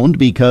around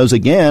because,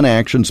 again,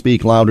 actions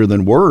speak louder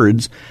than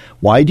words.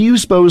 Why do you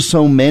suppose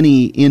so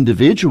many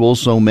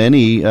individuals, so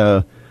many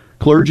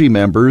clergy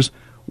members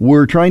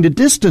were trying to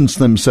distance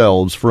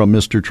themselves from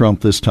Mr.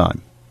 Trump this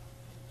time?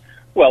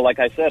 Well, like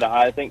I said,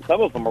 I think some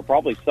of them are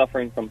probably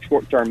suffering from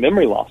short-term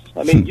memory loss.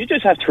 I mean, you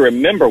just have to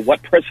remember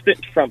what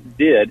President Trump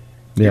did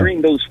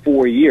during those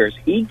 4 years.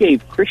 He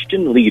gave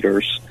Christian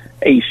leaders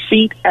a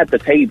seat at the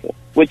table,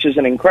 which is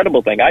an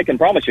incredible thing. I can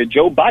promise you,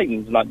 Joe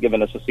Biden's not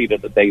giving us a seat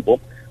at the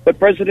table, but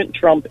President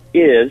Trump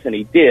is, and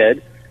he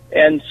did.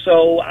 And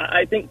so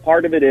I think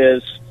part of it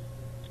is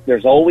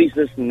there's always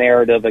this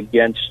narrative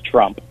against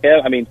Trump.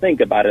 I mean, think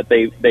about it.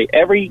 They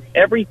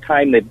every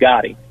time they've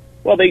got him,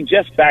 well, they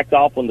just backed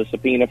off on the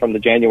subpoena from the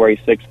January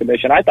 6th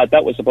commission. I thought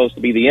that was supposed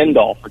to be the end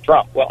all for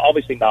Trump. Well,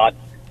 obviously not.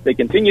 They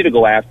continue to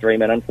go after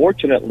him, and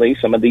unfortunately,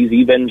 some of these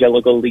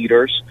evangelical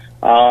leaders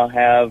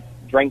have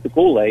drank the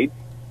Kool-Aid.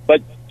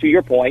 But to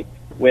your point,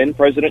 when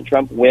President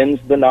Trump wins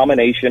the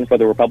nomination for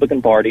the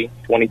Republican Party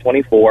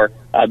 2024,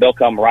 they'll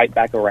come right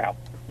back around.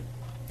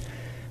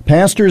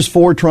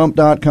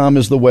 PastorsForTrump.com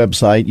is the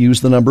website.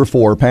 Use the number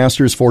 4,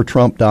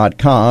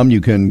 PastorsForTrump.com.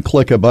 You can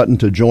click a button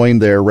to join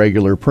their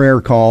regular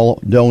prayer call,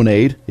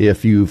 donate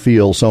if you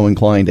feel so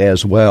inclined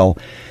as well.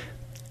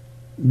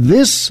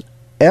 This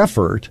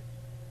effort,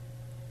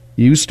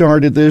 you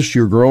started this,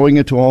 you're growing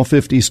it to all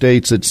 50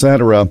 states,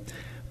 etc.,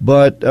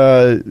 but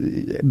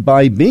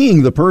by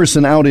being the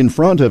person out in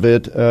front of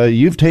it,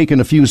 you've taken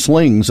a few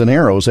slings and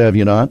arrows, have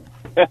you not?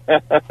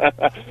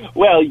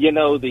 Well, you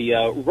know,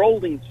 the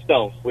Rolling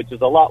Stone, which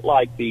is a lot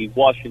like the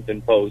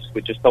Washington Post,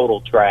 which is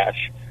total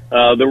trash.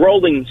 The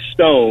Rolling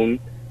Stone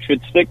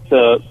should stick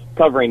to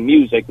covering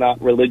music, not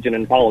religion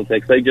and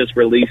politics. They just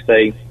released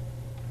a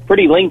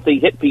pretty lengthy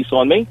hit piece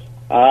on me.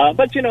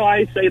 But, you know,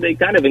 I say they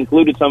kind of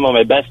included some of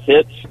my best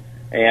hits,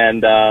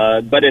 and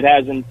but it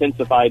has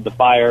intensified the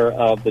fire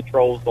of the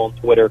trolls on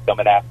Twitter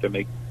coming after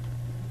me.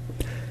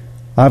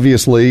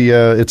 Obviously,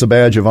 it's a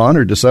badge of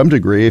honor to some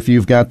degree. If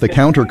you've got the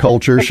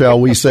counterculture,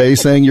 shall we say,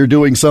 saying you're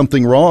doing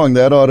something wrong,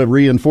 that ought to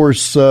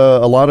reinforce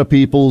a lot of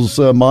people's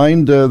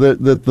mind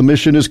that the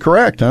mission is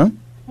correct, huh?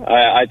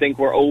 I think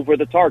we're over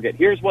the target.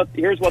 Here's what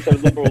the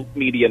liberal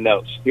media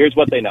knows. Here's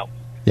what they know.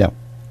 Yeah.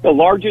 The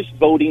largest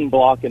voting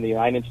bloc in the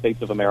United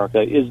States of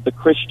America is the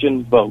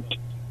Christian vote.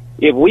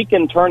 If we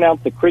can turn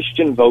out the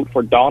Christian vote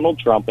for Donald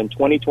Trump in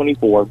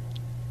 2024,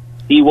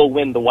 he will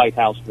win the White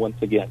House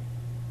once again.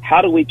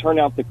 How do we turn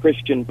out the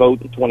Christian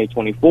vote in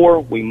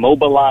 2024? We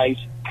mobilize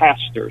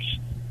pastors.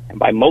 And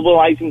by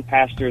mobilizing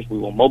pastors, we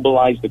will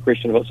mobilize the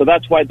Christian vote. So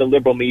that's why the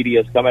liberal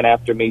media is coming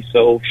after me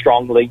so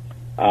strongly.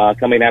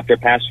 coming after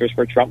Pastors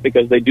for Trump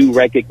because they do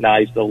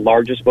recognize the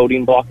largest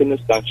voting bloc in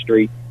this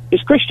country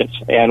is Christians.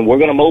 And we're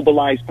going to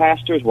mobilize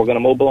pastors. We're going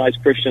to mobilize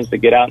Christians to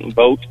get out and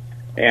vote,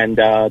 and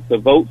to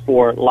vote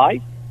for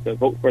life, to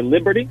vote for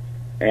liberty,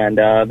 and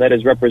that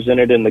is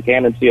represented in the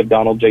candidacy of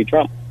Donald J.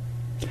 Trump.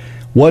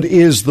 What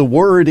is the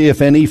word,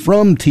 if any,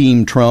 from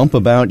Team Trump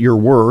about your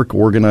work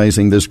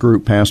organizing this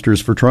group,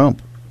 Pastors for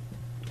Trump?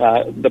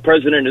 The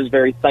president is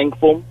very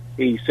thankful.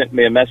 He sent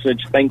me a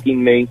message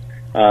thanking me.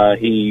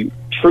 He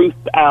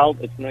truthed out.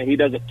 He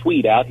doesn't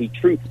tweet out. He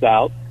truths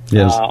out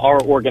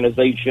our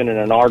organization in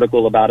an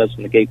article about us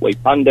in the Gateway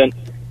Pundit.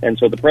 And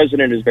so the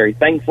president is very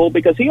thankful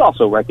because he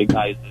also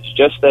recognizes,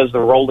 just as the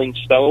Rolling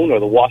Stone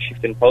or the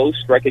Washington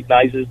Post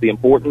recognizes the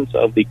importance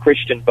of the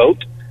Christian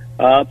vote,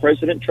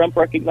 President Trump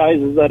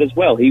recognizes that as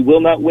well. He will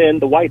not win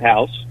the White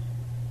House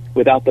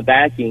without the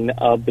backing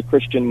of the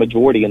Christian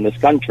majority in this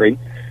country.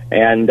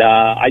 And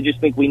I just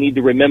think we need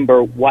to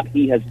remember what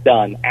he has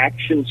done.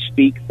 Actions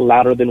speak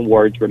louder than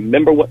words.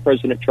 Remember what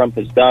President Trump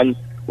has done.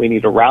 We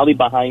need to rally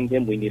behind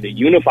him. We need to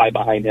unify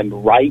behind him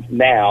right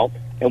now.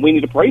 And we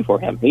need to pray for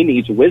him. He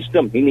needs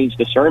wisdom. He needs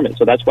discernment.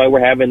 So that's why we're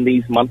having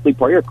these monthly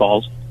prayer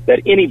calls that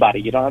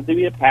anybody, you don't have to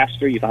be a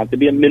pastor, you don't have to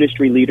be a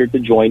ministry leader to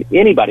join.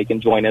 Anybody can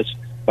join us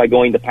by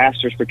going to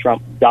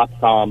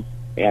pastorsfortrump.com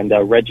and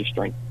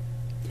registering.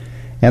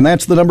 And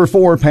that's the number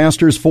 4,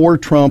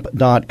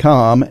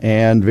 pastorsfortrump.com,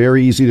 and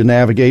very easy to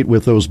navigate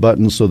with those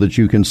buttons so that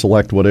you can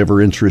select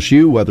whatever interests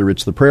you, whether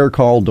it's the prayer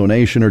call,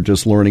 donation, or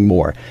just learning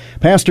more.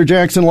 Pastor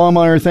Jackson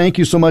Lahmeyer, thank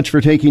you so much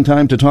for taking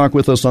time to talk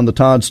with us on the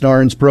Todd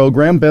Starnes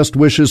program. Best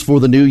wishes for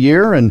the new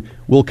year, and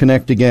we'll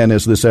connect again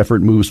as this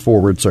effort moves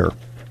forward, sir.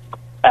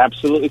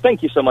 Absolutely.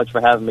 Thank you so much for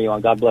having me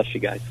on. God bless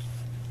you guys.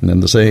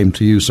 And the same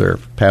to you, sir.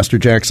 Pastor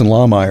Jackson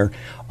Lahmeyer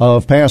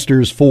of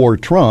Pastors for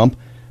Trump,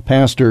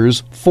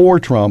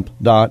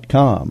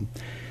 pastorsfortrump.com.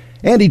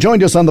 And he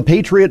joined us on the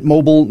Patriot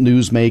Mobile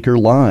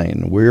Newsmaker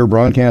line. We're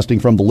broadcasting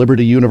from the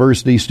Liberty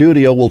University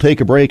studio. We'll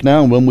take a break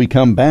now, and when we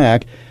come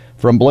back,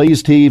 from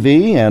Blaze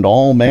TV and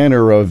all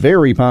manner of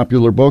very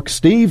popular books,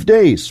 Steve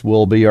Deace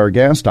will be our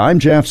guest. I'm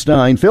Jeff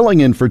Stein, filling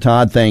in for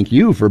Todd. Thank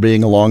you for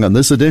being along on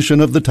this edition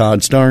of the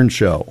Todd Starnes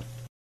Show.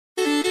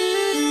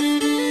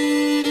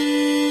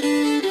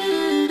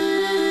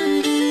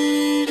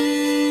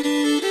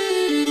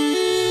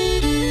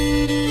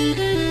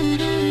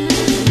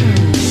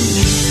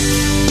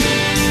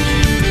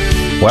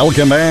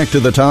 Welcome back to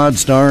the Todd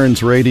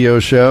Starnes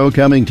Radio Show,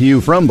 coming to you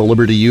from the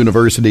Liberty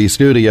University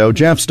studio.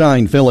 Jeff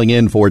Stein filling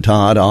in for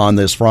Todd on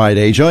this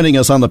Friday. Joining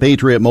us on the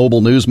Patriot Mobile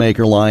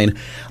Newsmaker line,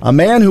 a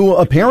man who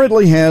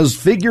apparently has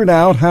figured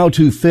out how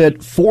to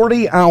fit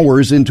 40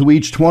 hours into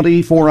each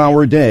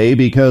 24-hour day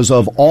because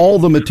of all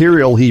the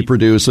material he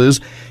produces.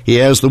 He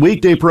has the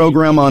weekday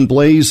program on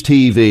Blaze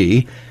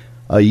TV.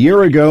 A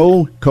year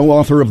ago,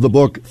 co-author of the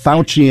book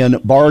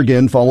Faucian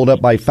Bargain, followed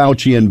up by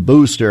Faucian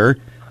Booster.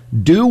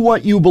 Do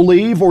What You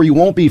Believe or You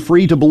Won't Be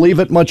Free to Believe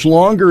It Much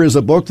Longer is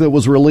a book that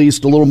was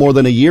released a little more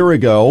than a year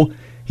ago.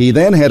 He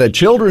then had a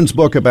children's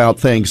book about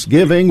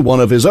Thanksgiving.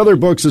 One of his other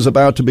books is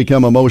about to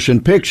become a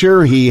motion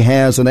picture. He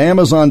has an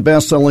Amazon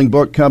best-selling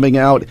book coming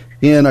out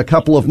in a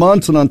couple of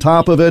months, and on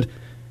top of it,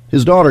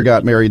 his daughter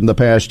got married in the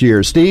past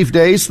year. Steve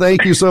Deace,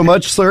 thank you so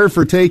much, sir,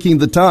 for taking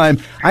the time.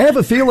 I have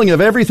a feeling of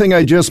everything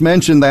I just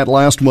mentioned, that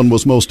last one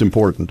was most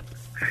important.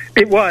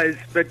 It was,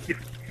 but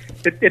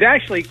it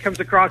actually comes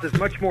across as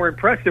much more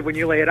impressive when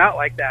you lay it out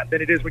like that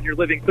than it is when you're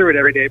living through it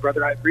every day,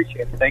 brother. I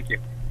appreciate it. Thank you.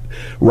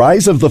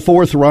 Rise of the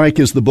Fourth Reich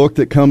is the book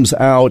that comes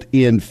out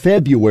in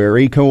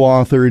February,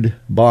 co-authored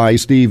by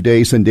Steve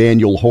Deace and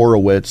Daniel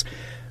Horowitz.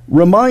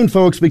 Remind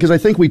folks, because I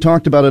think we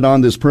talked about it on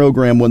this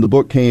program when the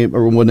book came,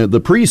 or when the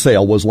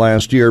pre-sale was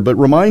last year, but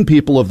remind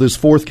people of this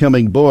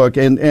forthcoming book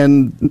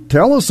and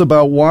tell us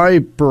about why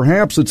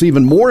perhaps it's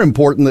even more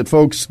important that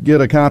folks get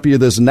a copy of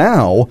this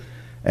now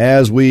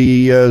as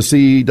we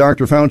see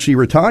Dr. Fauci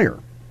retire.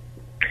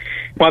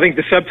 Well, I think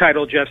the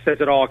subtitle, Jeff, says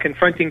it all.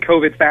 Confronting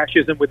COVID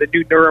fascism with a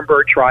new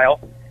Nuremberg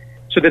trial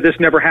so that this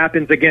never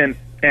happens again.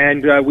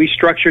 And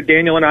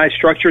Daniel and I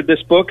structured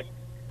this book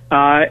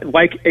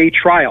like a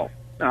trial.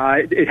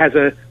 It has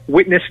a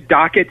witness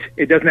docket.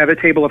 It doesn't have a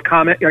table of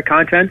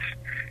contents.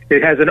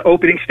 It has an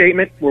opening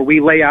statement where we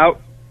lay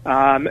out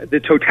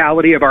the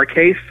totality of our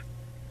case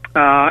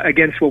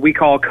against what we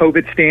call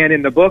COVID stand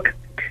in the book.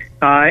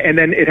 And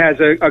then it has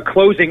a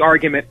closing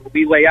argument.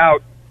 We lay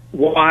out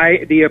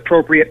why the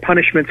appropriate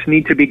punishments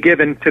need to be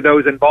given to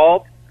those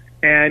involved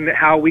and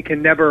how we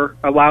can never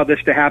allow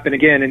this to happen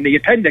again. And the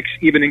appendix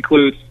even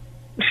includes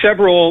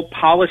several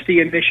policy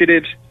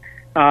initiatives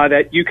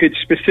that you could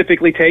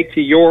specifically take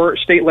to your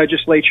state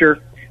legislature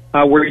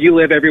where you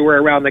live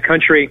everywhere around the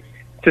country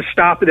to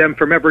stop them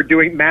from ever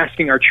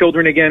masking our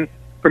children again,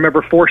 from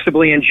ever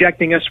forcibly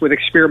injecting us with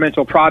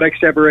experimental products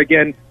ever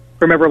again,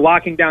 from ever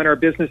locking down our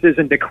businesses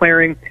and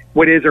declaring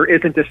what is or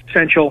isn't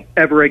essential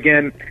ever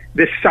again,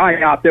 this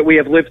psyop that we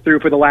have lived through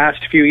for the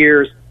last few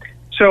years.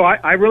 So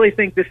I really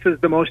think this is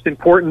the most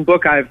important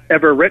book I've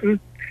ever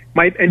written.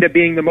 Might end up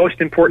being the most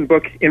important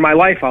book in my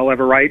life I'll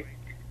ever write.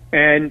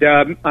 And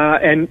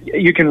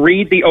you can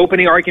read the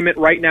opening argument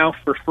right now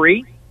for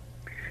free.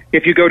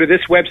 If you go to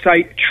this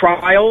website,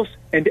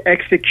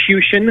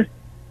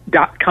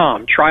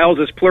 trialsandexecution.com. Trials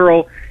is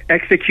plural,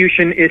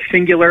 execution is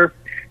singular.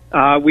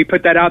 We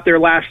put that out there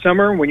last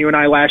summer when you and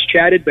I last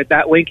chatted, but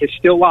that link is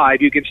still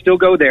live. You can still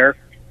go there.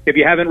 If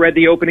you haven't read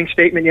the opening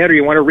statement yet or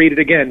you want to read it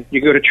again,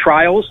 you go to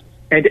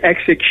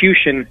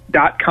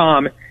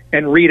trialsandexecution.com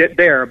and read it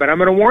there. But I'm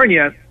going to warn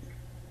you,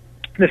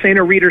 this ain't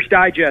a Reader's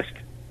Digest.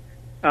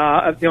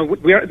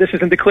 This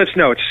isn't the Cliff's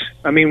Notes.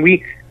 I mean,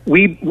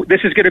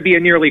 this is going to be a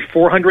nearly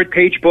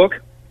 400-page book.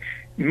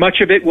 Much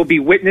of it will be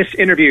witness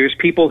interviews,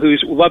 people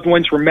whose loved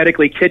ones were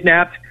medically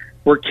kidnapped,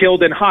 were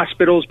killed in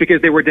hospitals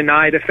because they were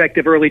denied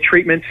effective early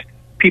treatments,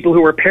 people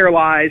who were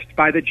paralyzed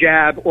by the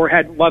jab or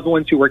had loved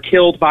ones who were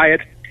killed by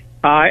it,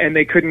 and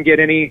they couldn't get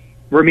any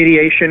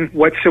remediation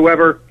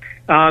whatsoever.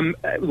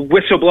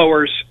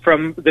 Whistleblowers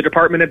from the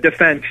Department of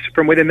Defense,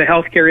 from within the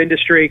healthcare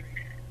industry.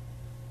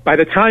 By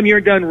the time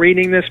you're done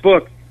reading this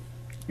book,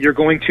 you're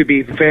going to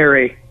be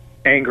very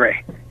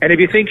angry. And if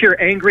you think you're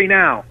angry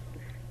now,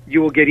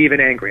 you will get even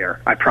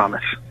angrier, I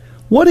promise.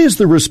 What is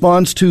the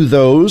response to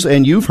those,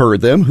 and you've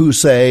heard them, who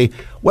say,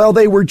 well,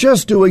 they were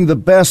just doing the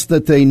best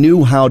that they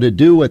knew how to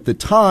do at the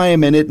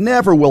time, and it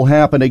never will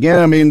happen again?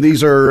 I mean,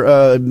 these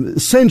are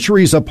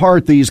centuries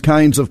apart, these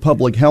kinds of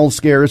public health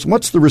scares.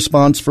 What's the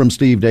response from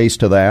Steve Deace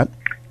to that?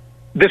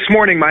 This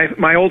morning,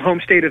 my old home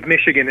state of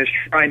Michigan is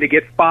trying to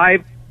get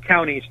 5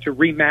 counties to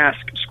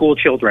remask school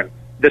children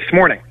this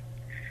morning.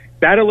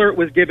 That alert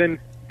was given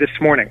this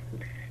morning.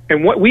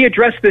 And what we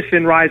address this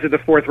in Rise of the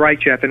Fourth Reich,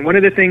 Jeff, and one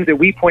of the things that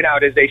we point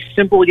out is a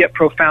simple yet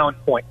profound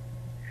point.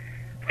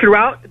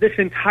 Throughout this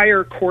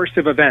entire course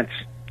of events,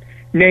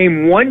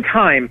 name one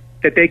time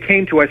that they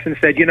came to us and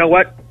said, you know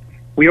what,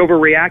 we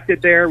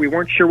overreacted there, we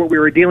weren't sure what we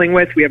were dealing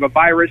with, we have a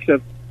virus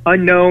of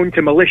unknown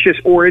to malicious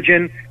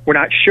origin, we're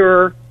not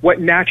sure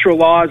what natural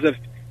laws of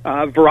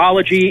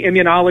virology,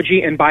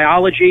 immunology, and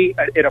biology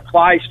it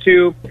applies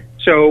to,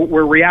 so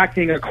we're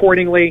reacting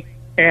accordingly.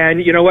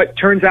 And you know what?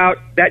 Turns out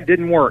that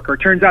didn't work, or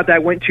turns out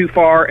that went too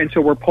far, and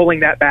so we're pulling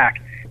that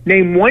back.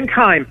 Name one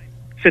time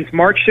since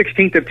March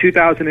 16th of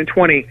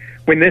 2020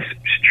 when this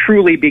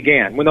truly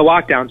began, when the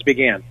lockdowns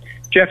began.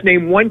 Jeff,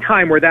 name one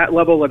time where that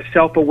level of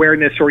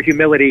self-awareness or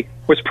humility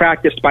was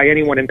practiced by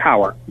anyone in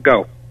power.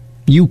 Go.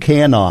 You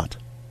cannot.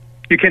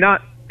 You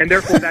cannot, and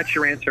therefore that's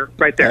your answer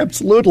right there.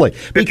 Absolutely,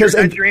 because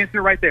that's your answer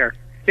right there.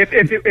 If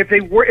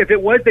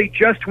they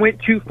just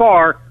went too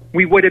far,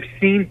 we would have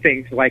seen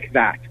things like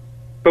that.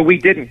 But we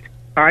didn't,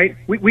 all right?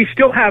 We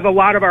still have a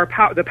lot of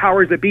the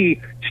powers that be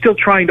still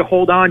trying to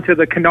hold on to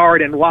the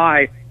canard and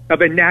lie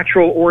of a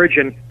natural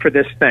origin for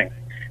this thing,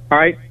 all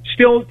right?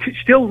 Still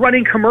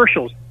running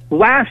commercials.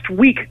 Last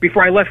week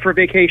before I left for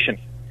vacation,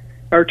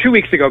 or 2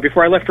 weeks ago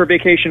before I left for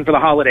vacation for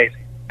the holidays,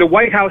 the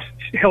White House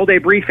held a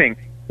briefing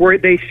where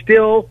they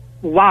still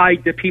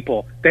lied to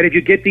people that if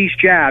you get these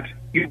jabs,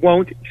 you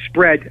won't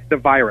spread the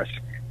virus.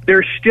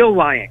 They're still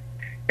lying.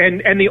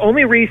 And the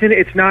only reason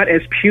it's not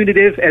as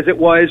punitive as it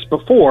was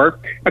before,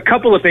 a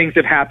couple of things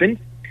have happened.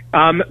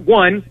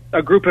 One,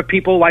 a group of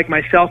people like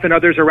myself and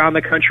others around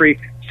the country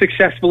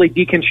successfully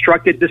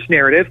deconstructed this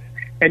narrative.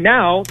 And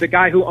now the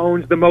guy who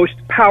owns the most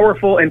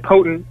powerful and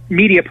potent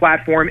media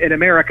platform in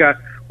America,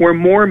 where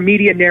more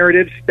media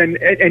narratives than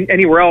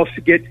anywhere else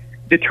get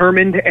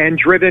determined and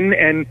driven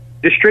and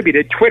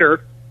distributed,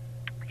 Twitter,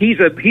 he's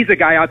a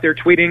guy out there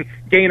tweeting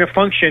gain of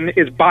function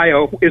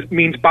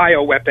means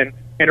bioweapon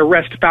and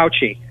arrest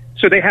Fauci.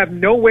 So they have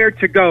nowhere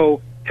to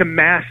go to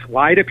mass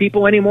lie to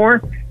people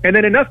anymore. And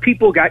then enough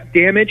people got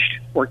damaged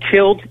or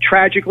killed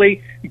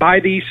tragically by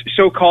these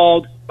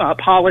so-called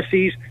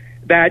policies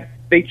that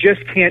they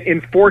just can't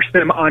enforce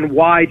them on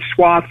wide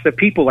swaths of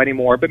people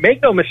anymore. But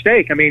make no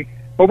mistake, I mean,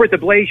 over at the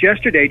Blaze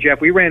yesterday,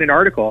 Jeff, we ran an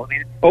article. I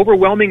mean,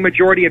 overwhelming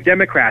majority of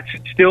Democrats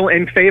still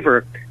in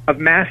favor of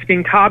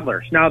masking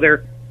toddlers. Now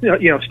they're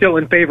still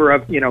in favor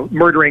of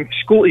murdering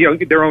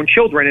their own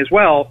children as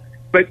well.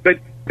 But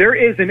there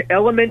is an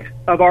element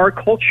of our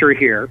culture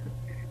here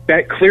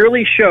that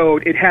clearly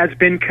showed it has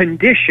been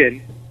conditioned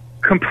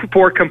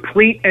for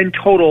complete and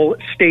total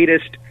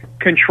statist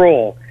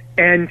control.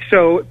 And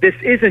so this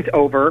isn't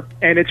over,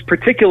 and it's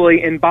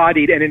particularly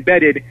embodied and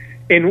embedded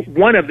in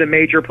one of the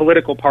major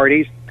political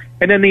parties.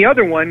 And then the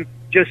other one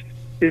just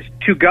is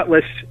too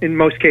gutless in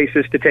most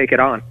cases to take it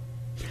on.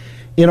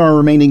 In our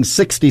remaining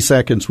 60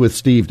 seconds with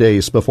Steve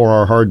Deace before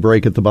our hard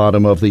break at the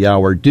bottom of the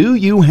hour, do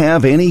you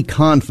have any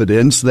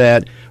confidence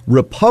that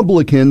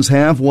Republicans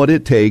have what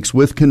it takes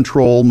with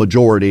control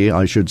majority,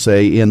 I should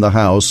say, in the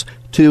House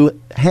to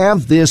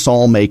have this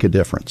all make a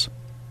difference?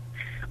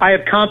 I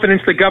have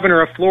confidence the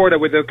governor of Florida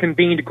with a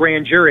convened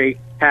grand jury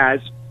has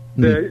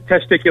the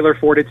testicular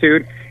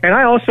fortitude. And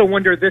I also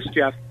wonder this,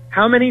 Jeff,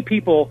 how many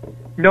people,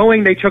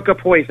 knowing they took a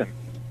poison,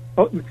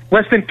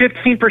 less than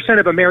 15%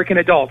 of American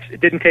adults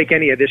didn't take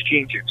any of this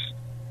gene juice.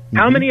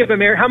 How many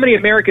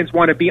Americans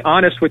want to be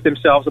honest with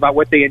themselves about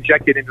what they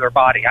injected into their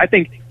body? I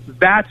think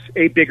that's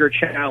a bigger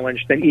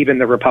challenge than even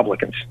the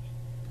Republicans.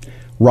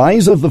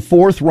 Rise of the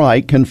Fourth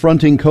Reich,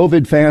 Confronting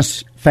COVID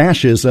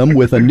Fascism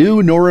with a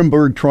New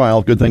Nuremberg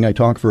Trial. Good thing I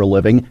talk for a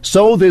living.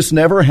 So This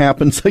Never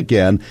Happens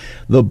Again.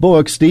 The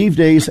book, Steve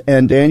Deace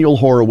and Daniel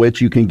Horowitz.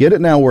 You can get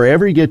it now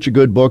wherever you get your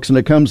good books, and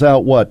it comes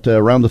out,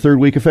 around the third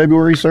week of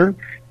February, sir?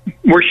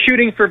 We're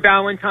shooting for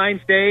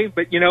Valentine's Day,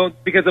 but,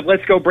 because of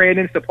Let's Go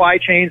Brandon, supply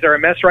chains are a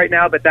mess right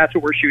now, but that's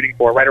what we're shooting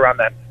for, right around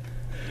then.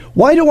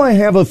 Why do I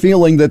have a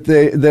feeling that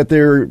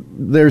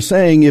they're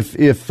saying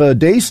if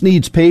Deace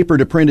needs paper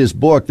to print his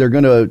book, they're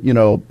going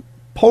to,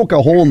 poke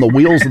a hole in the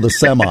wheels of the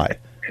semi?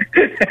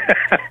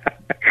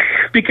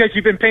 Because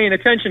you've been paying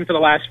attention for the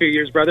last few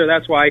years, brother.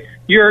 That's why.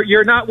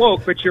 You're not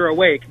woke, but you're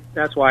awake.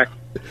 That's why.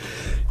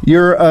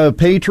 You're a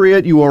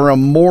patriot. You are a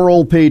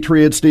moral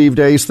patriot, Steve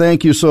Deace.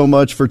 Thank you so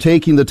much for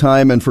taking the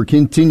time and for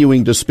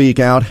continuing to speak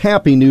out.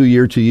 Happy New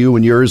Year to you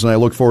and yours, and I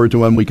look forward to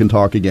when we can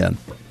talk again.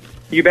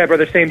 You bet,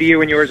 brother. Same to you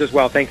and yours as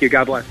well. Thank you.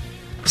 God bless.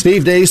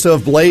 Steve Deace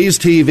of Blaze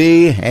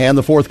TV and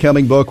the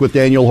forthcoming book with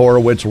Daniel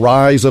Horowitz,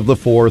 Rise of the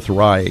Fourth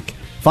Reich.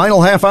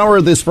 Final half hour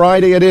of this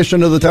Friday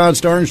edition of the Todd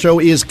Starnes Show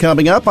is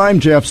coming up. I'm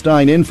Jeff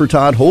Stein in for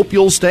Todd. Hope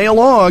you'll stay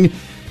along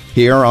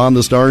here on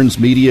the Starnes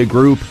Media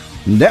Group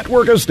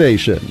network of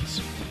stations.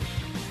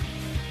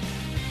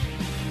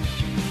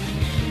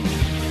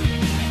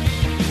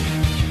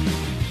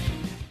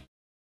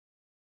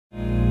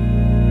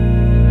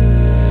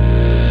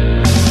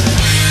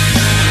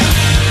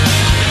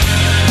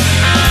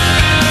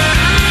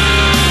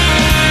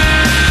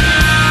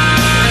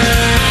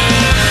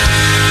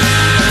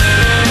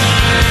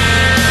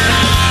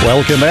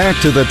 Welcome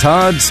back to the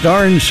Todd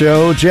Starnes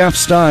Show. Jeff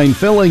Stein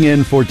filling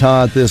in for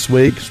Todd this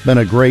week. It's been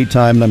a great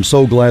time, and I'm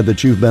so glad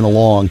that you've been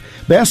along.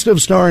 Best of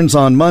Starnes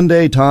on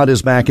Monday. Todd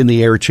is back in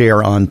the air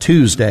chair on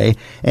Tuesday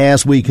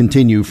as we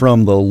continue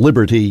from the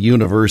Liberty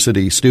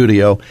University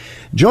studio.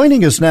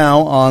 Joining us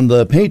now on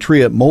the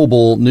Patriot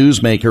Mobile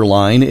Newsmaker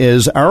line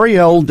is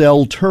Ariel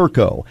Del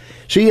Turco.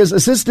 She is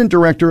Assistant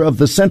Director of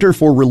the Center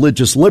for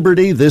Religious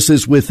Liberty. This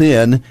is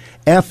within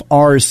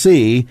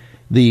FRC,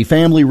 the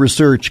Family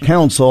Research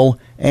Council,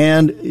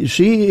 and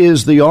she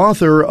is the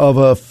author of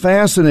a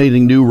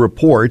fascinating new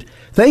report.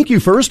 Thank you,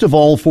 first of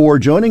all, for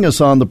joining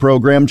us on the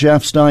program.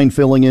 Jeff Stein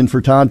filling in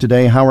for Todd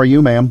today. How are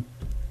you, ma'am?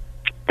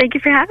 Thank you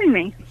for having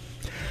me.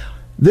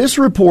 This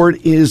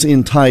report is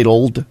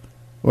entitled,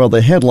 well,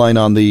 the headline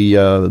on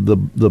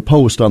the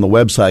post on the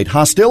website,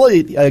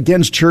 Hostility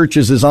Against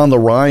Churches is on the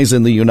Rise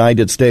in the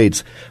United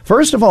States.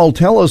 First of all,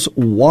 tell us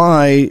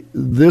why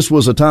this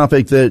was a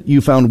topic that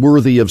you found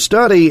worthy of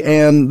study,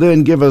 and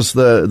then give us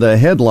the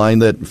headline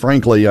that,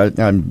 frankly,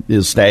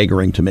 is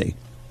staggering to me.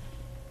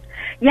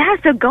 Yeah,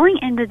 so going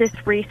into this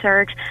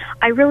research,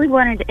 I really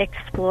wanted to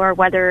explore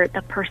whether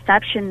the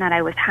perception that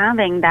I was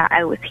having, that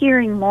I was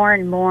hearing more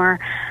and more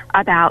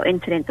about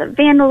incidents of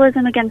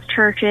vandalism against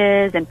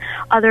churches and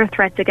other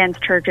threats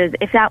against churches,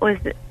 if that was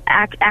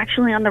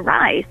actually on the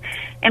rise.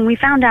 And we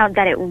found out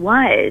that it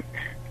was.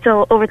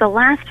 So over the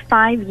last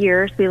 5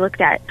 years, we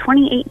looked at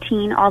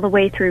 2018 all the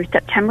way through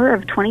September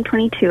of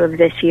 2022 of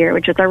this year,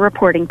 which is our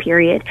reporting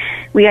period.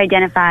 We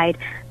identified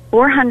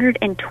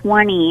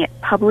 420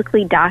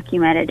 publicly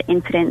documented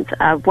incidents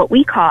of what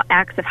we call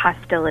acts of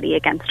hostility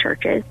against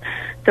churches.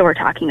 So we're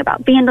talking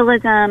about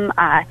vandalism,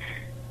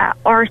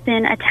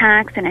 arson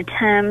attacks and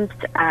attempts,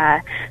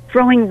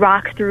 throwing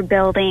rocks through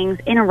buildings,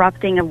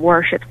 interrupting of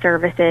worship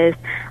services.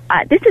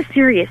 This is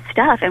serious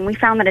stuff, and we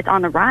found that it's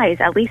on the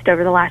rise, at least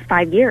over the last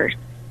 5 years.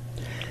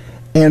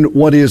 And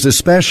what is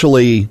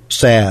especially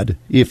sad,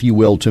 if you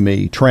will, to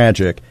me,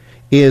 tragic,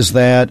 is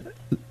that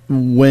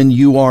when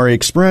you are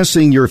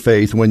expressing your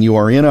faith, when you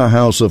are in a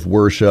house of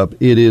worship,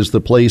 it is the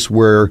place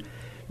where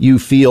you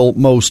feel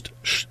most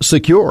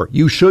secure.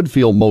 You should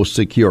feel most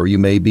secure. You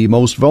may be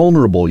most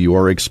vulnerable. You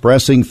are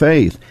expressing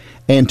faith.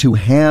 And to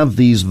have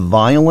these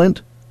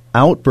violent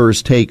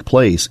outbursts take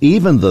place,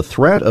 even the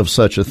threat of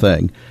such a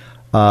thing,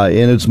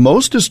 and it's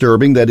most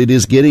disturbing that it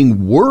is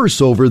getting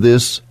worse over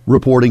this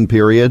reporting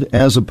period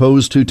as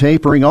opposed to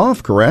tapering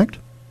off, correct?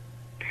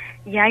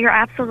 Yeah, you're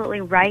absolutely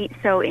right.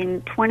 So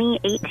in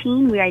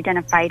 2018, we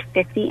identified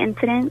 50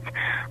 incidents.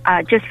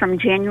 Just from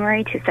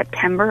January to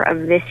September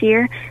of this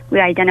year, we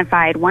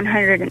identified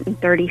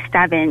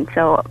 137.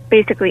 So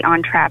basically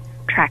on track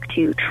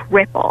to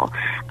triple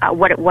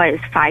what it was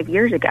 5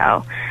 years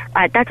ago.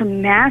 That's a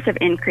massive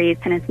increase,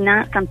 and it's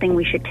not something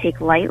we should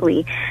take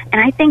lightly.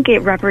 And I think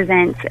it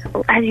represents,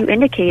 as you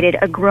indicated,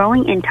 a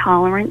growing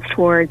intolerance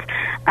towards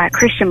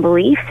Christian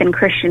beliefs and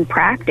Christian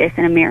practice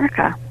in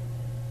America.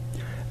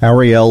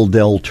 Ariel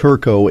Del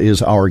Turco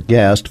is our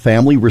guest,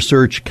 Family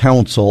Research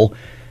Council,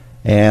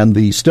 and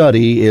the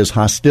study is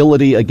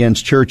Hostility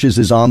Against Churches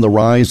is on the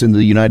Rise in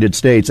the United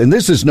States. And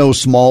this is no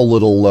small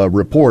little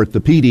report. The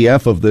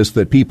PDF of this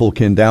that people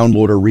can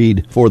download or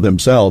read for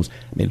themselves,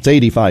 I mean, it's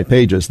 85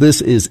 pages.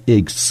 This is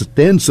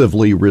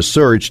extensively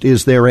researched.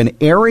 Is there an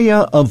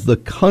area of the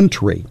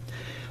country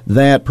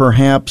that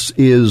perhaps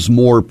is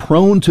more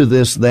prone to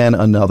this than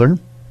another?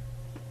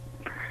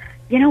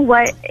 You know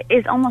what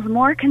is almost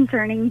more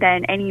concerning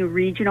than any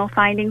regional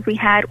findings we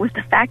had was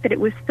the fact that it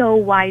was so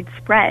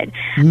widespread.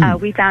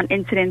 We found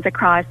incidents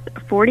across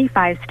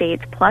 45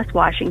 states plus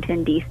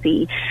Washington,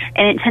 D.C.,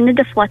 and it tended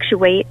to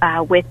fluctuate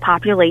with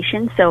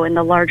population. So in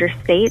the larger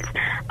states,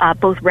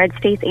 both red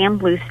states and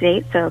blue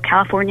states, so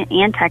California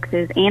and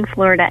Texas and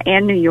Florida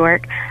and New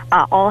York,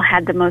 all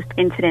had the most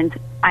incidents,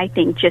 I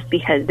think, just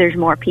because there's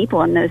more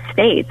people in those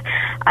states.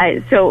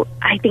 So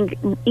I think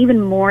even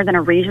more than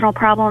a regional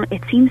problem,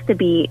 it seems to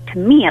be, to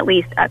me at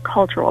least, a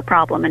cultural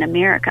problem in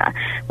America,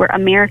 where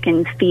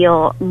Americans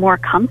feel more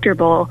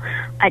comfortable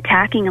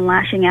attacking and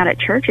lashing out at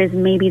churches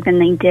maybe than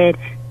they did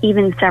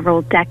even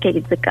several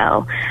decades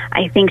ago.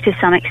 I think to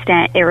some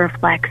extent it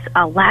reflects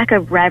a lack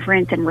of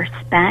reverence and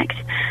respect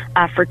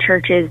for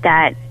churches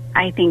that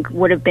I think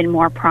would have been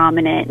more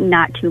prominent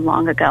not too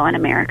long ago in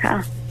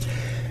America.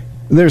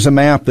 There's a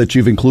map that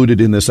you've included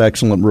in this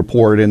excellent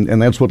report,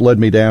 and that's what led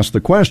me to ask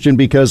the question,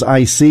 because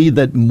I see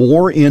that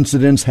more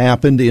incidents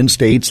happened in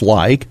states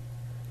like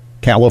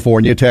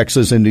California,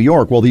 Texas, and New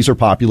York. Well, these are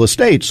populous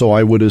states, so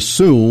I would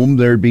assume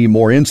there'd be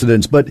more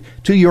incidents. But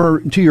to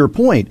your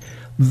point,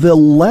 the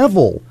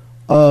level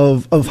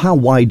of how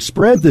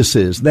widespread this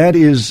is, that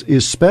is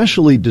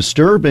especially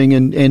disturbing.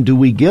 And do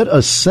we get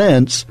a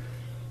sense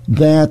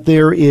that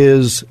there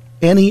is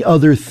any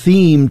other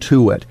theme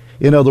to it?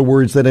 In other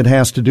words, that it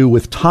has to do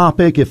with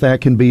topic, if that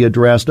can be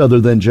addressed,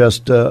 other than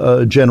just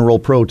a general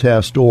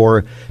protest,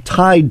 or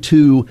tied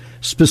to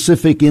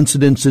specific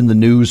incidents in the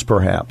news,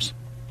 perhaps?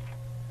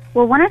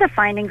 Well, one of the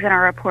findings in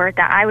our report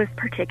that I was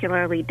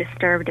particularly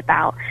disturbed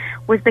about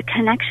was the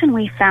connection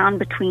we found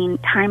between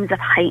times of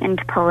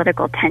heightened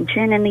political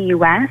tension in the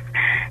U.S.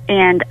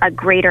 and a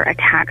greater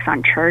attacks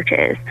on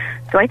churches.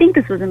 So I think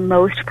this was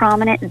most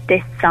prominent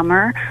this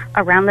summer,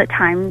 around the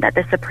time that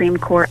the Supreme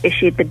Court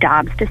issued the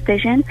Dobbs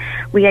decision.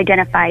 We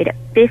identified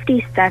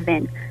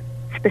 57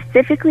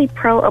 specifically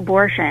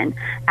pro-abortion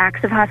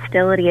acts of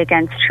hostility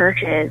against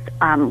churches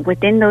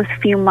within those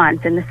few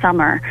months in the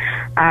summer,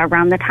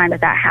 around the time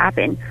that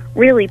happened.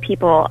 Really,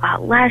 people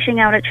lashing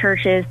out at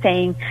churches,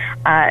 saying,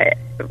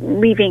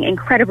 leaving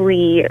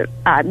incredibly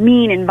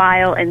mean and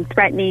vile and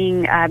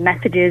threatening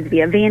messages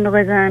via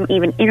vandalism,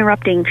 even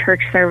interrupting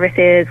church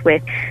services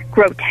with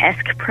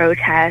grotesque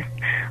protests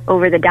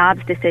over the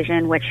Dobbs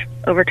decision, which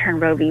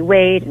overturned Roe v.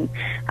 Wade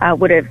and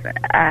would have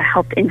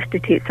helped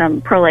institute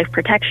some pro-life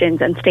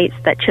protections in states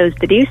that chose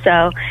to do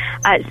so.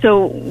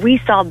 So we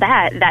saw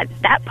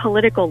that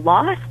political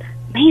loss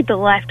made the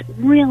left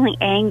really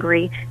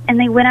angry, and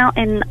they went out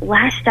and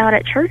lashed out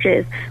at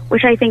churches,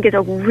 which I think is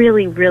a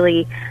really,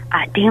 really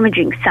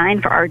damaging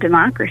sign for our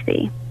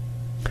democracy.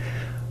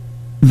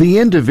 The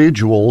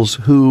individuals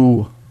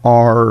who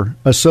are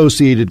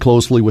associated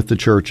closely with the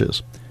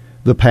churches,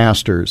 the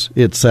pastors,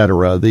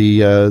 etc.,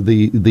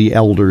 the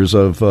elders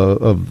of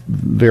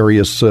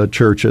various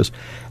churches,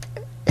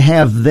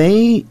 have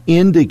they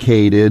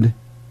indicated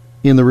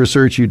in the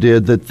research you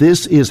did that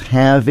this is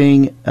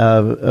having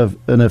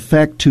an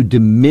effect to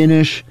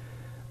diminish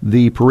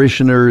the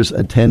parishioners'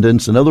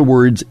 attendance? In other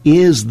words,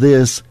 is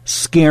this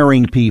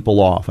scaring people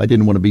off? I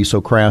didn't want to be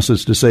so crass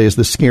as to say, is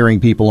this scaring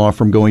people off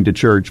from going to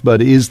church?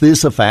 But is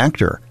this a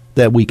factor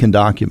that we can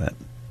document?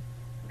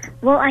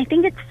 Well, I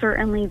think it's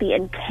certainly the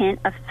intent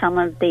of some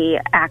of the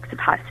acts of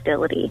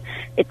hostility.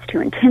 It's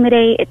to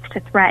intimidate, it's to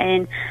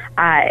threaten.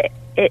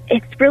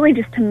 It's really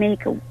just to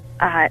make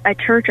a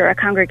church or a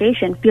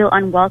congregation feel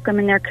unwelcome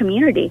in their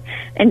community.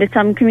 And to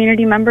some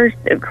community members,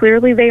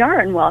 clearly they are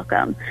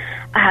unwelcome.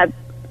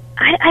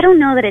 I don't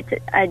know that it's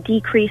a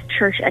decreased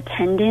church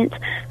attendance.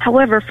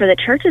 However, for the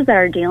churches that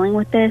are dealing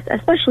with this,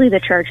 especially the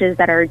churches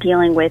that are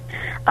dealing with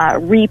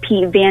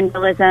repeat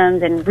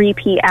vandalisms and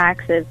repeat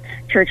acts of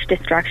church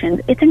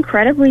destructions, it's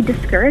incredibly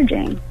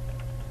discouraging.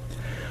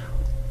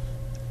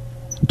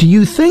 Do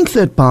you think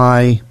that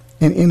by,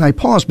 and I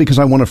pause because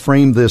I want to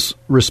frame this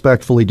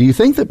respectfully, do you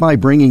think that by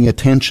bringing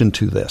attention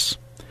to this,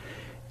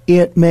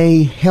 it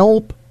may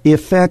help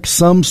effect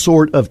some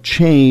sort of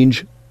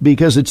change?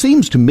 Because it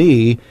seems to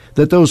me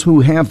that those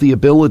who have the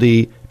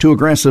ability to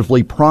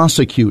aggressively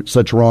prosecute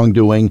such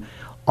wrongdoing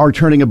are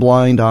turning a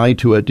blind eye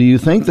to it. Do you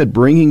think that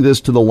bringing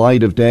this to the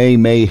light of day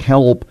may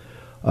help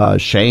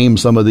shame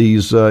some of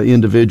these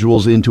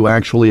individuals into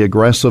actually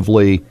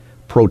aggressively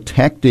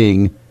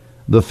protecting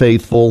the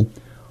faithful?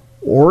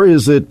 Or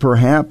is it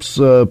perhaps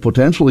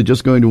potentially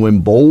just going to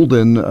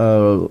embolden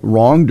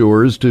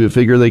wrongdoers to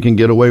figure they can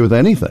get away with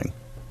anything?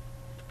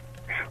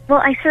 Well,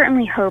 I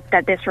certainly hope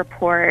that this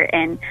report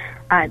and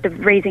the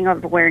raising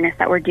of awareness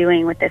that we're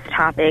doing with this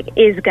topic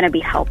is going to be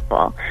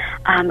helpful.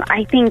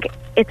 I think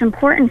it's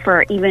important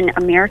for even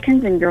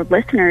Americans and your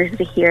listeners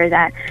to hear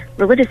that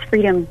religious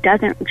freedom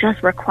doesn't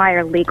just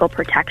require legal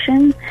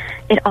protections,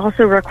 it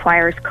also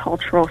requires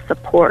cultural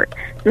support.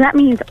 So that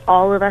means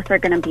all of us are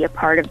going to be a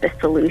part of the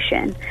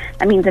solution.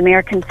 That means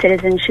American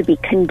citizens should be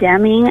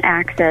condemning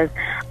acts of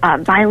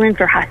violence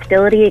or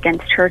hostility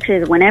against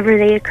churches whenever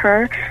they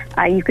occur.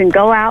 You can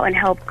go out and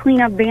help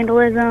clean up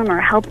vandalism or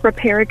help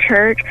repair a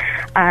church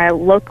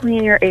locally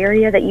in your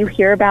area that you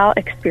hear about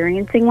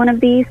experiencing one of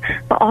these.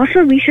 But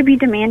also, we should be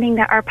demanding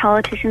that our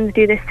politicians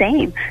do the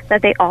same,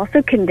 that they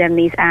also condemn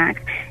these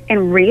acts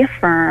and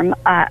reaffirm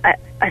a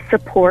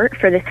support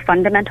for this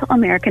fundamental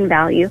American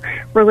value,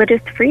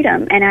 religious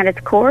freedom. And at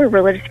its core,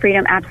 religious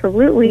freedom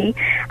absolutely,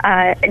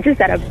 just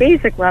at a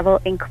basic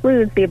level,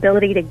 includes the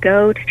ability to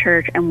go to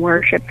church and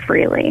worship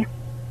freely.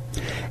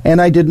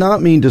 And I did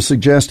not mean to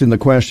suggest in the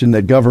question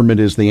that government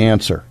is the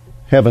answer.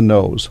 Heaven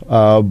knows.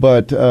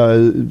 But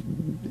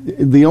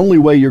the only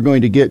way you're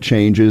going to get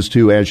change is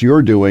to, as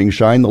you're doing,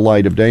 shine the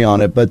light of day on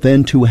it, but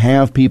then to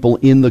have people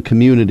in the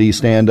community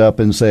stand up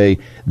and say,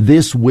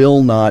 this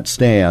will not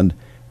stand.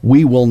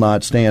 We will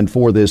not stand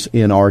for this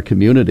in our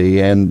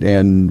community.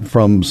 And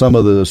from some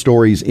of the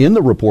stories in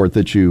the report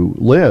that you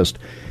list,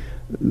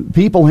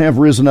 people have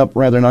risen up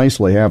rather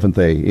nicely, haven't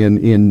they,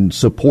 in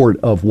support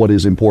of what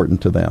is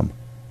important to them.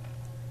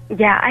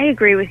 Yeah, I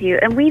agree with you.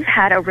 And we've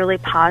had a really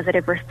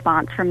positive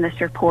response from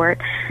this report.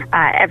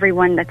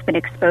 Everyone that's been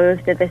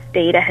exposed to this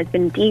data has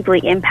been deeply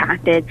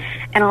impacted.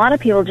 And a lot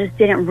of people just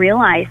didn't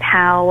realize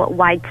how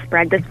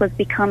widespread this was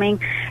becoming,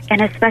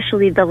 and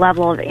especially the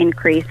level of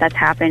increase that's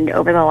happened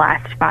over the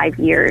last 5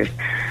 years.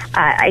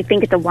 I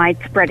think it's a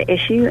widespread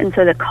issue, and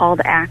so the call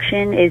to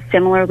action is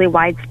similarly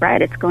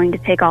widespread. It's going to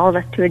take all of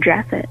us to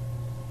address it.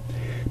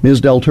 Ms.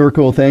 Del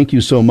Turco, thank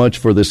you so much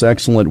for this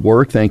excellent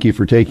work. Thank you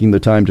for taking the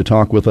time to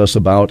talk with us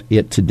about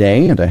it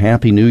today, and a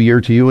Happy New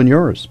Year to you and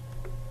yours.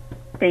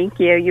 Thank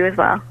you. You as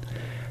well.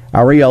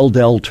 Ariel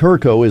Del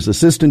Turco is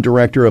Assistant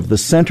Director of the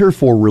Center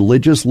for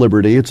Religious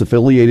Liberty. It's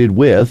affiliated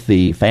with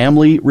the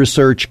Family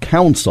Research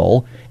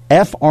Council.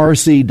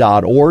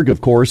 FRC.org, of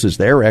course, is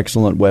their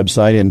excellent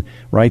website, and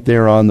right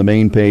there on the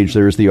main page,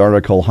 there's the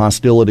article,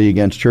 Hostility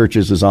Against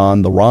Churches is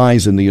on the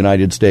Rise in the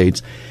United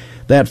States.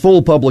 That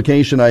full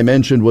publication I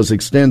mentioned was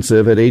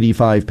extensive at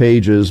 85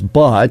 pages,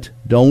 but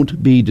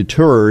don't be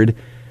deterred.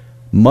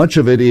 Much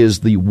of it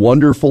is the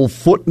wonderful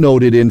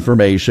footnoted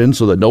information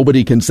so that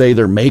nobody can say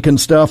they're making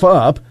stuff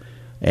up.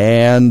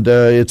 And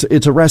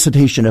it's a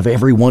recitation of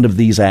every one of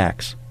these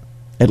acts.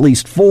 At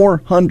least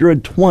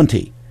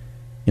 420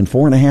 in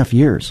 4.5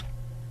 years.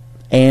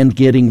 And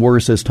getting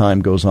worse as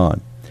time goes on.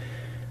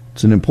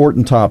 It's an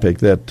important topic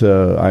that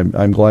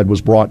I'm glad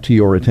was brought to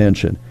your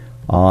attention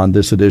on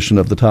this edition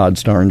of the Todd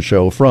Starnes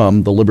Show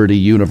from the Liberty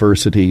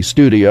University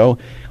studio.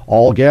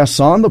 All guests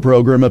on the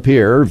program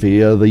appear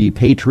via the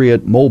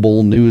Patriot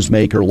Mobile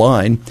Newsmaker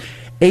line.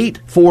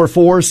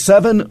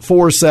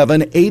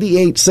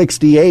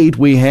 844-747-8868.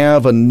 We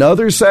have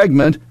another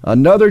segment,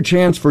 another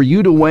chance for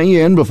you to weigh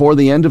in before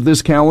the end of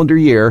this calendar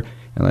year,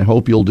 and I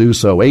hope you'll do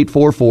so.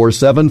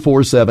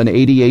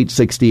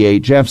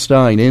 844-747-8868. Jeff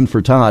Stein in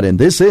for Todd, and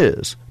this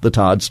is the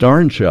Todd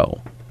Starnes Show.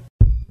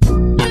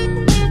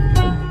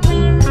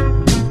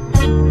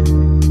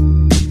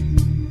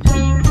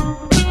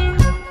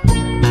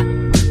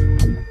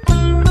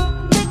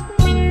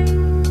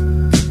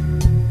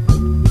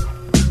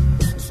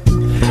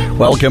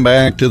 Welcome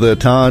back to the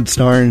Todd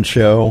Starnes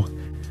Show.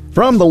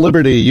 From the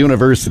Liberty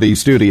University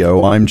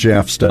studio, I'm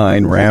Jeff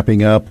Stein,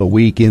 wrapping up a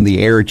week in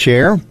the air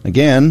chair.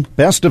 Again,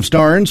 best of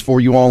Starnes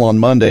for you all on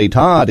Monday.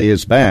 Todd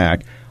is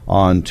back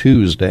on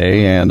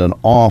Tuesday, and an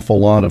awful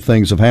lot of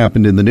things have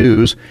happened in the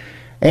news.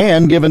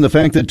 And given the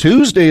fact that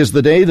Tuesday is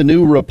the day the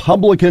new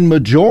Republican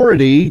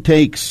majority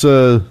takes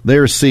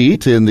their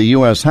seat in the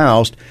U.S.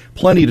 House,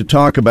 plenty to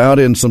talk about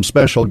and some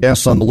special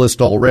guests on the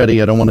list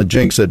already. I don't want to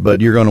jinx it,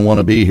 but you're going to want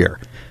to be here.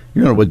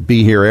 You're going to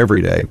be here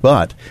every day.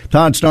 But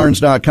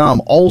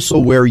ToddStarnes.com, also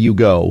where you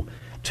go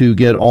to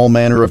get all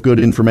manner of good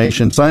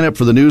information. Sign up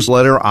for the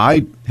newsletter.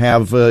 I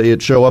have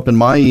it show up in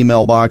my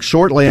email box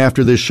shortly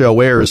after this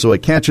show airs, so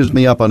it catches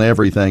me up on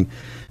everything.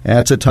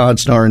 That's at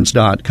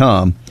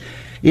ToddStarnes.com.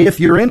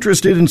 If you're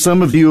interested, and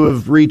some of you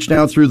have reached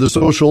out through the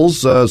socials,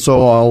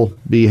 so I'll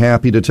be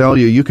happy to tell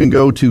you, you can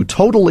go to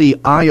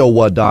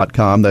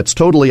totallyiowa.com. That's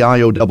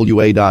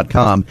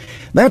totallyiowa.com.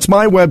 That's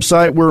my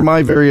website where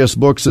my various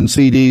books and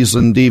CDs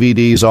and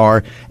DVDs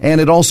are,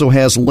 and it also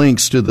has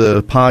links to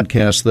the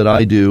podcasts that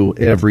I do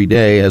every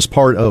day as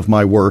part of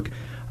my work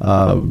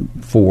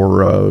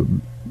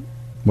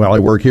I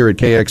work here at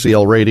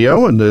KXEL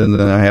Radio, and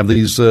then I have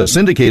these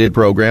syndicated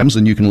programs,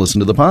 and you can listen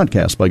to the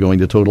podcast by going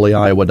to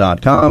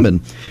totallyiowa.com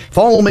and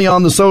follow me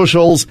on the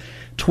socials,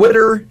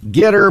 Twitter,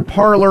 Getter,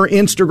 Parler,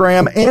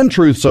 Instagram, and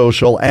Truth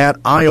Social at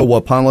Iowa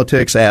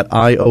Politics, at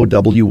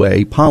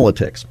IOWA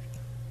Politics.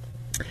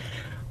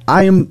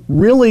 I am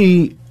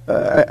really,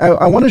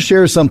 I want to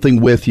share something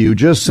with you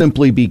just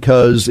simply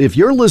because if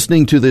you're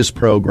listening to this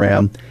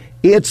program,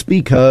 it's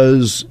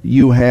because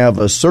you have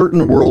a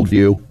certain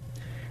worldview,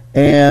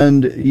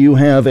 and you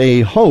have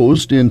a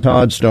host in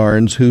Todd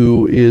Starnes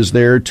who is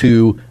there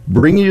to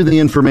bring you the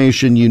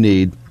information you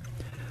need,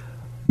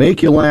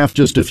 make you laugh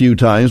just a few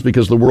times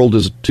because the world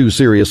is too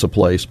serious a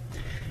place.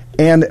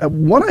 And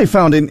what I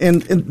found,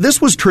 and this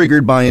was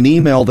triggered by an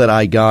email that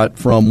I got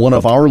from one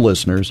of our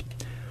listeners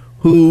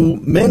who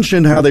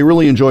mentioned how they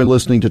really enjoy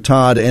listening to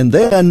Todd, and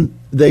then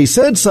they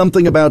said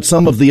something about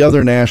some of the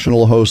other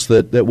national hosts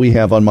that we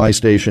have on my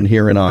station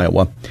here in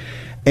Iowa.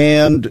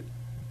 And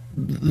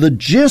the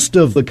gist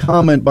of the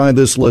comment by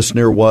this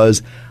listener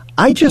was,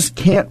 I just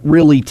can't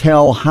really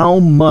tell how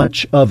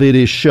much of it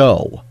is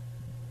show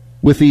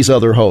with these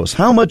other hosts.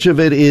 How much of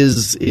it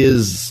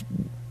is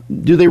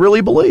do they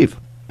really believe?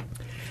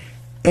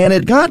 And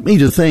it got me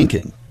to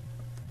thinking,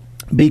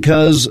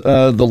 because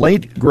the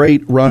late,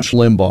 great Rush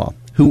Limbaugh,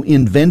 who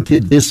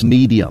invented this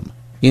medium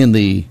in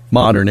the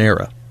modern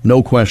era,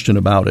 no question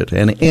about it,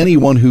 and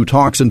anyone who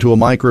talks into a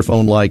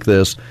microphone like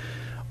this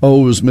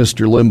owes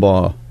Mr.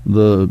 Limbaugh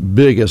the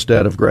biggest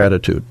debt of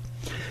gratitude.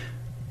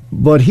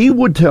 But he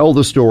would tell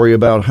the story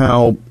about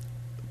how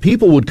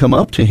people would come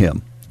up to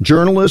him,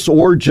 journalists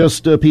or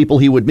just people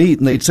he would meet,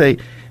 and they'd say,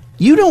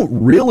 "You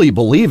don't really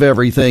believe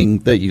everything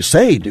that you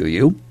say, do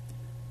you?"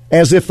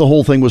 As if the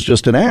whole thing was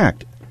just an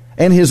act.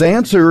 And his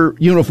answer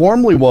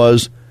uniformly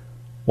was,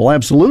 "Well,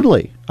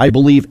 absolutely. I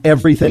believe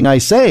everything I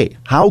say.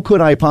 How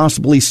could I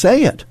possibly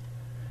say it?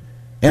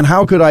 And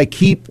how could I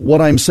keep what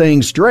I'm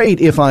saying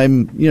straight if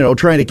I'm,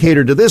 trying to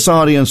cater to this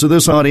audience or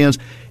this audience?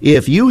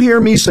 If you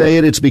hear me say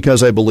it, it's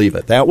because I believe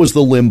it." That was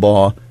the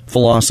Limbaugh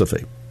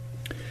philosophy.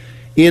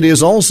 It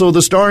is also the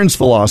Starnes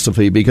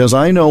philosophy, because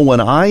I know when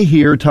I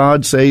hear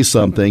Todd say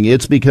something,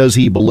 it's because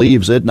he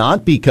believes it,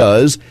 not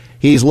because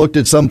he's looked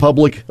at some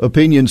public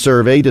opinion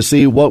survey to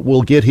see what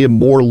will get him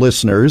more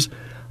listeners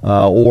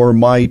or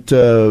might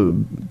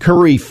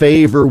curry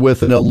favor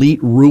with an elite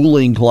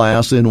ruling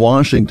class in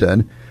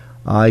Washington.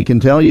 I can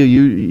tell you,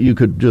 you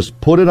could just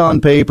put it on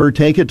paper,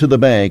 take it to the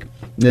bank,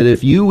 that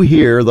if you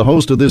hear the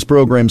host of this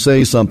program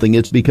say something,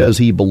 it's because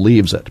he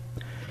believes it.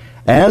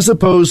 As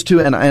opposed to,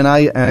 and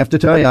I have to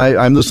tell you,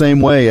 I'm the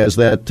same way as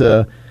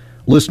that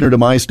listener to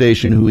my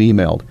station who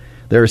emailed.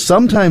 There are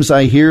sometimes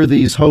I hear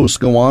these hosts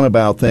go on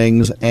about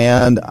things,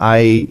 and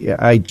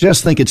I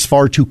just think it's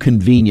far too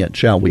convenient,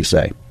 shall we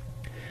say.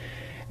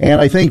 And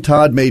I think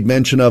Todd made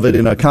mention of it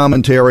in a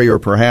commentary, or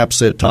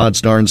perhaps at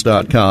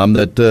toddstarnes.com,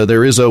 that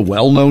there is a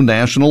well-known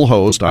national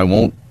host. I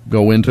won't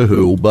go into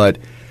who, but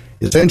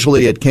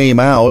essentially it came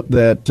out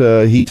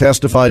that he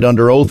testified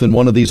under oath in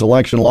one of these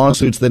election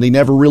lawsuits that he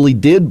never really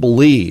did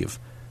believe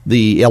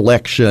the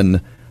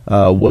election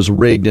was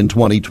rigged in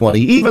 2020,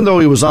 even though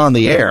he was on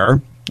the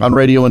air, on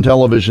radio and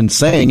television,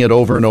 saying it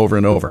over and over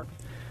and over.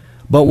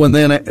 But when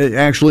then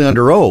actually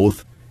under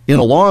oath in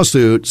a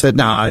lawsuit said,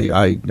 "No,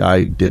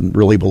 I didn't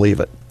really believe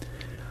it."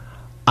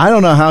 I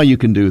don't know how you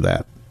can do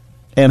that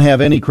and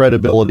have any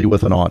credibility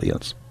with an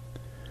audience.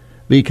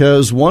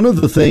 Because one of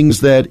the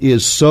things that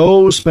is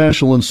so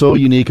special and so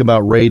unique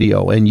about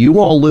radio, and you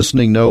all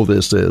listening know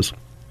this, is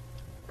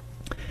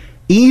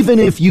even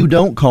if you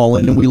don't call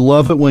in, and we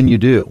love it when you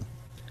do,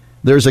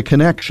 there's a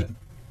connection.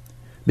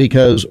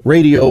 Because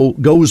radio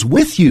goes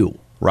with you,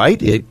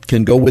 right? It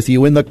can go with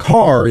you in the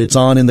car, it's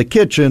on in the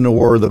kitchen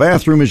or the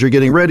bathroom as you're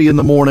getting ready in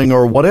the morning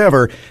or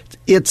whatever.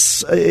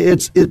 It's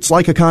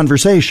like a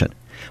conversation.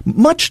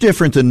 Much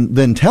different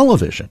than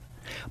television.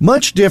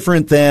 Much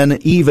different than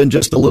even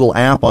just a little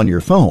app on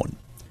your phone.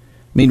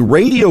 I mean,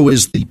 radio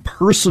is the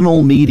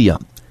personal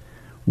medium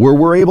where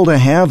we're able to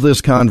have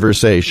this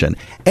conversation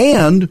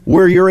and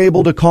where you're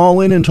able to call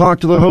in and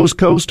talk to the host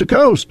coast to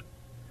coast.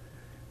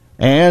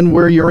 And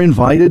where you're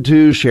invited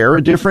to share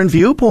a different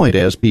viewpoint,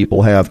 as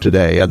people have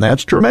today, and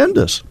that's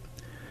tremendous.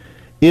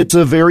 It's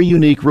a very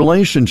unique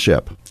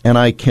relationship, and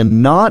I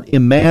cannot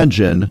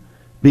imagine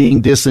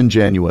being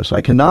disingenuous. I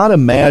cannot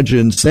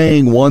imagine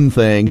saying one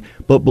thing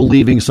but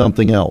believing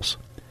something else.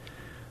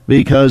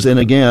 Because, and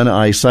again,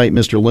 I cite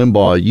Mr.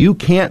 Limbaugh, you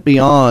can't be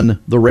on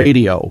the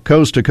radio,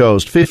 coast to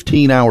coast,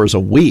 15 hours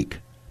a week,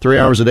 3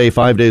 hours a day,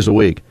 5 days a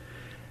week,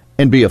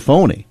 and be a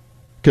phony,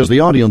 because the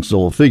audience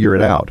will figure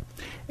it out.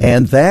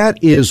 And that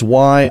is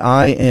why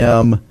I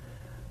am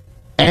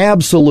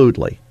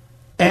absolutely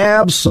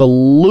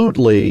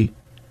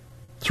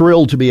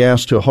thrilled to be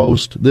asked to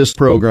host this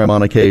program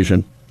on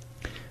occasion,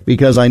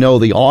 because I know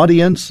the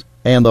audience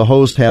and the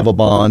host have a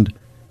bond,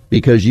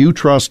 because you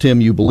trust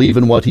him, you believe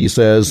in what he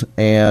says,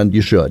 and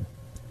you should.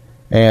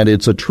 And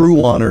it's a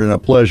true honor and a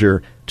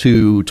pleasure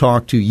to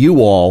talk to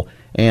you all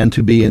and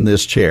to be in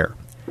this chair.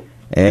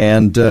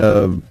 And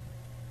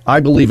I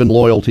believe in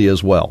loyalty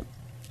as well.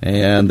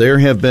 And there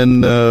have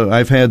been,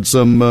 I've had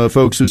some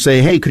folks who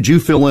say, "Hey, could you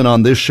fill in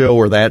on this show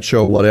or that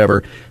show,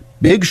 whatever?"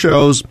 Big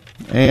shows,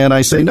 and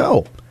I say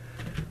no.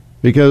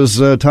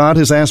 Because Todd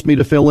has asked me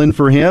to fill in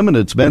for him, and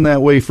it's been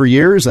that way for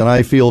years, and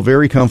I feel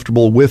very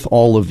comfortable with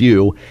all of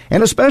you,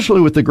 and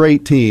especially with the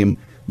great team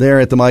there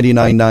at the Mighty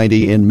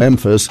 990 in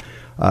Memphis.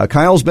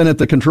 Kyle's been at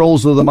the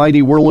controls of the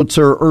Mighty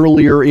Wurlitzer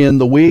earlier in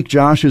the week.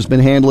 Josh has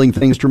been handling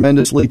things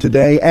tremendously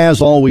today.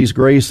 As always,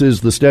 Grace is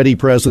the steady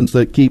presence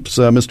that keeps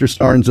Mr.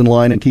 Starnes in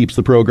line and keeps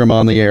the program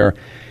on the air,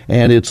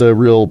 and it's a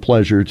real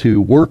pleasure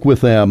to work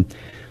with them.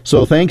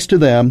 So thanks to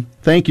them.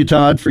 Thank you,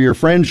 Todd, for your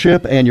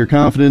friendship and your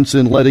confidence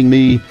in letting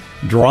me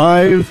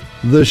drive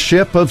the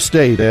ship of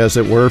state, as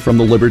it were, from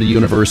the Liberty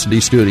University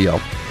studio.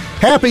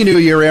 Happy New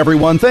Year,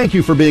 everyone. Thank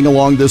you for being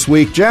along this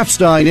week. Jeff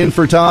Stein in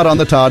for Todd on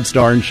The Todd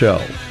Starnes Show.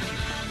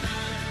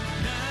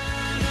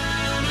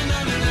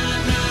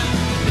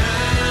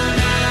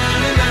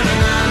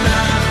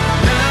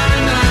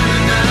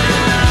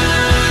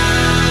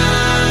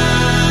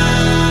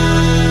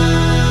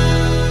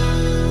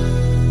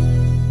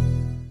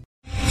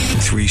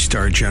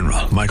 Three-star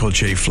General Michael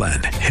J.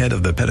 Flynn, head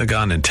of the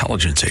Pentagon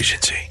Intelligence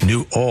Agency,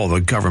 knew all the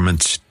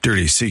government's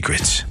dirty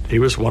secrets. He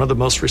was one of the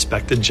most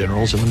respected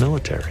generals in the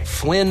military.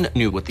 Flynn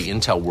knew what the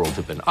intel world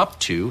had been up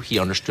to. He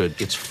understood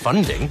its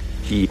funding.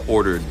 He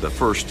ordered the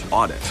first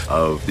audit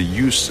of the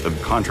use of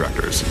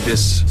contractors.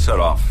 This set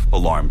off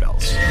alarm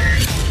bells.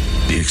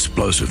 The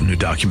explosive new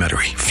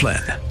documentary,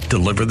 Flynn,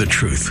 Deliver the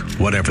Truth,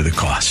 Whatever the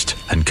Cost,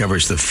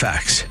 uncovers the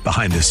facts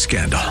behind this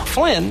scandal.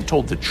 Flynn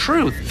told the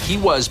truth. He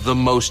was the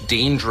most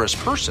dangerous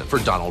person for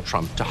Donald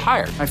Trump to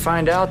hire. I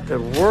find out the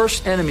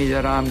worst enemy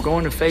that I'm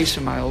going to face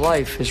in my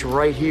life is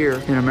right here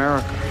in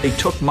America. They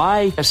took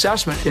my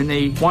assessment and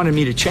they wanted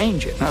me to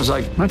change it. And I was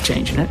like, I'm not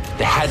changing it.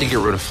 They had to get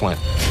rid of Flynn.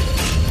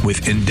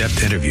 With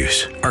in-depth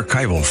interviews,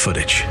 archival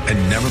footage,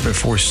 and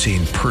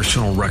never-before-seen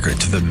personal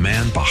records of the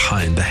man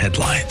behind the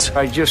headlines.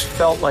 I just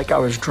felt like I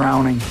was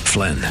drowning.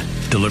 Flynn,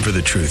 Deliver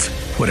the Truth,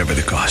 Whatever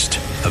the Cost.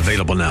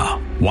 Available now.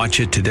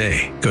 Watch it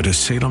today. Go to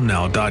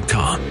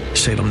salemnow.com.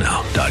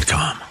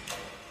 salemnow.com.